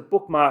 5. So the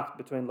bookmark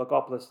between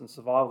Logopolis and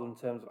Survival in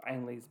terms of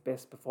Ainley's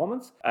best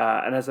performance.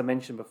 And as I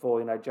mentioned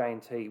before,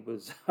 J&T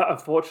was,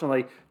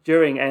 unfortunately,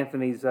 during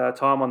Anthony's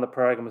time on the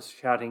program, was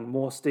shouting,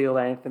 "More steel,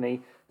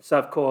 Anthony." So,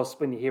 of course,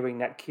 when you're hearing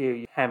that cue,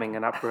 you're hamming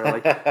it up,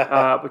 really,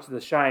 which is a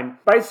shame.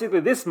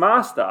 Basically, this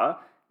Master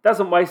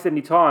doesn't waste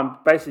any time.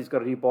 Basically, he's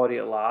got a new body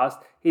at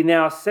last. He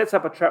now sets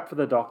up a trap for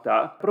the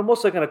Doctor, but I'm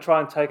also going to try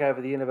and take over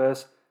the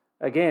universe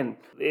again.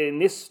 In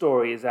this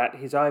story is that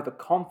his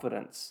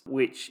overconfidence,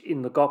 which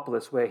in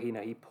Logopolis, where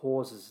he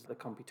pauses the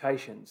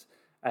computations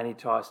and he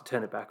tries to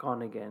turn it back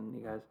on again,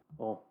 he goes,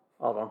 "Well,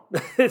 hold on,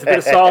 there's a bit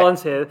of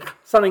silence here.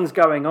 Something's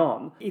going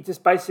on." He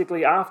just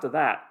basically, after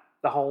that,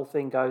 the whole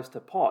thing goes to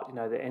pot.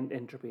 The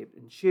entropy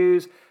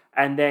ensues,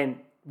 and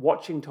then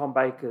watching Tom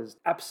Baker's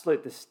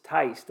absolute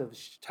distaste of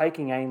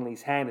taking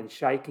Ainley's hand and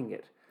shaking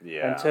it.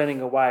 And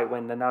turning away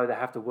when they know they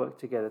have to work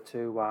together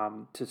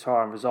to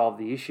try and resolve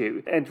the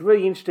issue. And it's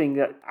really interesting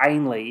that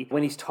Ainley,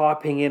 when he's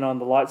typing in on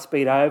the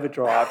Lightspeed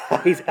overdrive,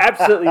 he's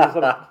absolutely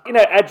sort of,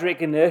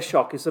 Adric and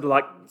Earthshock is sort of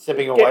like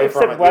Stepping away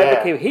from it. The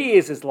key. He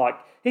is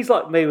he's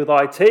like me with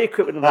IT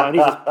equipment at the moment.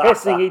 He's just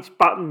pressing each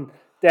button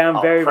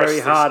down very, very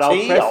hard. I'll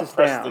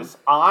press this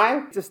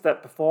I. Just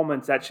that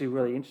performance actually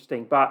really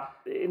interesting. But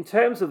in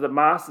terms of the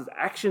Master's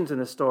actions in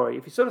the story,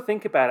 if you sort of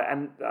think about it,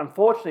 and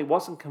unfortunately it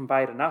wasn't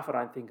conveyed enough, I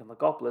don't think, in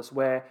Logopolis,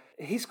 where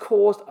he's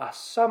caused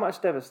so much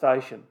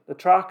devastation. The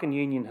Trakan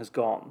Union has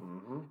gone.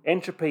 Mm-hmm.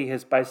 Entropy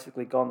has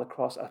basically gone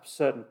across a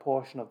certain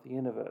portion of the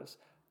universe.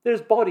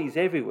 There's bodies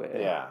everywhere.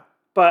 Yeah.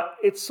 But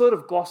it's sort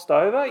of glossed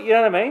over. You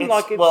know what I mean?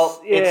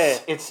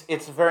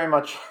 It's very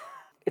much...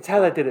 It's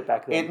how they did it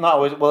back then.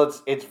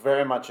 It's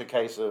very much a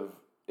case of,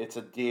 it's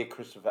a dear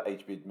Christopher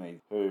H. Bidmead,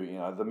 who,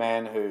 the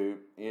man who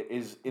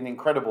is an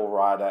incredible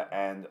writer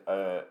and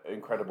an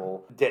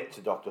incredible debt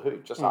to Doctor Who.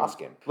 Just ask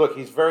him. Look,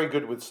 he's very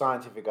good with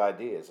scientific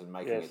ideas and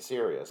making it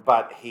serious,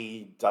 but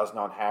he does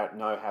not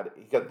know how to...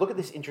 He goes, "Look at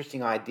this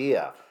interesting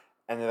idea."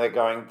 And then they're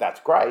going,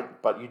 "That's great,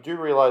 but you do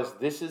realise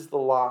this is the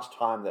last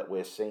time that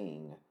we're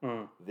seeing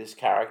this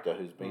character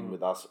who's been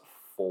with us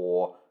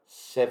for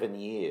 7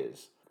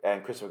 years.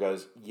 And Christopher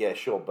goes, "Yeah,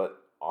 sure, but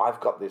I've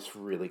got this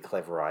really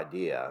clever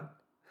idea."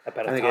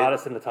 About a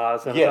TARDIS and a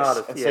TARDIS and a yes,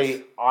 TARDIS. And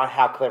see,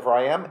 how clever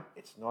I am.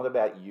 It's not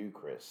about you,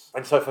 Chris.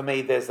 And so for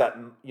me, there's that,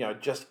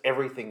 just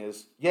everything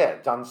is,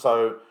 done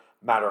so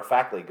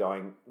matter-of-factly,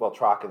 going, "Well,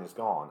 Trakan is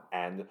gone."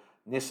 And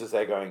Nis is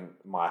there going,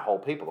 "My whole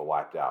people are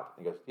wiped out."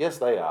 He goes, "Yes,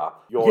 they are.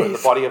 You're in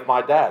the body of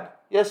my dad."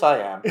 "Yes, I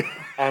am."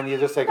 And you're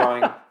just there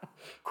going,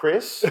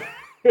 "Chris,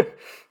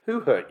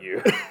 who hurt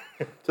you?"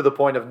 To the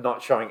point of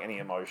not showing any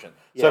emotion.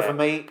 Yeah. So for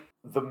me,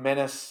 the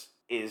menace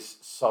is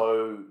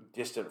so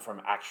distant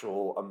from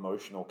actual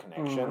emotional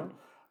connection.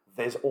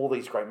 There's all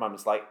these great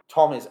moments. Like,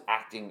 Tom is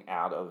acting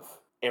out of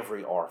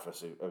every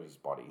orifice of his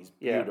body. He's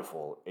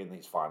beautiful in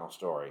his final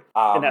story.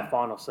 In that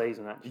final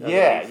season, actually.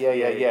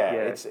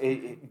 Yeah.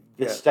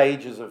 The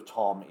stages of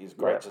Tom is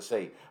great to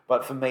see.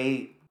 But for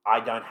me, I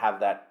don't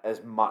have that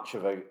as much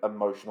of an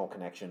emotional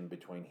connection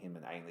between him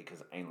and Ainley,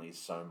 because Ainley is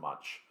so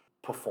much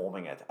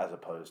performing it as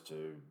opposed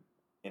to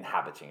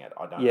inhabiting it.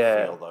 I don't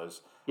feel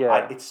those.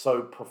 It's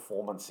so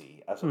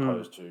performancy as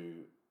opposed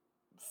to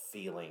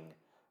feeling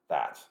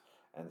that.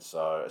 And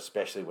so,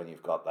 especially when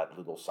you've got that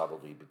little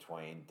subtlety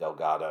between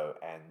Delgado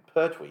and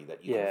Pertwee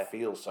that you can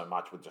feel so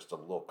much with just a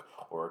look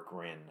or a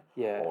grin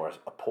or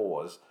a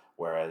pause,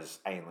 whereas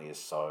Ainley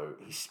is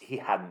he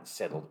hadn't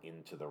settled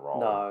into the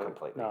role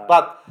completely. No.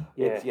 But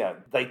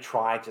they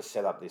try to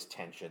set up this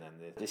tension and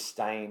this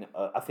disdain.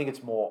 I think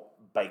it's more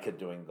Baker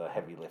doing the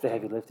heavy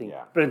lifting.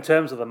 Yeah. But in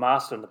terms of the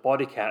master and the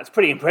body count, it's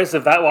pretty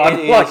impressive, that one.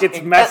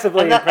 It's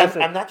massively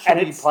impressive. And that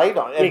should be played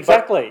on.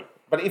 Exactly.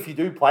 But if you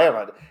do play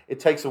on it, it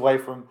takes away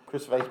from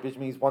Christopher H.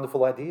 Bidme's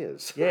wonderful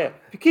ideas. Yeah.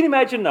 But can you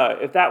imagine, though,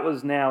 if that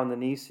was now in the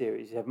new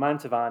series, you have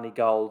Mantovani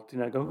Gold,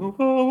 going,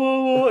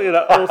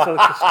 also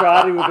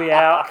Castrati will be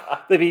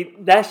out. There'd be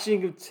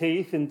gnashing of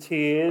teeth and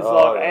tears,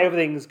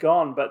 everything's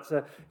gone. But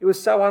it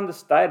was so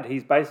understated.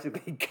 He's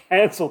basically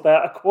cancelled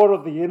out a quarter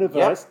of the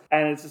universe. Yep.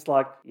 And it's just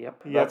like,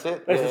 that's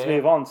it. Let's just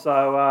move on.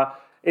 So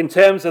in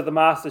terms of the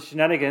master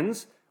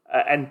shenanigans,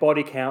 and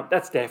body count,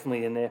 that's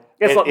definitely in there.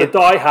 It's like the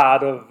Die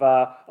Hard of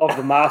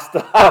the master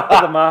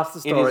of the master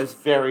stories. It is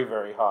very,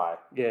 very high.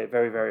 Yeah,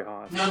 very, very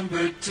high.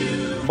 Number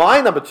 2.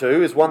 My number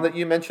 2 is one that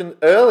you mentioned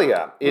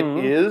earlier. It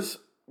is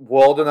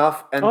World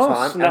Enough and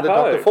Time and the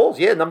Doctor Falls.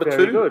 Yeah, number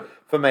very 2 good.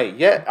 For me.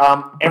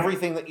 Yeah,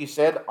 everything that you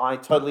said, I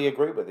totally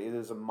agree with. It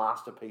is a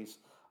masterpiece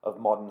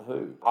of modern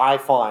Who. I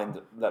find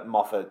that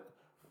Moffat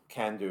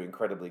can do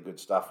incredibly good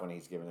stuff when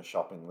he's given a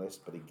shopping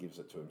list, but he gives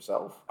it to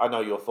himself. I know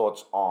your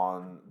thoughts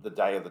on The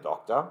Day of the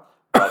Doctor,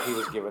 but he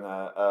was given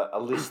a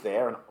list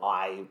there, and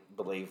I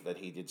believe that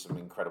he did some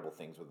incredible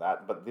things with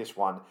that. But this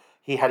one,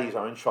 he had his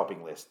own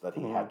shopping list that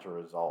he had to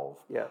resolve.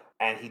 Yeah.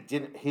 And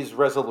his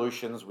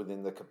resolutions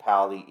within the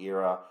Capaldi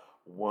era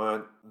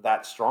weren't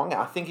that strong.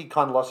 I think he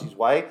kind of lost his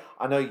way.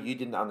 I know you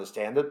didn't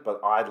understand it,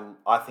 but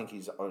I think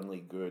his only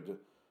good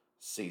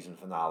season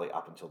finale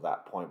up until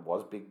that point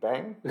was Big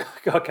Bang.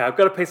 Okay, I've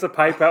got a piece of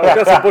paper. I've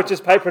got some butcher's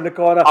paper in the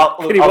corner.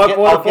 Can you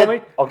whiteboard it for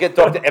me? I'll get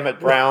Dr. Emmett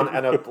Brown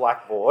and a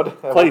blackboard.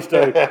 Please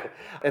do.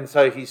 And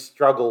so he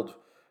struggled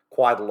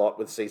quite a lot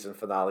with season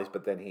finales,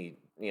 but then he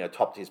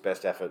topped his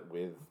best effort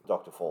with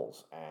Dr.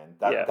 Falls. And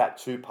that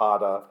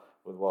two-parter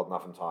with World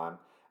Enough and Time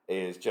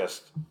is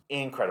just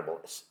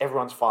incredible.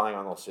 Everyone's firing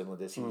on all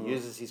cylinders. He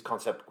uses his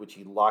concept, which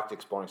he liked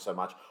exploring so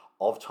much,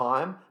 of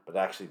time, but it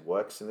actually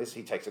works in this.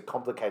 He takes a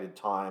complicated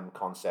time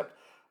concept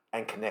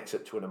and connects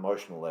it to an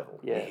emotional level.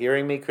 Yeah. You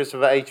hearing me,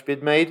 Christopher H.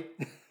 Bidmead?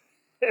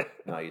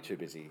 No, you're too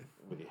busy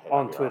with your head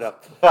on Twitter.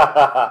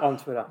 On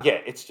Twitter. Yeah,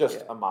 it's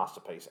just a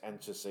masterpiece.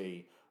 And to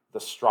see the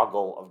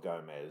struggle of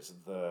Gomez,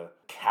 the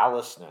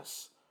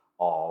callousness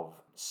of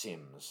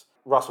Sims.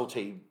 Russell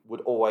T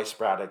would always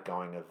sprout at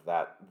going of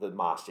that the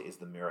master is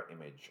the mirror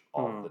image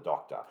of the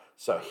Doctor.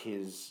 So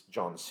his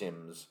John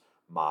Sims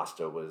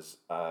master was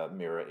a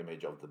mirror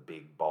image of the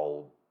big,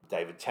 bold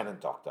David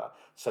Tennant Doctor.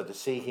 So to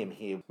see him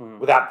here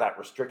without that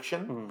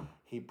restriction,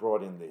 he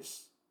brought in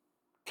this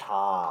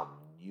calm,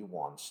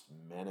 nuanced,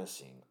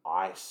 menacing,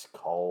 ice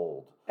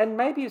cold. And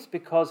maybe it's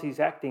because he's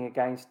acting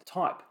against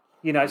type.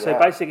 So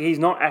basically he's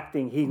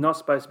not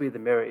supposed to be the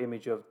mirror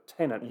image of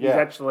Tennant. He's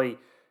actually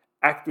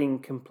acting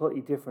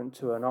completely different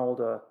to an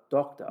older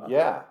Doctor.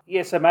 Yeah.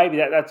 Yeah, so maybe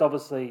that's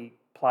obviously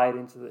played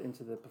into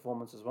the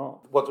performance as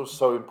well. What was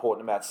so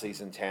important about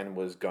season 10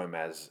 was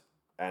Gomez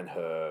and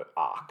her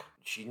arc.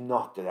 She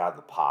knocked it out of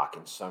the park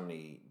in so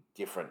many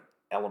different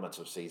elements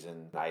of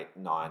season 8,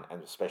 9,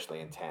 and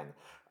especially in 10.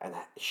 And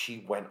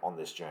she went on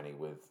this journey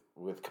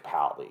with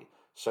Capaldi.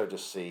 So to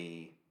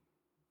see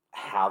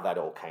how that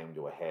all came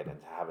to a head and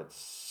to have it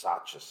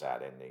such a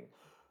sad ending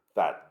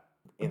that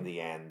in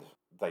the end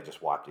they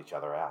just wiped each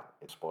other out.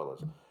 It's spoilers.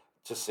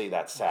 To see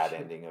that sad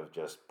ending of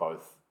just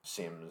both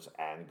Sims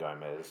and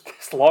Gomez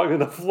just lying on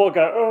the floor,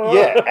 go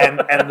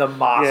and the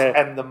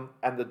mask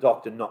and the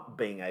Doctor not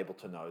being able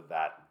to know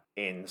that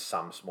in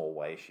some small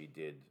way she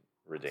did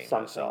redeem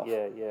herself.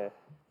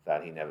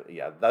 That he never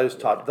those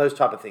type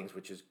of things,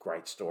 which is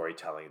great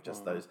storytelling.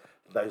 Just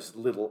those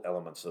little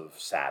elements of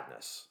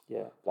sadness.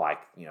 Yeah, like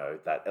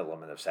that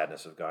element of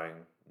sadness of going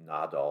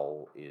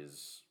Nardole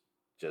is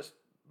just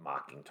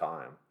marking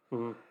time.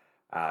 Mm-hmm.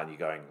 And you're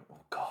going, oh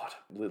God,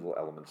 little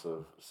elements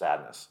of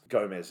sadness.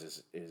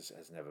 Gomez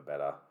is never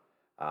better.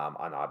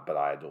 But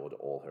I adored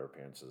all her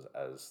appearances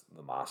as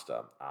the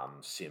Master.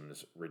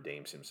 Sims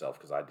redeems himself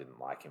because I didn't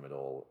like him at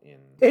all in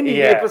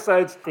the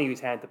episodes. I think he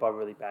was handed by a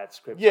really bad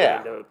script.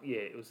 Yeah.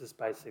 It was just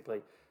basically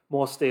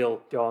more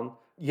steel, John.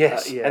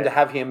 Yes, and to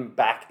have him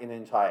back in an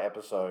entire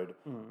episode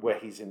where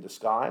he's in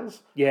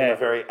disguise, in a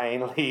very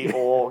Ainley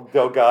or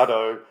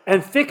Delgado.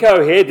 And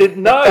Thicko here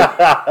didn't know.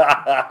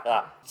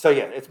 So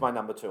it's my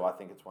number 2. I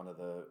think it's one of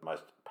the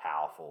most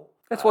powerful.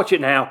 Let's watch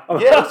it now.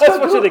 Yeah, let's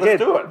watch it again.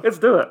 Let's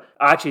do it.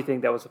 I actually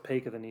think that was the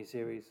peak of the new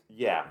series.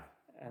 Yeah.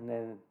 And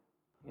then,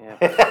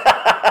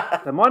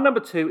 So my number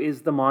 2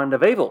 is The Mind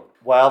of Evil.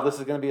 Well, this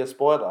is going to be a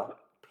spoiler.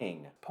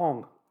 Ping.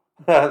 Pong.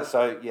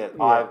 So yeah,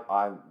 Yeah.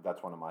 I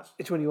that's one of my.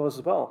 It's one of yours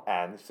as well.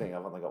 And seeing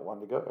I've only got one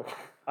to go.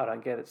 I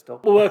don't get it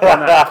still. We'll work on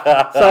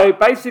that. So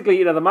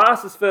basically, the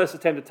Master's first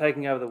attempt at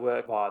taking over the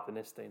work via the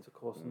Nestines, of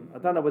course. And I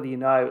don't know whether you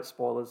know, it's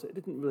spoilers, it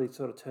didn't really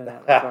sort of turn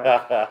out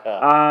that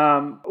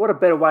great. What a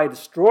better way of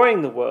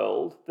destroying the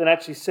world than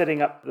actually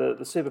setting up the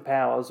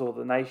superpowers or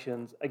the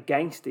nations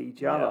against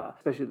each other,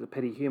 especially the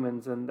petty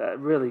humans, and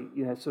really,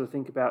 sort of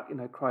think about,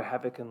 cry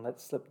havoc and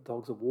let's slip the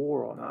dogs of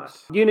war on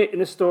us. Unit in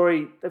the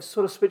story, they've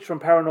sort of switched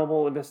from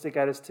paranormal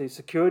investigators to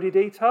security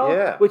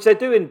detail, which they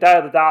do in Day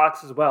of the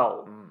Darks as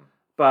well.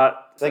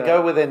 But they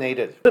go where they're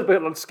needed. A little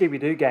bit like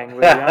Scooby-Doo gang,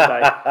 really,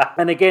 aren't they?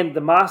 And again,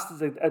 the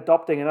Master's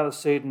adopting another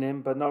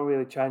pseudonym, but not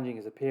really changing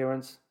his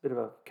appearance. Bit of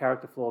a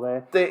character flaw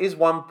there. There is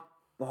one.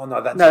 Oh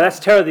no, that's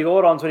Terror of the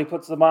Autons when he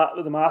puts the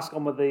mask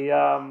on with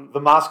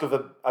the mask of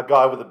a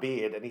guy with a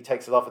beard, and he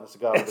takes it off, and it's a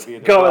guy with a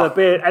beard. Guy with a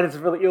beard, and it's a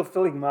really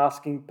ill-fitting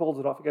mask. And he pulls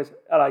it off. He goes,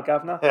 "Hello,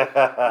 Governor,"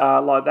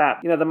 like that.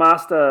 The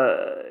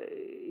Master.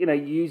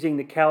 Using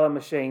the Keller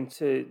machine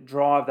to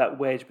drive that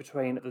wedge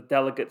between the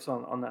delegates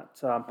on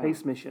that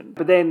peace mission.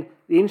 But then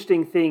the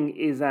interesting thing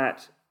is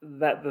that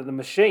the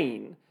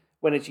machine,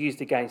 when it's used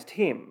against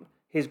him,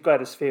 his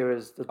greatest fear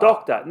is the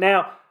Doctor.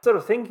 Now, sort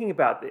of thinking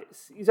about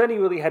this, he's only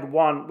really had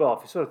one, well,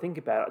 if you sort of think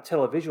about it, a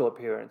televisual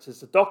appearance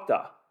as the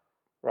Doctor,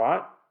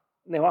 right?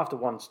 Now, after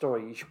one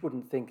story, you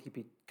wouldn't think he'd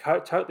be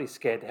totally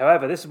scared.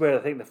 However, this is where I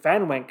think the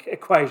Fanwank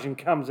equation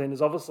comes in.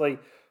 There's obviously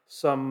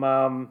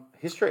some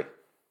history.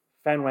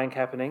 Fanwank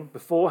happening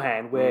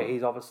beforehand, where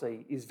he's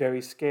obviously is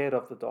very scared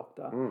of the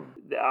Doctor.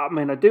 I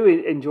mean, I do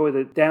enjoy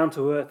the down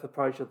to earth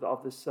approach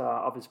of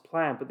his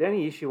plan, but the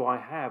only issue I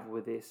have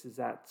with this is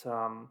that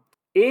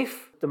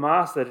if the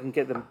Master didn't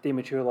get the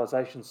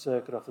dematerialization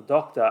circuit off the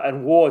Doctor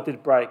and war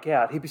did break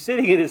out, he'd be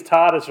sitting in his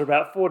TARDIS for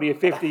about 40 or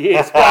 50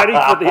 years waiting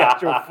for the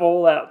actual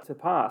fallout to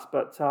pass.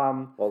 But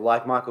well,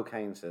 like Michael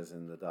Caine says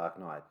in The Dark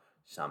Knight,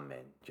 some men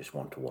just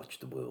want to watch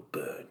the world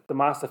burn. The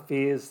Master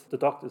fears the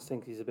Doctors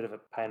think he's a bit of a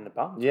pain in the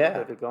bum, to be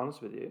perfectly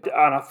honest with you.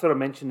 And I sort of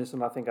mentioned this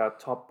on, I think, our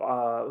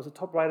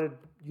top-rated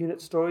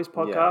Unit Stories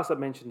podcast. I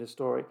mentioned this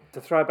story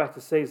to throw back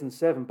to season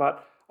 7.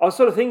 But I was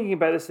sort of thinking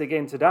about this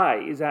again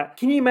today, is that,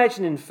 can you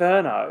imagine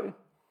Inferno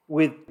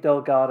with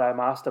Delgado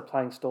Master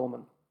playing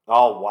Stallman?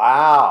 Oh,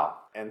 wow.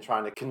 And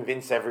trying to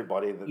convince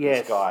everybody that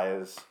this guy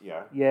is,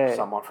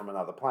 someone from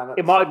another planet.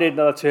 It might need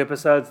another 2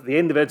 episodes at the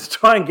end of it to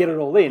try and get it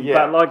all in.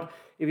 Yeah. But,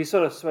 if you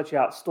sort of switch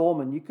out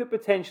Stallman, you could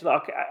potentially...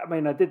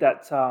 I did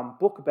that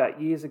book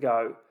about years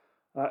ago.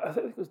 I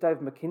think it was David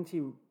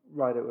McKenty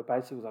wrote it, where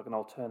basically it was like an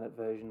alternate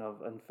version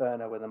of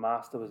Inferno, where the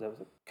Master was... There was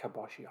a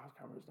Kaboshi, I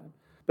can't remember his name.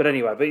 But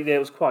anyway, it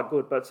was quite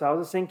good. But so I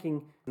was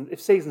thinking,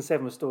 if season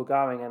 7 was still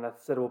going, and I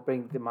said we'll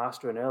bring the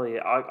Master in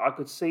earlier, I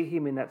could see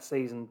him in that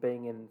season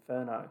being in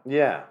Inferno.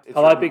 Yeah.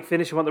 Hello, Big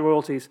Finish, you want the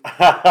royalties?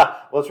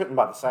 Well, it's written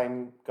by the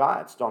same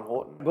guy. It's Don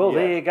Horton. Well,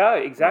 there you go.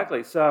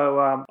 Exactly.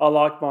 So I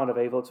like Mind of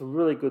Evil. It's a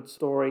really good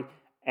story.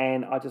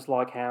 And I just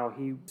like how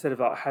he, instead of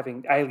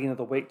having Alien of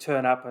the Week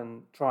turn up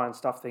and try and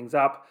stuff things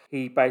up,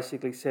 he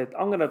basically said,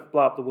 I'm going to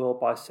blow up the world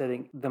by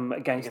setting them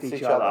against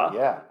each other.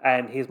 Yeah.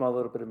 And here's my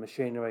little bit of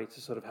machinery to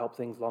sort of help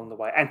things along the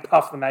way. And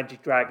Puff the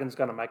Magic Dragon's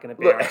going to make an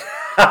appearance.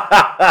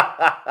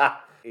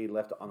 He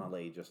left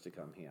Honolulu just to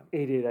come here.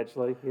 He did,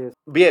 actually, yes.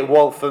 But yeah,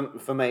 well,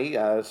 for me,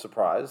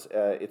 surprise,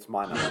 it's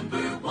my number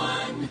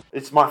 1.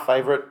 It's my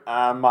favourite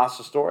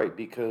Master story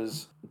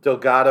because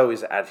Delgado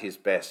is at his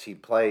best. He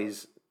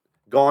plays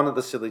Gone Are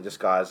the Silly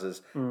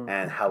Disguises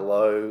and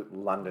Hello,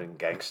 London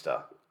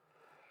Gangster.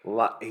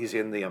 He's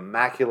in the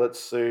immaculate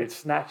suit. It's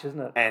Snatch, isn't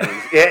it? And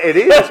it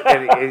is.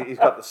 And he's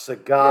got the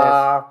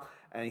cigar,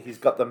 and he's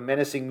got the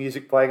menacing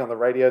music playing on the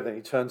radio. Then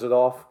he turns it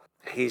off.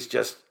 He's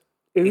just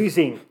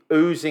oozing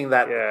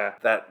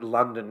that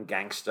London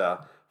gangster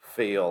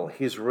feel.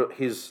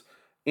 His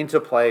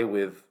interplay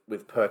with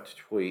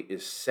Pertwee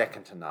is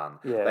second to none.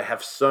 Yeah. They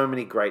have so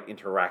many great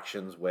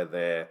interactions where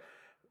they're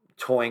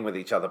toying with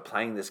each other,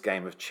 playing this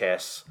game of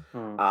chess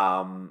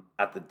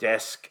at the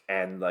desk,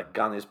 and the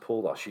gun is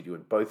pulled. I'll shoot you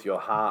in both your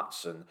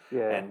hearts,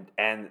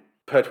 and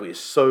Pertwee is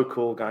so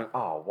cool, going,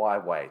 "Oh, why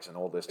wait?" and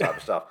all this type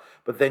of stuff.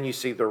 But then you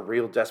see the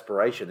real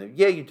desperation, and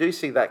you do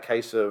see that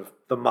case of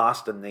the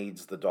Master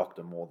needs the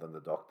Doctor more than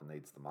the Doctor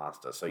needs the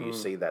Master. So you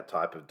see that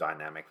type of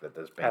dynamic that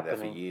there's been there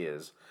for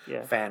years.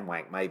 Yeah.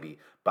 Fanwank maybe,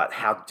 but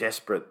how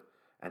desperate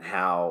and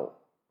how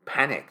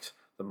panicked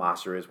the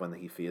Master is when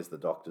he fears the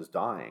Doctor's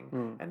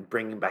dying, and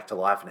bring him back to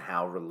life, and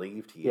how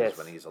relieved he is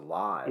when he's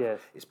alive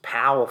is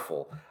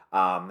powerful.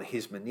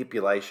 His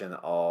manipulation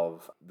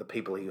of the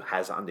people he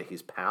has under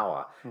his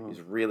power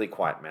is really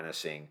quite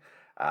menacing.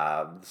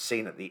 The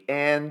scene at the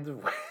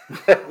end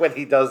when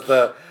he does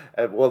the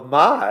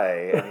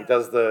and he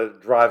does the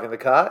driving the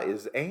car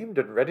is aimed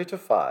and ready to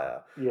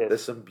fire. Yes.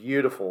 There's some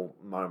beautiful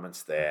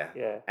moments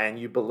there, and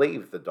you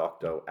believe the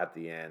Doctor at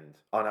the end.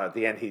 Oh no, at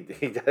the end he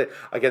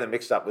I get it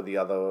mixed up with the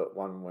other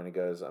one when he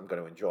goes, "I'm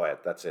going to enjoy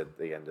it." That's at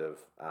the end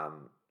of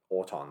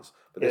Autons,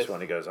 but this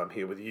one he goes, "I'm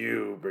here with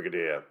you,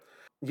 Brigadier."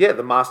 Yeah,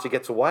 the Master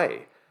gets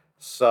away.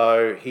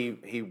 So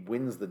he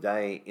wins the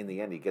day in the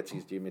end. He gets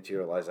his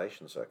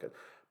dematerialization circuit.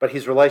 But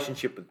his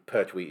relationship with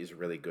Pertwee is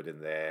really good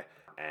in there,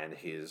 and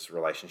his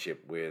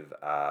relationship with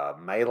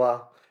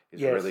Mela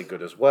is really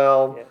good as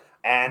well. Yeah.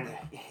 And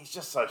he's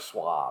just so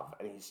suave,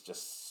 and he's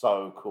just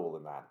so cool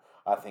in that.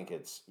 I think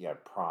it's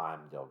prime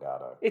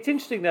Delgado. It's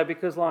interesting though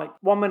because like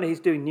 1 minute he's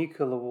doing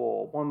nuclear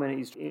war, 1 minute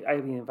he's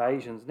alien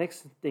invasions,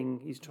 next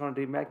thing he's trying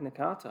to do Magna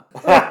Carta.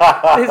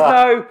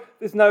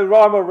 there's no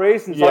rhyme or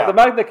reason. It's like the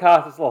Magna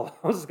Carta's like,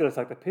 I'm just going to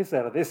take the piss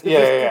out of this.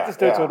 Just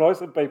do it to annoy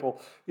some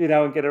people,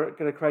 and get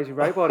a crazy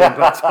robot in.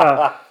 But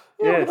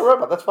a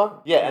robot, that's fun.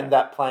 Yeah, and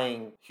that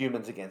playing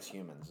humans against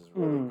humans is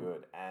really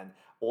good. And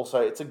also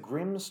it's a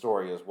grim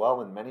story as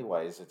well in many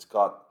ways. It's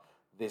got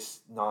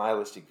this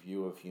nihilistic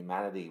view of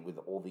humanity with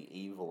all the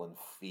evil and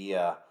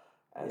fear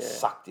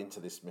sucked into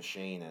this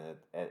machine,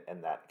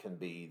 and that can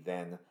be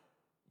then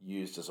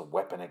used as a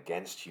weapon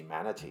against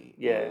humanity.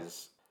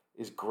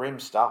 Is grim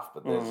stuff,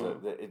 but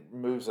it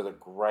moves at a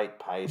great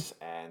pace,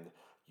 and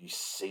you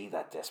see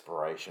that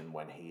desperation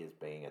when he is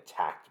being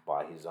attacked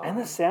by his own. And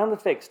the sound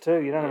effects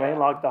too, you know what I mean?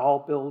 Like the whole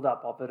build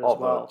up of it as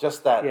well.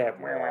 Just that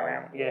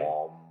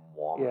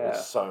wom,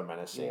 is so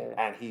menacing. Yeah.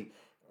 And he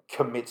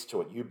commits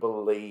to it. You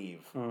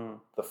believe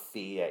the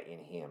fear in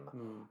him.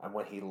 And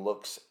when he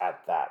looks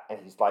at that, and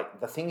he's like,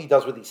 the thing he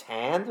does with his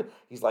hand,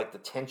 he's like the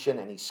tension,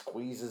 and he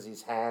squeezes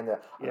his hand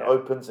and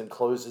opens and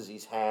closes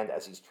his hand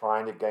as he's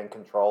trying to gain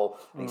control.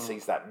 And he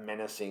sees that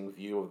menacing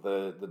view of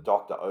the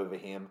doctor over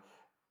him.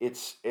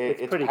 It's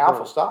powerful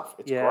cool stuff.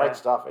 It's great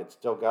stuff. It's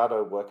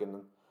Delgado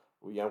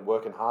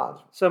working hard.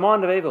 So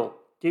Mind of Evil,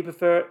 do you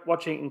prefer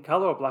watching it in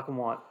colour or black and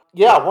white?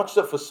 Yeah, I watched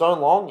it for so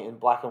long in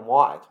black and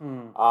white,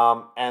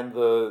 and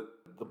the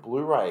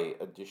Blu-ray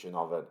edition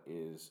of it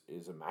is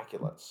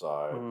immaculate.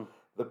 So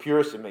the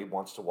purist in me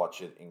wants to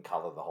watch it in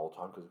color the whole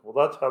time because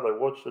that's how they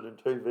watched it in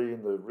TV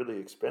in the really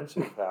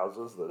expensive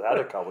houses that had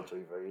a color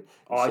TV.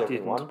 I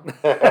didn't.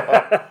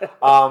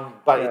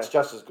 But it's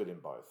just as good in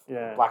both,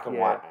 black and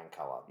white and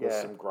color.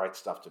 There's some great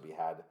stuff to be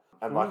had,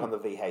 and like on the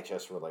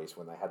VHS release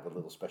when they had the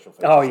little special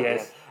features. Oh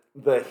yes,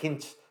 the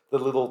hint. The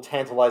little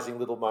tantalizing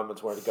little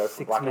moments where to go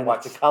from black and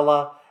white to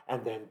colour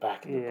and then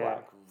back into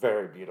black.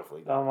 Very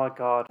beautifully done. Oh my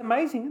God.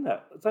 Amazing, isn't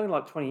it? It's only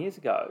like 20 years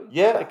ago.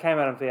 Yeah. It came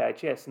out on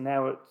VHS and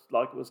now it's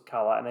like it was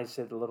colour and they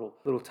said a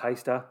little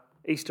taster,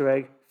 Easter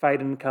egg, fade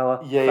in colour,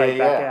 fade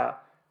back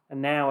out.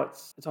 And now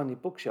it's on your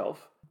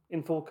bookshelf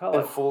in full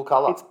colour. In full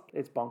colour.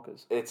 It's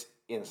bonkers. It's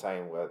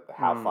insane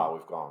how far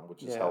we've gone,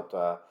 which has helped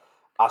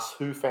us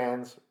Who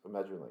fans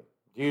immeasurably.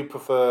 Do you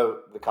prefer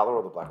the colour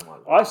or the black and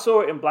white? I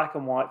saw it in black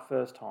and white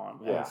first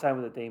time. Yeah. And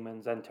same with the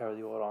Demons and Terror of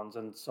the Autons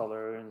and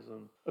Solarians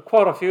and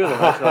quite a few of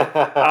them actually.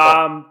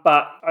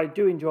 But I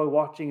do enjoy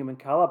watching them in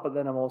colour, but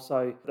then I'm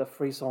also the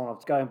frisson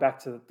of going back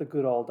to the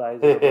good old days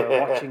of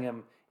watching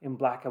them in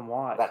black and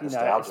white. That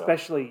nostalgia.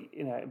 Especially,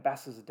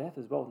 Ambassadors of Death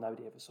as well.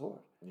 Nobody ever saw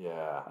it.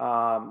 Yeah.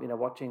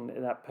 Watching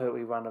that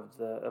Pertwee run of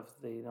the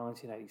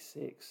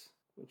 1986,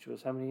 which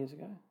was how many years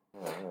ago?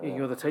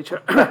 You're the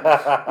teacher.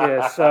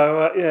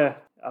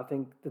 I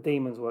think the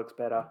Demons works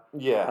better.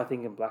 Yeah. I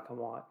think in black and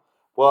white.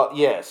 Well,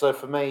 yeah. So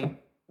for me,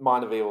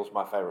 Mind of Evil is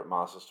my favourite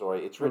Master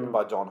story. It's written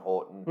by Don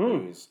Horton,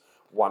 who's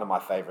one of my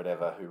favourite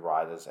ever Who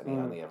writers, and he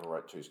only ever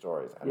wrote 2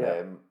 stories. And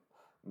they're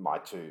my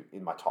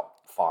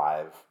top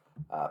 5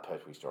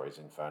 Pertwee stories,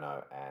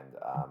 Inferno and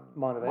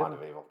Mind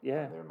of Evil.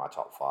 Yeah. They're in my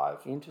top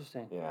 5.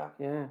 Interesting. Yeah.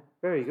 Yeah.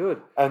 Very good.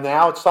 And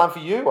now it's time for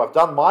you. I've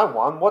done my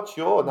one. What's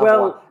your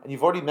number one? And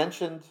you've already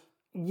mentioned...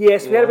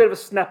 Yes, we had a bit of a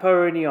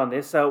snapperoni on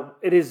this. So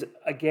it is,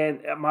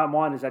 again,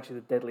 mine is actually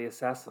the Deadly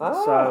Assassin.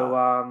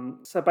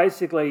 So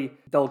basically,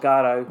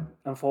 Delgado,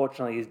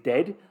 unfortunately, is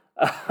dead.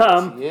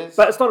 He is.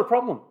 But it's not a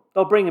problem.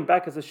 They'll bring him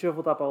back as a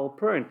shriveled up old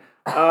prune.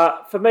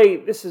 For me,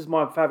 this is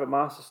my favourite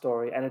Master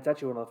story, and it's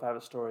actually one of the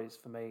favourite stories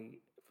for me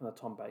from the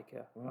Tom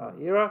Baker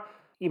era.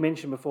 You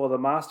mentioned before the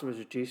Master was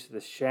reduced to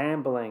this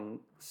shambling,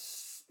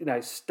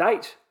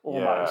 state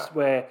almost,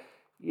 where...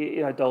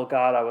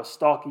 Delgado was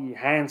stocky,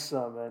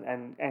 handsome,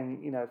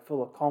 and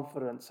full of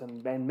confidence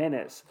and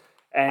menace,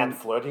 and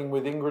flirting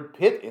with Ingrid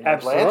Pitt in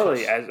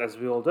absolutely, Atlantis.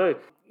 as we all do.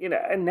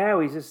 And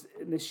now he's just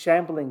this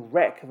shambling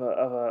wreck of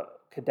a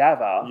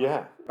cadaver.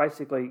 Yeah,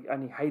 basically,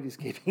 only hate is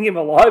keeping him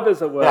alive,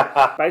 as it were.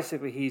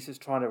 Basically, he's just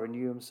trying to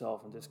renew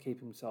himself and just keep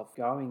himself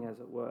going,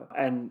 as it were.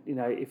 And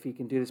if he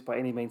can do this by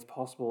any means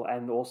possible,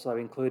 and also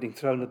including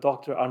throwing the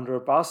Doctor under a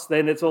bus,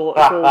 then it's all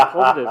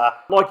positive.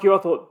 Like you, I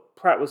thought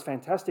Pratt was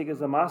fantastic as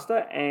the Master,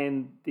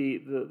 and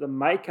the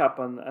makeup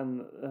and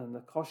the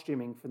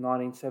costuming for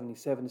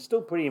 1977 is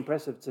still pretty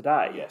impressive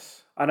today.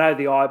 Yes. I know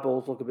the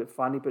eyeballs look a bit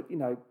funny, but,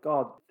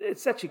 God,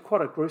 it's actually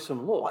quite a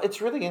gruesome look. Well, it's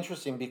really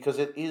interesting because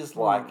it is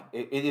like,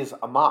 it is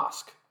a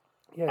mask.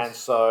 Yes. And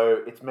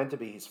so it's meant to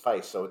be his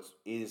face, so it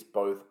is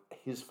both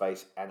his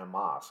face and a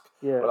mask.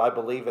 Yeah. But I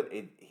believe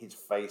his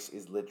face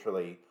is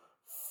literally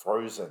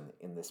frozen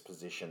in this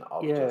position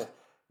of just...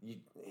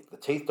 the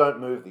teeth don't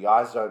move, the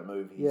eyes don't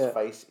move. His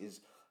face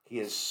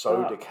is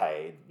so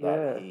decayed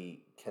that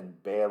he can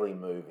barely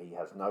move. He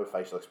has no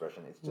facial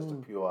expression. It's just a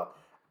pure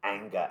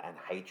anger and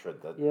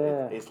hatred that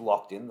Yeah. is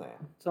locked in there.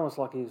 It's almost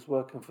like he's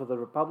working for the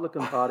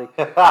Republican Party.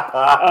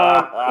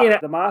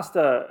 The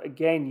Master,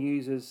 again,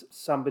 uses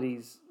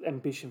somebody's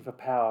ambition for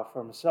power for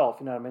himself.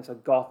 You know what I mean? So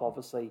Goth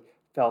obviously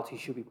felt he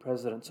should be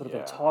president, sort of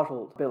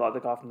entitled, a bit like the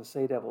guy from the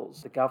Sea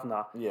Devils, the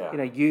governor. Yeah.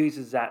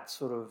 Uses that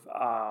sort of,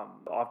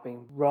 I've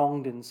been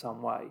wronged in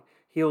some way.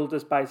 He'll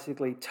just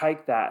basically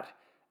take that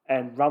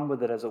and run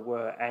with it, as it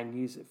were, and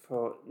use it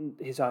for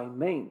his own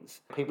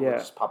means. People are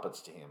just puppets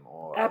to him.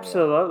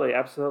 Absolutely.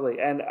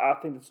 And I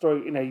think the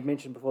story, you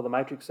mentioned before, the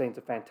Matrix scenes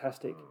are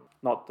fantastic.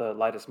 Not the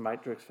latest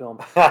Matrix film,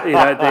 but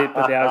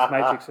the old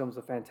Matrix films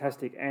are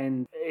fantastic.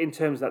 And in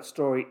terms of that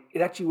story,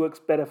 it actually works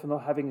better for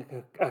not having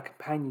a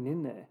companion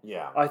in there.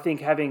 Yeah. I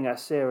think having a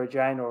Sarah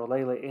Jane or a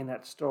Leela in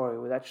that story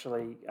would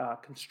actually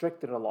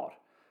constrict it a lot.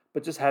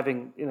 But just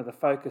having, the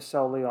focus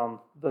solely on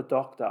the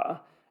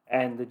Doctor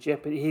and the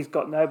jeopardy, he's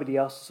got nobody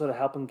else to sort of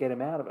help him get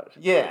him out of it.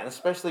 Yeah, and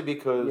especially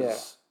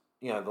because,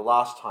 the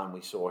last time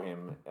we saw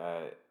him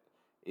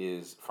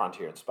is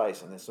Frontier in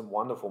Space, and there's some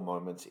wonderful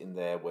moments in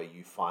there where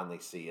you finally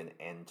see an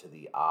end to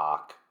the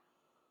arc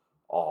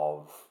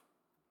of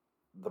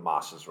the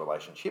Master's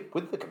relationship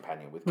with the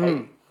companion, with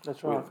Katie.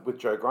 That's right. With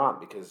Jo Grant,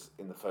 because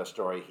in the first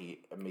story,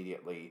 he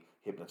immediately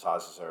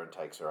hypnotizes her and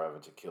takes her over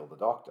to kill the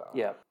Doctor.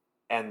 Yeah.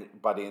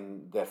 But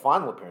in their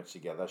final appearance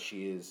together,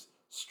 she is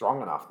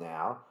strong enough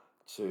now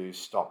to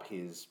stop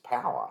his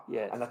power.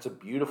 Yes. And that's a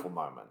beautiful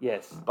moment.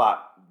 Yes.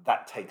 But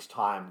that takes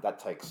time. That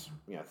takes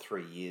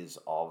 3 years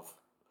of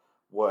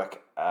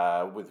work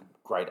with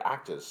great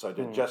actors. So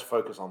to just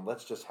focus on,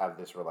 let's just have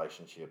this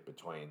relationship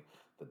between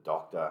the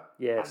Doctor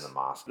and the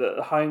Master.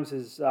 The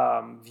Holmes's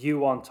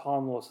view on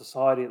Time Lord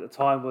society at the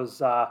time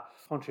was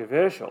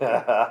controversial.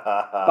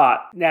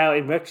 But now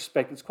in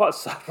retrospect, it's quite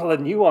subtle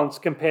and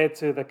nuanced compared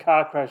to the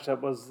car crash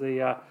that was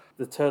the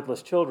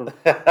Turtless Children,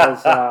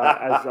 as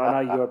I know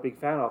you're a big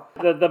fan of.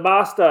 The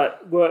Master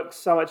works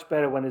so much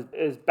better when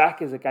his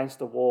back is against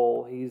the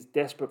wall. He's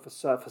desperate for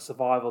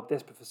survival,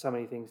 desperate for so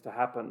many things to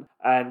happen.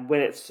 And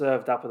when it's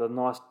served up with a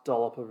nice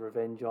dollop of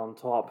revenge on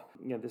top,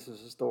 this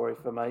is a story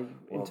for me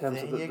in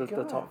terms of the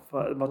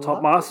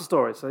top Master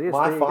story. So yes,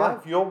 My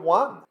 5, you're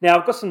 1. Now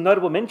I've got some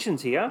notable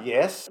mentions here.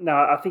 Yes.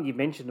 Now I think you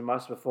mentioned the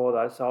most before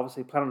though. So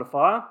obviously Planet of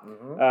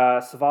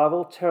Fire,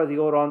 Survival, Terror of the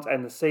Audrons,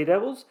 and the Sea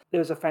Devils.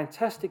 There's a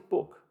fantastic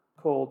book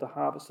called The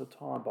Harvest of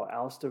Time by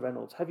Alistair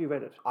Reynolds. Have you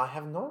read it? I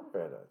have not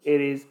read it.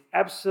 It is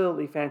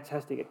absolutely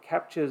fantastic. It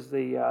captures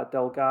the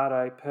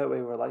Delgado-Pertwee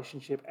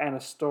relationship and a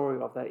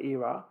story of that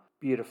era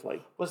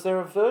beautifully. Was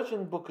there a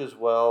Virgin book as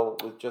well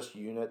with just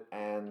Unit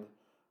and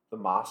the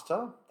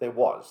Master? There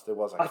was.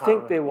 I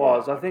think there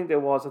was. I think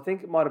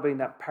it might have been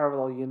that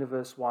Parallel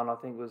Universe one. I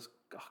can't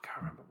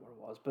remember what it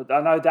was. But I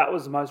know that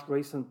was the most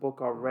recent book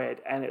I read,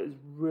 and it was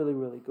really,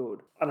 really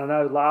good. And I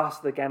know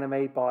Last of the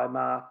Ganymede by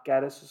Mark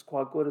Gatiss was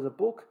quite good as a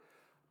book.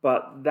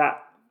 But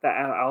that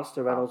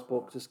Alistair Reynolds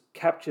book just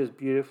captures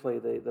beautifully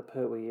the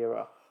Pertwee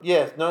era.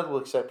 Yeah, notable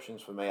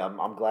exceptions for me.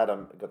 I'm glad I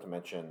got to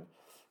mention...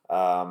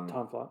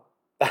 Time Flight.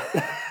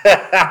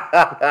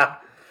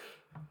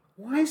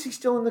 Why is he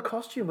still in the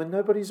costume when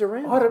nobody's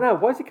around? I don't know.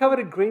 Why is he covered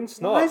in green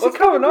snipe? Why is he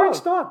covered in green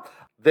snipe?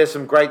 There's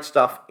some great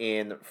stuff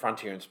in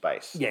Frontier in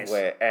Space. Yes.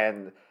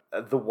 And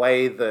the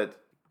way that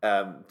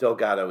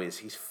Delgado is,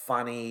 he's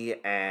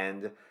funny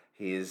and...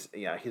 His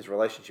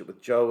relationship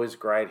with Jo is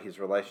great. His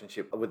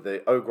relationship with the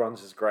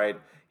Ogrons is great.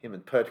 Him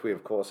and Pertwee,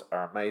 of course,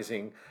 are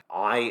amazing.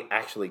 I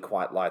actually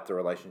quite like the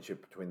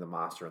relationship between the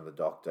Master and the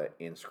Doctor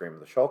in Scream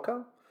of the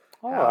Shulker.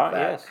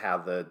 How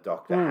the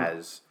Doctor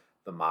has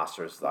the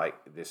Master as like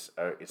this.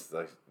 It's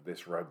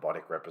this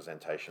robotic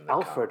representation. That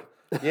Alfred.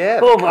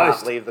 Almost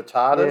can't leave the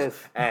TARDIS, yes.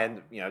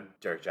 And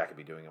Derek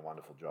Jacobi doing a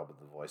wonderful job with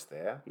the voice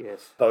there.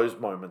 Yes, those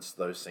moments,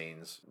 those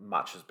scenes.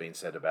 Much has been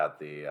said about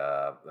the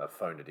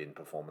phoned-in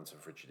performance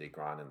of Richard E.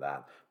 Grant in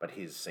that, but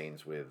his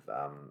scenes with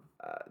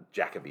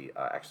Jacobi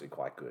are actually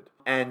quite good.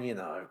 And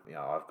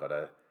I've got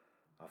a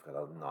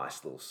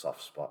nice little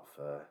soft spot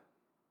for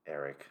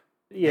Eric.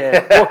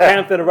 Yeah, more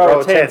camp than a row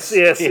of tents.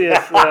 Yes.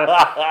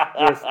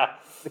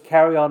 The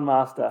Carry On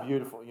Master.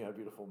 Beautiful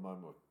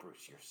moment with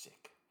Bruce. You're sick.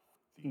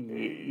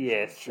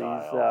 Yes,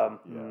 child.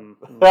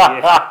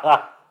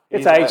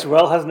 It's aged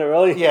well, hasn't it?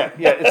 Really? Yeah.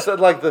 It's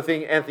like the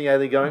thing Anthony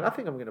Ailey going, I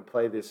think I'm going to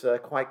play this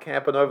quite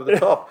camp and over the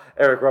top.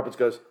 Eric Roberts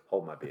goes,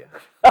 hold my beer.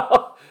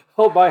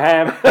 Hold my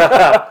ham.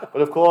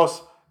 But of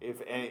course,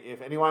 if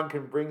anyone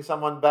can bring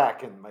someone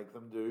back and make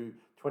them do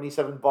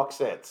 27 box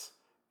sets,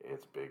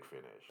 it's Big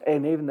Finish.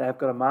 And even they've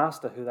got a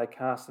Master who they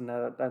cast and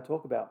they don't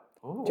talk about.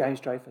 Ooh.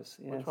 James Dreyfus.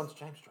 Yes. Which one's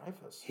James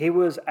Dreyfus? He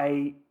was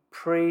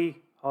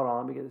hold on,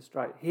 let me get this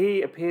straight.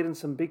 He appeared in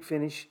some Big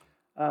Finish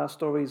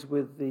stories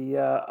with the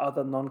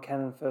other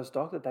non-canon First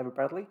Doctor, David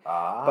Bradley.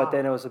 But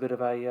then there was a bit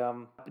of a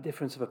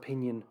difference of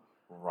opinion.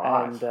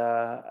 Right. And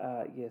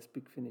yes,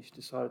 Big Finish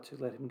decided to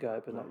let him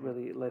go, but not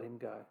really let him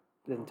go.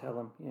 Didn't tell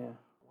him, yeah.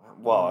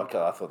 Well, okay,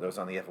 I thought there was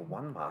only ever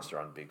one Master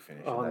on Big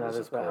Finish. Oh, no,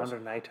 there's about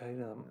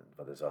 118 of them.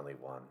 But there's only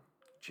one.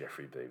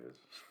 Jeffrey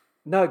Beavers.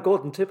 No,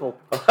 Gordon Tipple.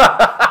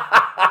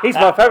 He's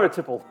my favourite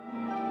Tipple.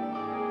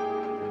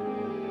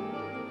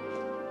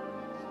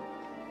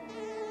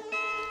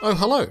 Oh,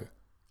 hello.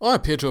 I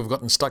appear to have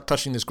gotten stuck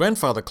touching this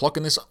grandfather clock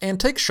in this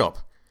antique shop.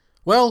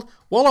 Well,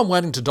 while I'm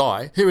waiting to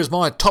die, here is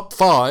my top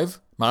 5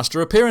 Master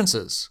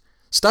appearances.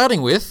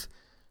 Starting with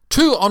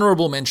 2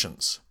 honourable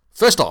mentions.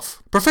 First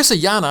off, Professor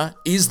Yana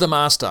is the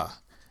Master.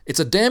 It's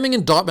a damning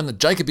indictment that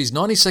Jacoby's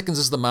 90 seconds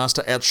as the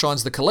Master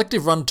outshines the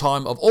collective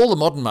runtime of all the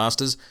modern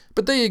Masters,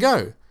 but there you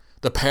go.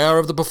 The power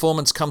of the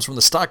performance comes from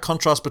the stark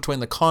contrast between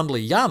the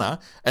kindly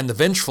Yana and the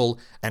vengeful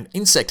and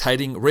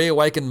insect-hating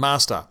reawakened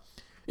Master.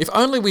 If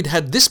only we'd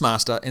had this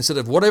Master instead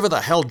of whatever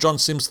the hell John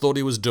Sims thought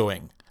he was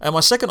doing. And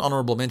my second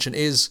honourable mention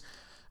is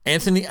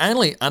Anthony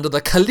Ainley under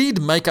the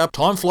Khalid makeup.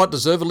 Time Flight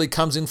deservedly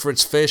comes in for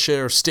its fair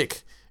share of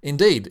stick.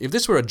 Indeed, if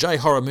this were a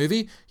J-horror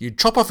movie, you'd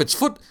chop off its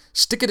foot,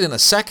 stick it in a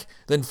sack,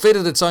 then feed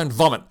it its own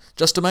vomit,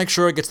 just to make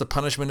sure it gets the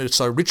punishment it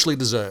so richly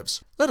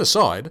deserves. That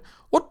aside,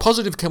 what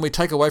positive can we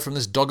take away from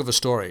this dog of a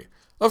story?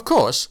 Of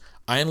course,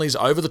 Ainley's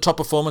over-the-top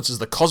performance as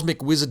the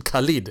cosmic wizard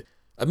Khalid.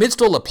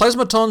 Amidst all the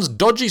plasmatons,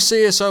 dodgy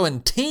CSO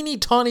and teeny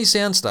tiny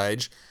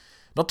soundstage,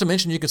 not to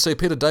mention you can see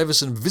Peter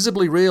Davison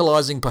visibly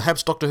realising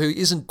perhaps Doctor Who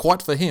isn't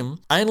quite for him,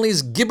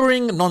 Ainley's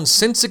gibbering,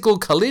 nonsensical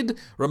Khalid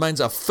remains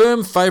a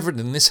firm favourite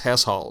in this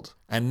household.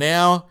 And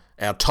now,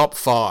 our top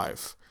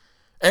 5.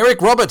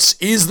 Eric Roberts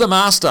is the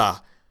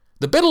Master.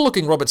 The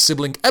better-looking Roberts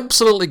sibling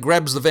absolutely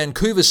grabs the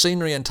Vancouver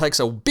scenery and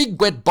takes a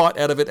big wet bite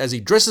out of it as he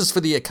dresses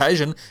for the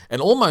occasion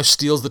and almost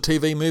steals the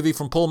TV movie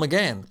from Paul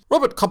McGann.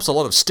 Robert cops a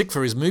lot of stick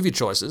for his movie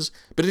choices,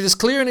 but it is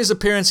clear in his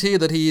appearance here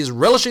that he is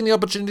relishing the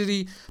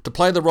opportunity to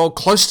play the role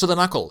close to the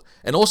knuckle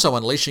and also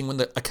unleashing when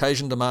the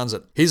occasion demands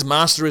it. His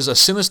Master is a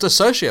sinister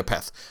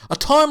sociopath, a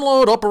Time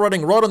Lord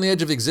operating right on the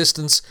edge of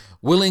existence,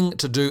 willing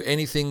to do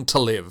anything to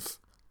live.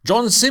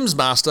 John Sims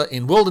Master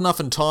in World Enough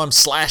and Time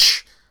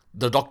 /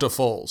 The Doctor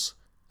Falls.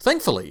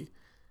 Thankfully,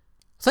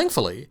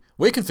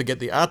 we can forget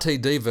the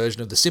RTD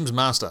version of the Sims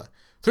Master,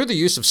 through the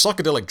use of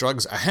psychedelic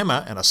drugs, a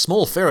hammer and a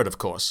small ferret of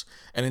course,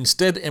 and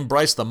instead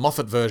embrace the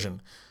Moffat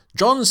version.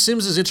 John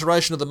Sims'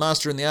 iteration of the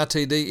Master in the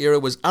RTD era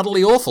was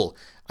utterly awful,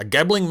 a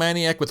gabbling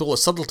maniac with all the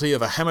subtlety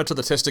of a hammer to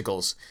the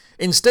testicles.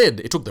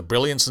 Instead, it took the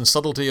brilliance and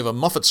subtlety of a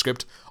Moffat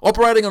script,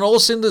 operating on all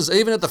cinders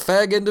even at the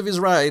fag end of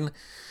his reign,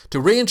 to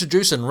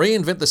reintroduce and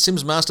reinvent the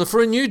Sims Master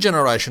for a new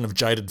generation of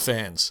jaded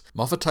fans.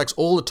 Moffat takes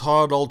all the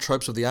tired old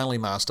tropes of the Ainley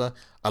Master,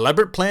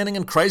 elaborate planning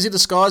and crazy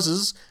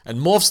disguises, and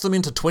morphs them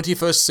into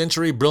 21st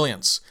century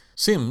brilliance.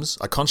 Sims,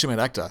 a consummate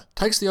actor,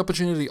 takes the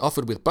opportunity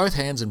offered with both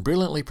hands and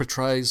brilliantly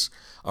portrays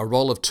a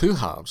role of two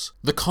halves.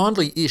 The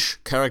kindly-ish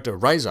character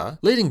Razor,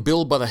 leading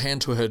Bill by the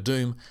hand to her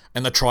doom,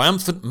 and the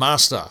triumphant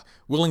Master,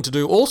 willing to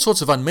do all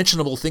sorts of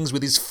unmentionable things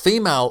with his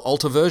female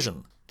alter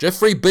version.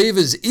 Geoffrey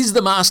Beevers is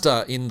the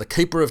Master in The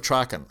Keeper of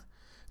Traken.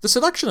 The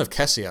seduction of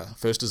Cassia,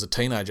 first as a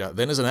teenager,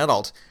 then as an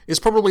adult,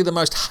 is probably the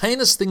most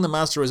heinous thing the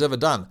Master has ever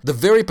done, the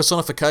very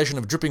personification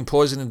of dripping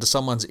poison into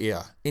someone's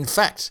ear. In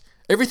fact,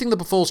 everything that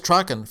befalls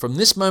Traken, from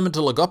this moment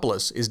to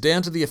Logopolis, is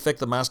down to the effect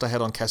the Master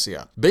had on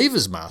Cassia.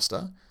 Beevers'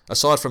 Master,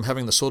 aside from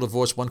having the sort of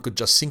voice one could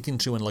just sink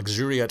into and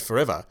luxuriate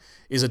forever,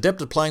 is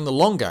adept at playing the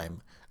long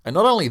game, and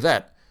not only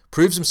that,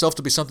 proves himself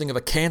to be something of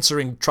a cancer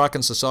in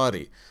Traken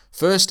society,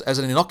 first as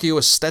an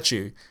innocuous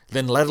statue,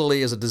 then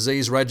latterly as a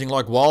disease raging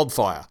like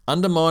wildfire,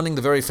 undermining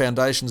the very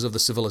foundations of the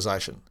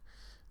civilization.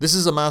 This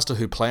is a Master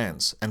who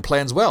plans, and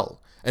plans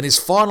well, and his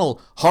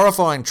final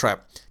horrifying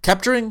trap,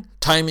 capturing,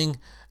 taming,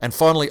 and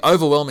finally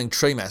overwhelming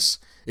Tremas,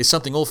 is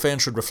something all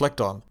fans should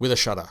reflect on with a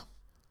shudder.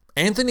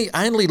 Anthony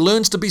Ainley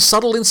learns to be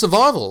subtle in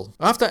survival.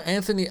 After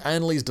Anthony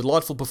Ainley's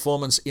delightful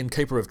performance in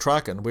Keeper of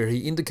Traken, where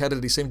he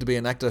indicated he seemed to be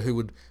an actor who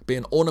would be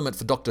an ornament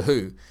for Doctor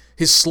Who,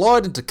 his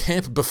slide into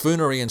camp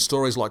buffoonery in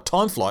stories like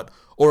Time Flight,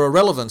 or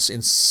irrelevance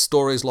in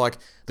stories like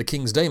The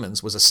King's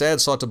Demons, was a sad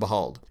sight to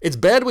behold. It's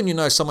bad when you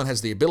know someone has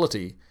the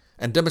ability,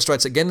 and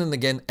demonstrates again and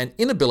again an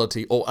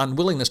inability or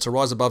unwillingness to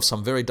rise above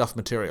some very duff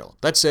material.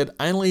 That said,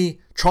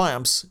 Ainley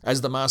triumphs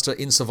as the Master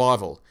in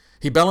survival.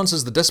 He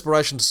balances the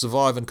desperation to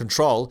survive and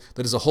control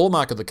that is a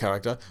hallmark of the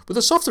character with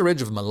a softer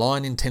edge of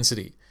malign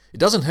intensity. It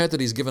doesn't hurt that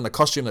he's given a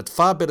costume that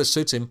far better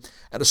suits him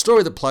and a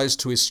story that plays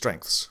to his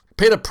strengths.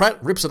 Peter Pratt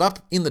rips it up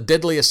in The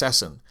Deadly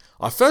Assassin.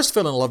 I first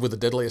fell in love with The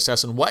Deadly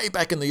Assassin way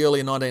back in the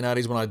early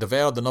 1980s when I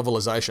devoured the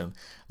novelisation.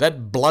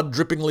 That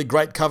blood-drippingly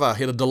great cover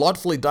hid a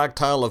delightfully dark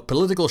tale of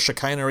political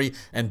chicanery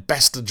and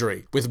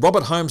bastardry, with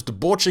Robert Holmes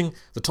debauching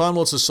the Time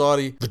Lord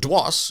Society the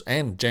Dwas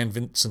and Jan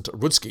Vincent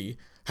Rudsky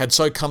had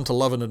so come to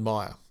love and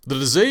admire. The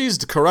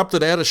diseased,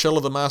 corrupted outer shell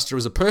of the Master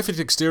is a perfect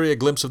exterior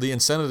glimpse of the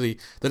insanity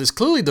that has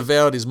clearly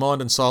devoured his mind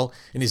and soul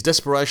in his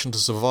desperation to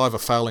survive a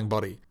failing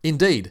body.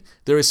 Indeed,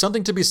 there is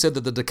something to be said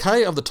that the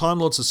decay of the Time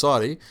Lord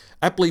Society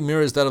aptly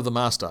mirrors that of the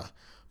Master.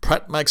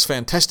 Pratt makes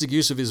fantastic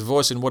use of his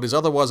voice in what is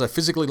otherwise a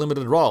physically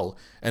limited role,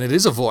 and it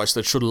is a voice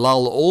that should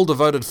lull all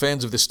devoted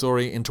fans of this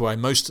story into a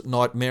most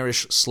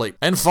nightmarish sleep.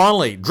 And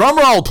finally,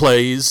 drumroll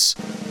please!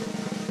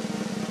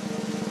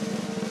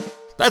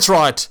 That's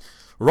right!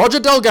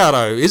 Roger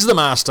Delgado is the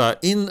Master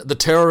in The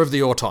Terror of the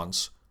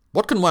Autons.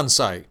 What can one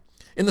say?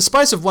 In the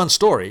space of one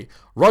story,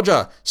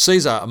 Roger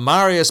Cesar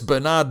Marius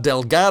Bernard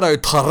Delgado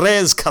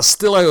Torres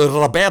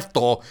Castillo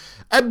Roberto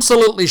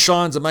absolutely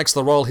shines and makes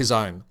the role his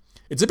own.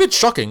 It's a bit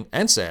shocking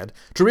and sad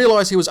to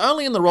realise he was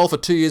only in the role for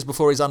 2 years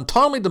before his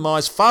untimely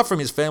demise far from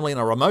his family in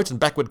a remote and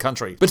backward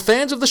country. But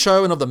fans of the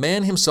show and of the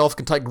man himself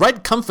can take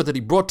great comfort that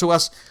he brought to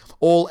us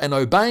all an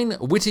urbane,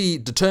 witty,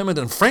 determined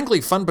and frankly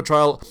fun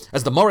portrayal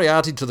as the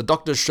Moriarty to the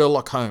Doctor's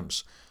Sherlock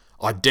Holmes.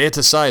 I dare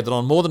to say that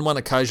on more than one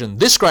occasion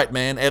this great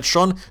man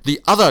outshone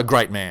the other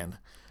great man.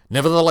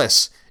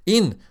 Nevertheless,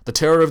 in The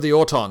Terror of the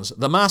Autons,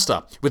 the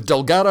Master, with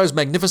Delgado's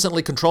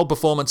magnificently controlled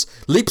performance,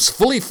 leaps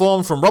fully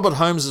formed from Robert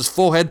Holmes's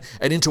forehead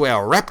and into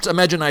our rapt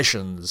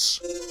imaginations.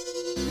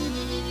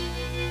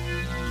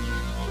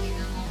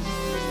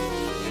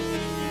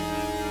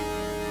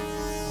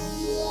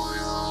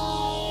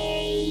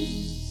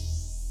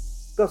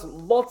 Got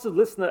lots of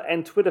listener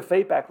and Twitter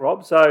feedback,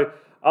 Rob, so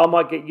I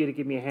might get you to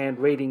give me a hand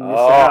reading this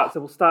out.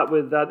 So we'll start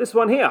with this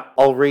one here.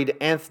 I'll read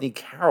Anthony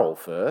Carroll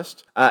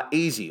first.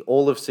 Easy,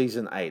 all of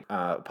season 8,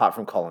 apart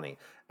from Colony,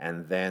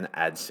 and then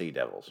add Sea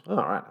Devils. All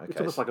right, okay. It's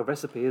almost like a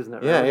recipe, isn't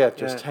it? Yeah, really? yeah.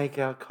 Just take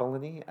out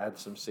Colony, add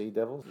some Sea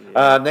Devils.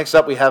 Yeah. Next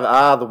up, we have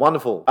the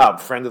wonderful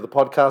friend of the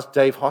podcast,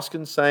 Dave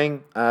Hoskins,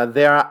 saying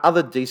there are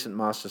other decent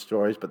Master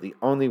stories, but the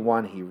only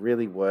one he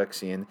really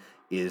works in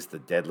is The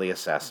Deadly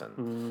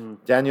Assassin.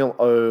 Daniel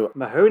O.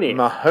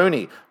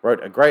 Mahoney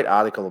wrote a great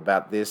article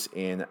about this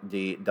in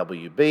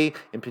DWB,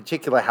 in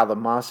particular how the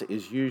Master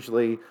is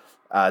usually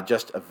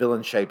just a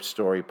villain-shaped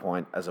story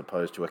point as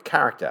opposed to a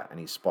character, and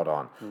he's spot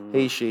on.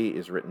 He, she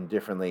is written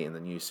differently in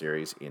the new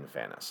series, in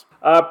fairness.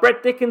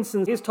 Brett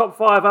Dickinson, his top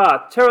 5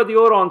 are Terror of the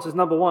Autons is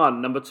number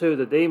 1, number 2,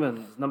 The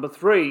Demons, number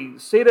 3,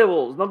 Sea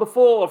Devils, number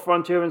 4,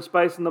 Frontier in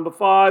Space, and number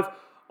 5,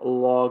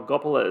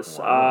 Logopolis.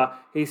 Wow.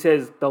 He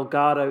says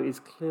Delgado is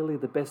clearly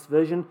the best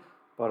version,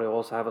 but I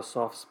also have a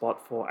soft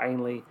spot for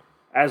Ainley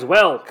as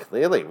well.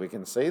 Clearly, we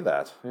can see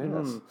that.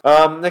 Yes.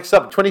 Next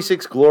up,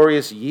 26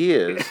 Glorious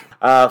Years.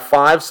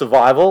 5,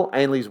 Survival,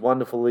 Ainley's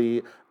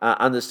wonderfully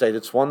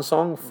understated swan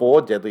song.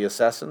 4, Deadly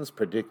Assassins,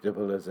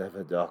 predictable as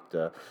ever,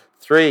 Doctor.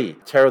 3,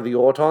 Terror of the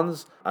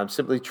Autons, I'm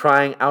simply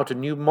trying out a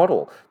new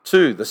model.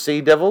 2, The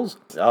Sea Devils.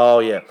 Oh,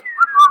 yeah.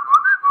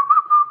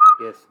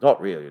 Yes. Not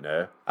real, you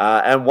know.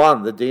 And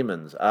 1, The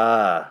Demons.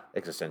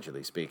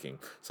 Existentially speaking.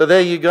 So there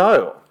you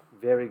go.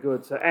 Very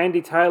good. So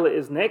Andy Taylor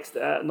is next,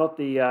 not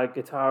the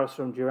guitarist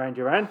from Duran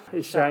Duran.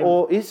 It's shame.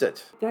 Or is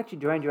it? Actually,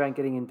 Duran Duran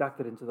getting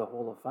inducted into the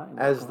Hall of Fame.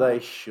 As they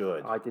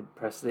should. I did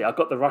press I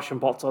got the Russian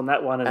bots on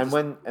that one. And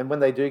when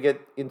they do get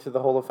into the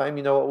Hall of Fame,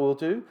 you know what we'll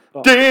do?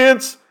 Oh.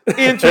 Dance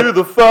into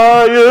the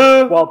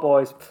fire. Wild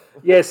Boys.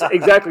 Yes,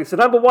 exactly. So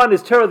number 1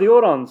 is Terror of the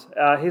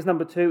Autons. His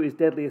number 2 is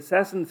Deadly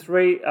Assassin.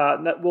 3,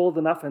 World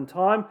Enough and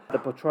Time. The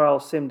portrayal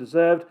Sim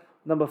deserved.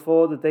 Number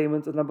 4, The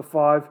Demons. And number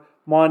 5,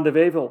 Mind of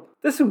Evil.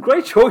 There's some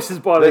great choices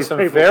by these people.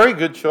 There's some very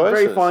good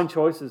choices. Very fine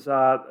choices.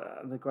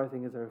 The great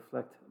thing is they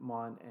reflect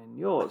mine and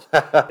yours.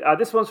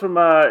 This one's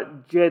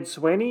from Jed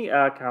Sweeney,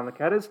 Carl the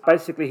Catters.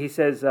 Basically, he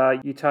says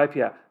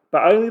Utopia,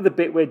 but only the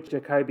bit where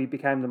Jacoby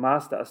became the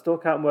Master. I still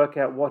can't work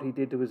out what he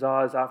did to his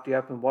eyes after he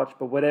opened watch,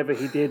 but whatever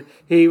he did,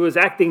 he was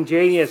acting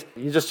genius.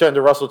 You just turned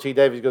to Russell T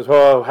Davies and goes,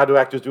 oh, how do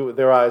actors do it with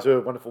their eyes? Oh,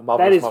 wonderful,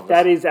 marvelous.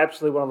 That is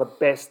absolutely one of the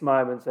best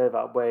moments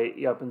ever, where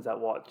he opens that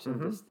watch.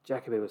 And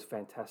Jacoby was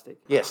fantastic.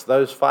 Yes,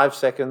 those 5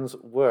 seconds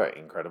were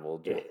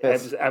incredible.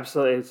 Yes.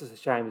 Absolutely. It's just a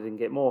shame he didn't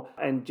get more.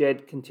 And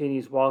Jed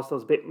continues, whilst I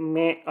was a bit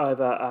meh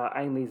over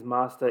Ainley's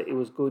Master, it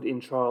was good in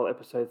Trial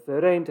episode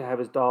 13 to have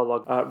his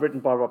dialogue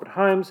written by Robert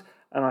Holmes.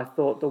 And I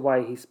thought the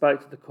way he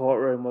spoke to the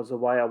courtroom was the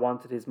way I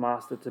wanted his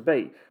Master to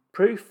be.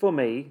 Proof for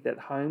me that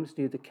Holmes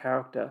knew the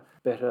character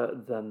better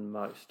than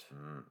most.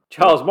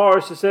 Charles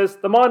Morris says,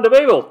 The Mind of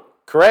Evil.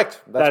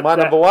 Correct. That's my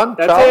number 1.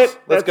 That's Charles,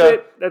 it. Let's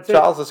go.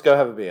 Charles, let's go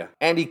have a beer.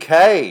 Andy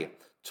K.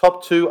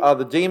 Top 2 are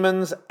The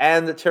Demons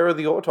and The Terror of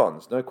the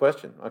Autons. No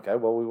question. Okay,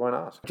 well, we won't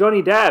ask.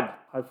 Johnny Dab.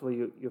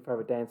 Hopefully your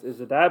favourite dance is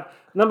the dab.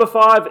 Number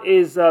 5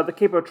 is The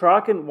Keeper of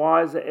Traken.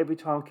 Why is it every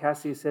time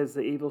Cassie says the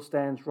evil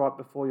stands right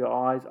before your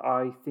eyes,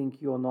 I think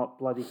you're not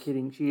bloody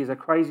kidding. She is a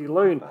crazy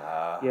loon.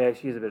 Yeah,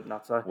 she's a bit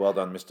nutso. Well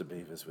done, Mr.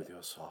 Beavers, with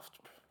your soft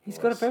He's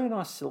got a very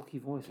nice silky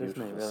voice,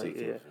 hasn't he?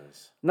 Really? Yeah.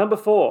 Number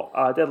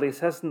 4, Deadly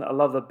Assassin. I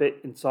love the bit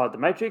inside the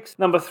Matrix.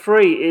 Number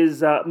 3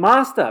 is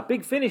Master.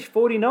 Big Finish,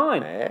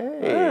 49. Hey.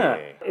 Yeah.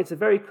 It's a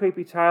very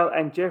creepy tale,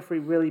 and Jeffrey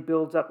really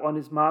builds up on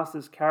his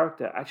Master's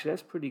character. Actually,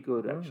 that's pretty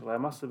good, actually. I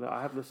must admit,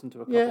 I have listened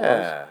to a couple of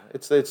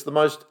those. Yeah, it's the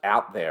most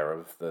out there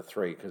of the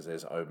 3, because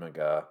there's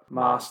Omega,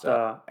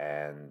 Master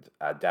and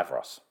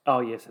Davros. Oh,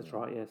 yes, that's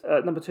right, yes.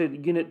 Number 2,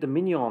 Unit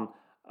Dominion.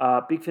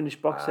 Big Finish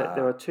box set.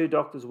 There are 2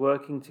 doctors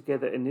working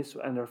together in this,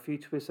 and there are a few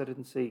twists I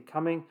didn't see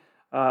coming,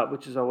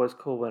 which is always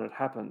cool when it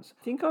happens.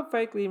 I think I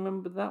vaguely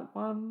remember that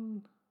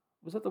one.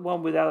 Was that the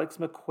one with Alex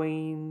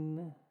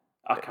McQueen?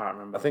 I can't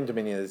remember. I think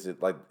Dominion isn't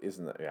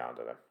it? Yeah, I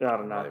don't know. I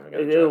don't know.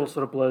 It all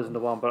sort of blurs into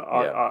one, but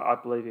I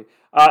believe you.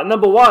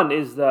 Number 1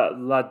 is the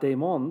La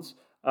Demons.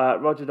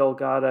 Roger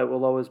Delgado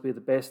will always be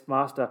the best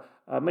Master.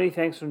 Many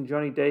thanks from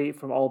Johnny D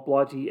from Old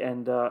Blighty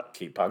and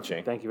Keep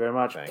punching. thank you very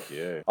much. Thank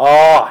you.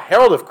 Oh,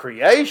 Herald of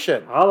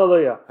Creation.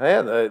 Hallelujah.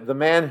 Yeah, the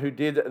man who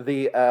did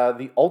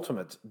the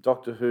ultimate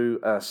Doctor Who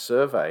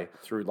survey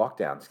through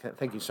lockdowns.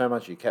 Thank you so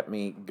much. You kept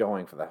me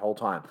going for that whole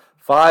time.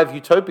 5,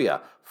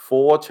 Utopia.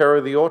 4, Terror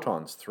of the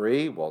Autons.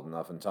 3, Walden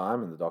Enough in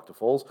Time and the Doctor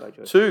Falls.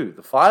 2,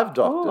 The Five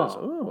Doctors.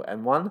 Ooh,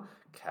 and 1,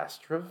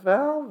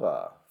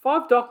 Castrovalva.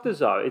 5 Doctors,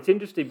 though. It's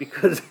interesting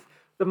because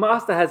the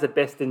Master has the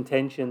best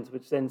intentions,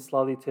 which then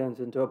slowly turns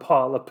into a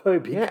pile of poo.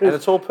 Yeah, and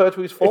it's all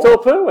Pertwee's fault. It's all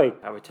pooey.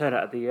 I return it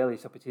at the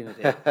earliest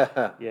opportunity.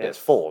 Yes,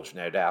 forged,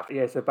 no doubt.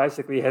 Yeah, so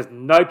basically he has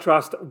no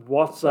trust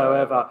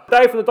whatsoever.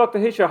 Dave from the Doctor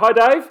Who Show. Hi,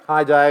 Dave.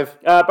 Hi, Dave.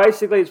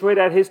 Basically, let's read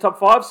out his top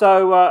 5.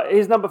 So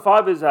his number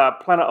 5 is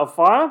Planet of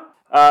Fire.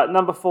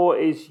 Number 4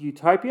 is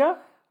Utopia.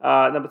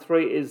 Number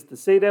 3 is the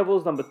Sea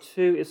Devils. Number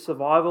 2 is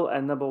Survival.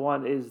 And number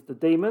 1 is the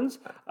Demons.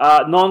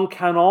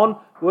 Non-canon.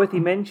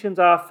 Worthy mentions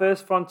are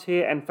First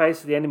Frontier and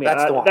Face of the Enemy.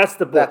 That's the one. That's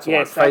the book. That's the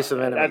yes, one. Face of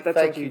the Enemy.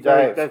 Thank you,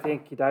 Dave.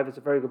 Thank you, Dave. It's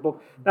a very good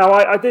book. Now,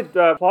 I did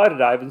reply to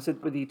Dave and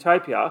said, with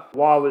Utopia,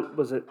 why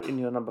was it in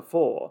your number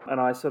 4? And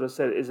I sort of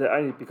said, is it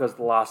only because of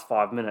the last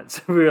 5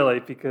 minutes? Really,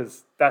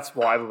 because that's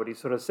why everybody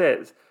sort of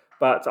says.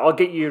 But I'll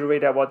get you to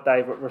read out what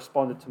Dave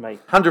responded to me.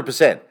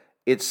 100%.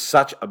 It's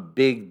such a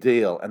big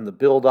deal, and the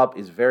build-up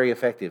is very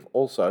effective.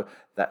 Also,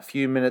 that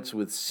few minutes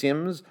with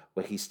Sims,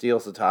 where he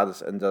steals the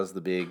TARDIS and does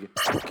the big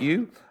 "fuck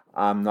you,"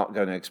 I'm not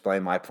going to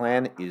explain my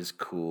plan, is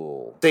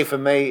cool. See, for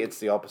me, it's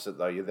the opposite,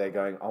 though. You're there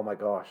going, oh my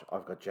gosh,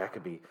 I've got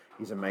Jacoby.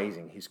 He's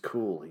amazing. He's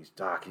cool. He's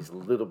dark. He's a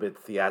little bit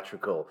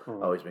theatrical.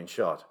 Oh, he's been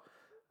shot.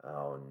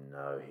 Oh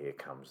no, here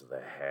comes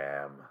the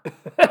ham.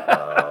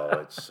 Oh,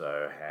 it's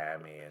so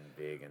hammy and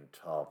big and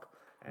top.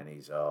 And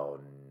he's, oh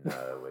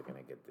no, we're going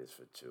to get this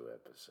for 2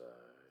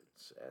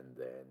 episodes. And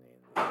then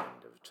in the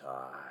end of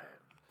time.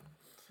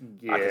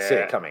 Yeah. I can see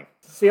it coming.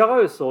 See, I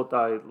always thought,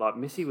 though, like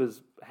Missy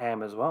was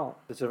ham as well.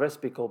 There's a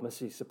recipe called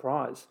Missy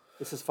Surprise.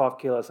 This is 5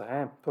 kilos of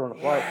ham. Put on a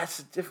plate. Yeah,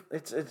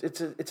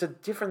 it's a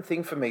different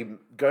thing for me.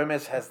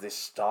 Gomez has this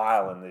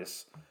style and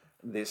this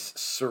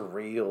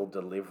surreal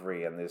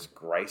delivery and this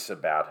grace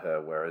about her,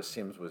 whereas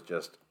Sims was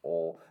just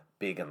all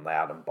big and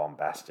loud and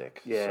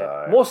bombastic. Yeah.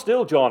 So. More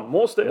steel, John.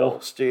 More steel.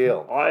 More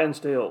steel. Iron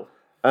steel.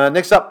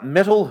 Next up,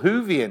 Metal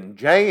Whovian,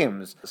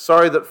 James.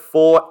 Sorry that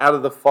 4 out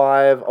of the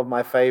 5 of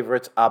my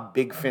favourites are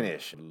Big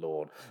Finish.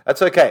 Lord.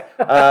 That's okay.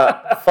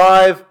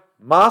 5,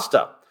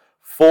 Master.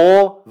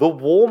 4, The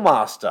War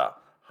Master.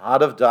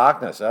 Heart of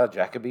Darkness.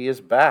 Jacoby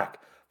is back.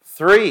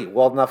 3,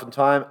 Wild Enough in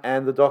Time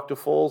and The Doctor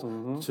Falls.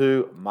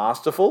 2,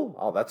 Masterful.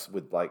 Oh, that's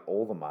with like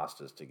all the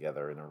masters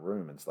together in a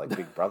room. It's like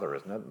Big Brother,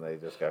 isn't it? And they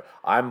just go,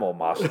 I'm more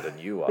master than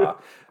you are.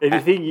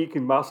 Anything you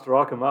can master,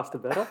 I can master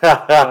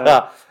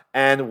better.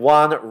 And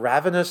 1,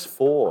 Ravenous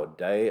 4,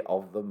 Day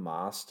of the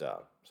Master.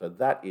 So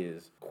that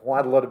is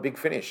quite a lot of Big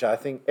Finish. I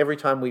think every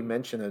time we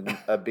mention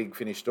a Big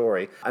Finish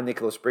story,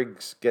 Nicholas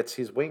Briggs gets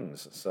his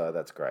wings. So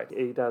that's great.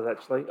 He does,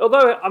 actually.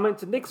 Although, I mean,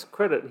 to Nick's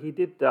credit, he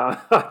did.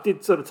 I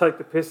did sort of take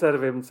the piss out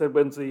of him and said,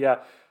 when's the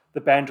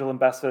Bandrel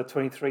Ambassador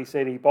 23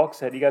 CD box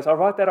set? He goes, I'll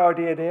write that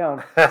idea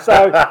down.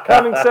 So,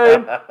 coming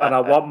soon. And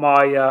I want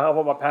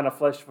my pound of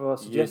flesh for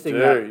suggesting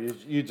that. You do.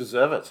 You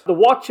deserve it. The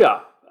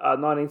Watcher.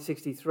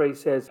 1963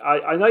 says,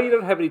 I know you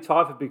don't have any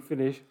time for Big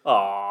Finish.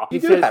 You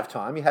do have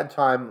time. You had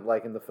time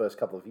like in the first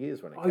couple of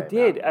years when it came out.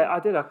 I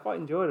did. I quite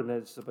enjoyed it. And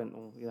it just went,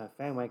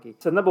 fan wanky.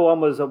 So number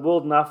 1 was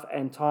World Enough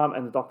and Time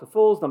and the Doctor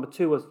Falls. Number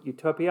 2 was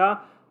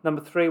Utopia. Number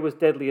 3 was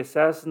Deadly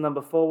Assassin.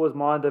 Number 4 was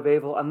Mind of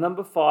Evil. And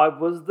number 5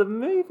 was the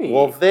movie.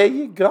 Well, there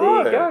you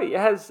go. There you go. It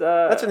has...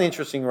 That's an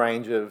interesting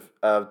range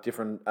of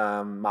different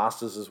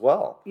masters as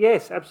well.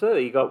 Yes,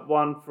 absolutely. You got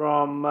one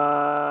from...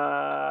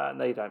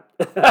 No, you don't.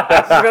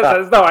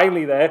 There's no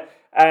Ainley there.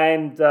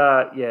 And,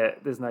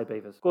 there's no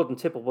Beavers. Gordon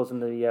Tipple was in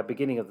the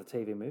beginning of the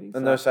TV movie.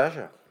 And no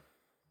Sasha.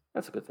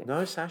 That's a good thing.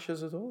 No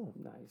Sashas at all.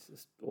 No, he's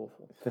just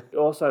awful.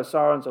 Also,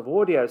 Sirens of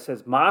Audio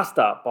says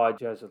Master by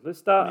Joseph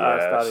Lister,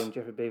 starring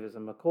Jeffrey Beavers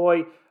and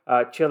McCoy.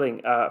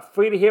 Chilling.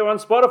 Free to hear on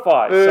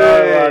Spotify. Hey.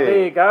 So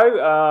there you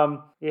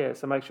go.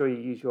 So make sure you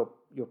use your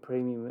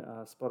premium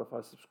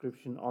Spotify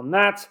subscription on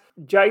that.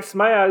 Jace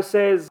Mayo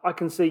says, I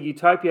can see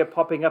Utopia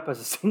popping up as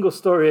a single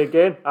story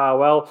again.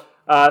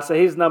 So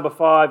his number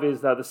 5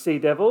 is the Sea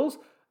Devils.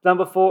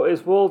 Number 4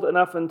 is World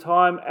Enough in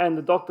Time and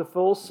the Doctor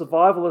Falls.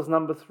 Survival is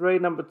number 3.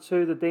 Number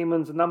 2, The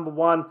Demons. And number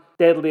 1,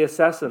 Deadly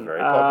Assassin. Very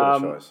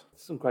popular choice.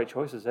 Some great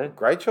choices there.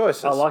 Great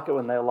choices. I like it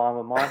when they align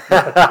with mine.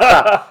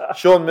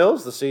 Sean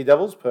Mills, The Sea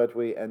Devils,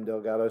 Pertwee and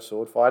Delgado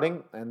sword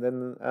fighting. And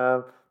then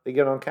they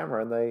get on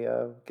camera and they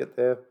get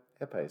their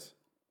hairpays.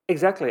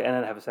 Exactly, and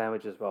then have a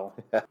sandwich as well.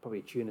 Probably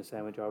a tuna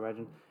sandwich, I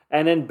imagine.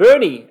 And then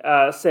Bernie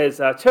says,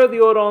 Terror of the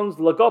Autons,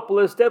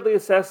 Logopolis, Deadly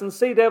Assassin,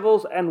 Sea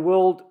Devils, and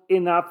World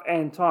Enough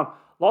and Time.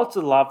 Lots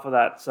of love for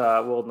that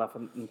World Enough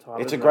and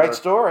Time. It's a great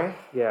story.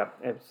 Yeah,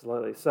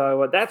 absolutely.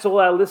 So that's all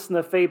our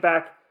listener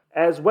feedback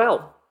as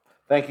well.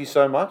 Thank you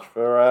so much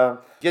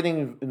for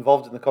getting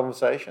involved in the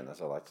conversation, as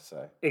I like to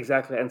say.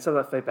 Exactly, and some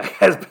of that feedback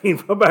has been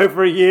from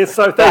over a year,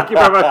 so thank you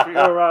very much for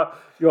your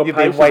You've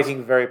patience. been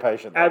waiting very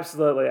patiently.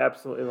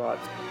 Absolutely right.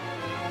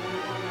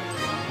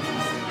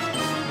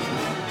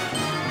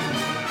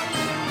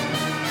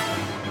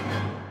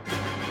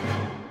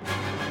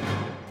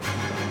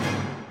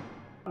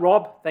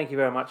 Rob, thank you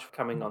very much for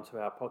coming onto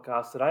our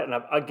podcast today.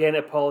 And again,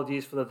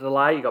 apologies for the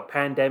delay. You got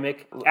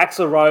pandemic.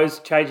 Axl Rose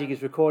changing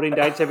his recording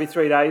dates every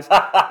 3 days.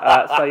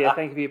 So yeah,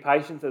 thank you for your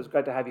patience. It was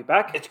great to have you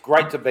back. It's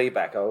great to be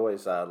back. I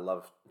always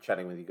love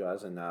chatting with you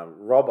guys. And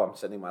Rob, I'm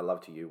sending my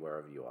love to you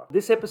wherever you are.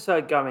 This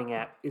episode going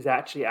out is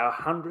actually our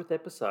 100th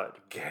episode.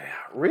 Get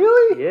out.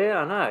 Really? Yeah,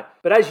 I know.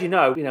 But as you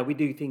know, we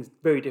do things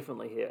very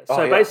differently here.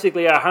 So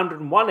basically our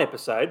 101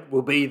 episode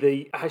will be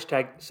the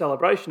hashtag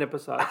celebration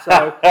episode.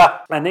 So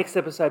our next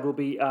episode will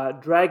be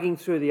dragging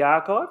through the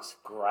archives.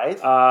 Great.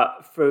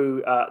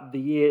 Through the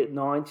year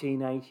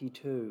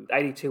 1982.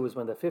 82 was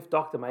when the Fifth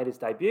Doctor made his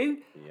debut.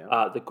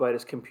 Yeah. The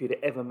greatest computer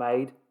ever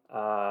made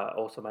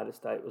also made its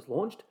day. It was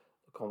launched.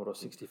 Commodore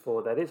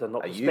 64, that is, and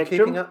not the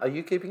Spectrum. Are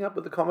you keeping up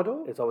with the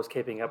Commodore? It's always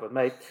keeping up with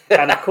me.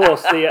 And of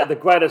course, the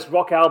greatest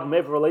rock album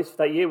ever released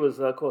that year was,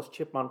 of course,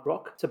 Chipmunk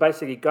Rock. So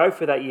basically, go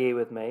for that year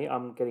with me.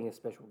 I'm getting a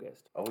special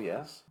guest. Oh,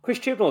 yes. Chris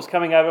Chibnall is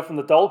coming over from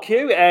the Doll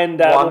Queue and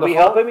will be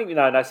helping me.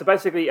 No. So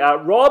basically,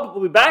 Rob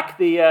will be back.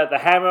 The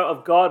Hammer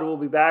of God will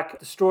be back.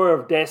 Destroyer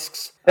of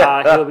Desks.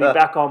 He'll be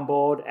back on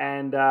board.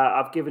 And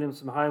I've given him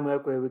some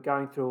homework where we're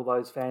going through all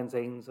those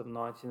fanzines of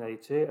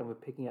 1982 and we're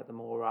picking out the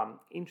more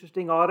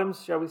interesting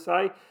items, shall we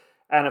say.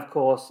 And of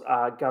course,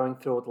 going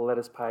through all the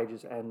letters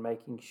pages and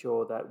making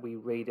sure that we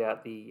read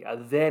out the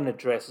then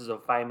addresses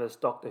of famous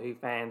Doctor Who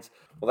fans.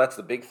 Well, that's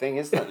the big thing,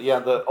 isn't it? Yeah,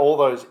 all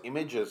those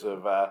images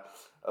of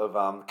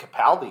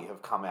Capaldi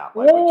have come out.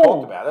 Like we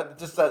talked about it.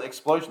 Just that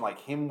explosion, like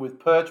him with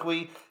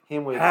Pertwee,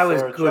 him with How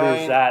Sarah is good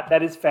Jane. is that?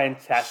 That is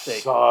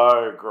fantastic.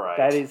 So great.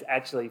 That is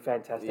actually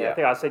fantastic. Yeah. I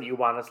think I sent you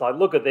one. It's like,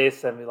 look at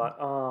this. And we're like,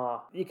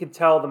 oh, you can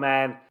tell the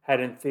man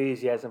had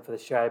enthusiasm for the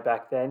show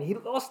back then. He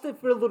lost it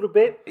for a little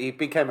bit. He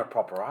became a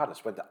proper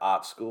artist, went to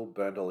art school,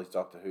 burned all his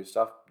Doctor Who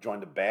stuff,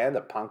 joined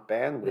a punk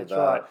band with That's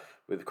right.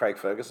 With Craig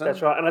Ferguson.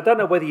 That's right. And I don't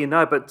know whether you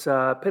know, but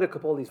Peter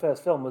Capaldi's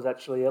first film was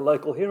actually a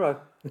local hero.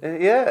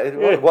 Yeah, it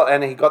was. Well,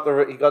 and he got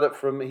it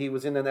from. He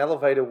was in an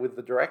elevator with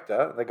the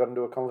director. They got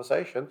into a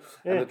conversation,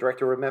 and the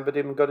director remembered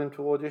him and got him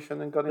to audition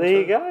and got him.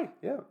 There you go.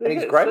 Yeah, and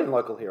he's great in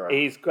Local Hero.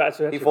 He's great.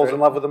 So he falls in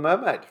love with a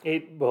mermaid.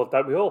 Well,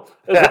 don't we all?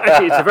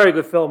 Actually, it's a very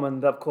good film,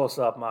 and of course,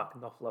 Mark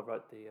Knopfler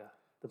wrote the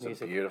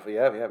music. Beautiful,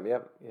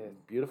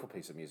 beautiful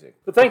piece of music.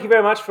 But thank you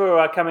very much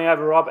for coming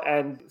over, Rob,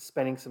 and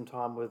spending some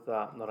time with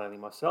not only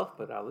myself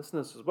but our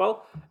listeners as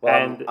well.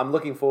 And I'm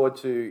looking forward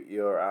to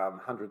your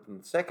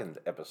 102nd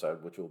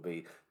episode, which will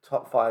be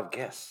top 5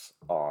 guests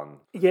on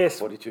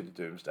 42 to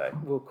Doomsday.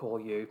 We'll call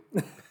you.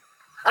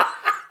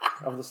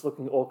 I'm just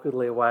looking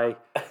awkwardly away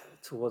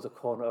towards a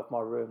corner of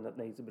my room that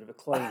needs a bit of a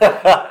clean.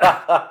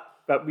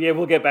 But yeah,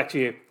 we'll get back to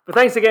you. But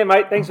thanks again,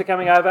 mate. Thanks for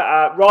coming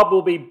over. Rob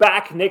will be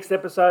back next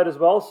episode as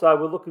well, so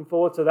we're looking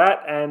forward to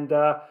that. And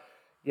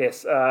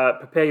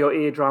prepare your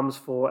eardrums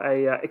for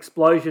a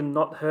explosion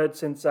not heard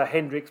since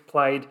Hendrix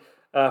played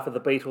for the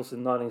Beatles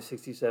in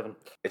 1967.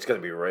 It's going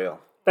to be real.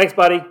 Thanks,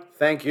 buddy.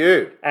 Thank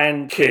you.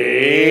 And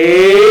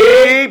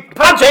keep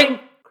punching!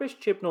 Chris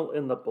Chibnall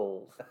in the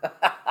balls.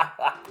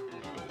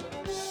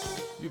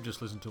 You've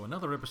just listened to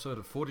another episode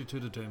of 42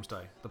 to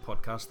Doomsday, the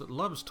podcast that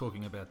loves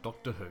talking about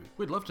Doctor Who.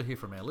 We'd love to hear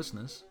from our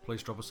listeners.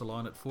 Please drop us a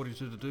line at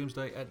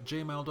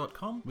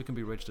 42todoomsday@gmail.com. We can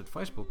be reached at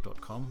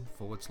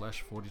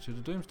facebook.com/42 to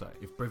Doomsday.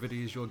 If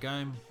brevity is your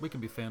game, we can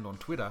be found on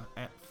Twitter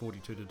at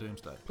 42 to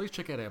Doomsday. Please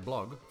check out our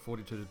blog,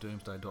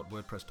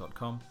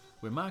 42todoomsday.wordpress.com,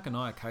 where Mark and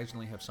I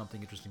occasionally have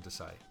something interesting to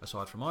say.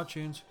 Aside from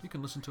iTunes, you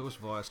can listen to us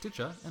via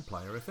Stitcher and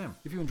Player FM.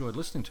 If you enjoyed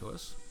listening to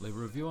us, leave a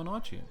review on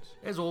iTunes.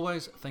 As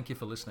always, thank you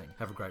for listening.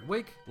 Have a great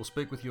week. We'll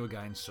speak with you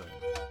again soon.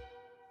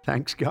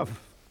 Thanks, Gov.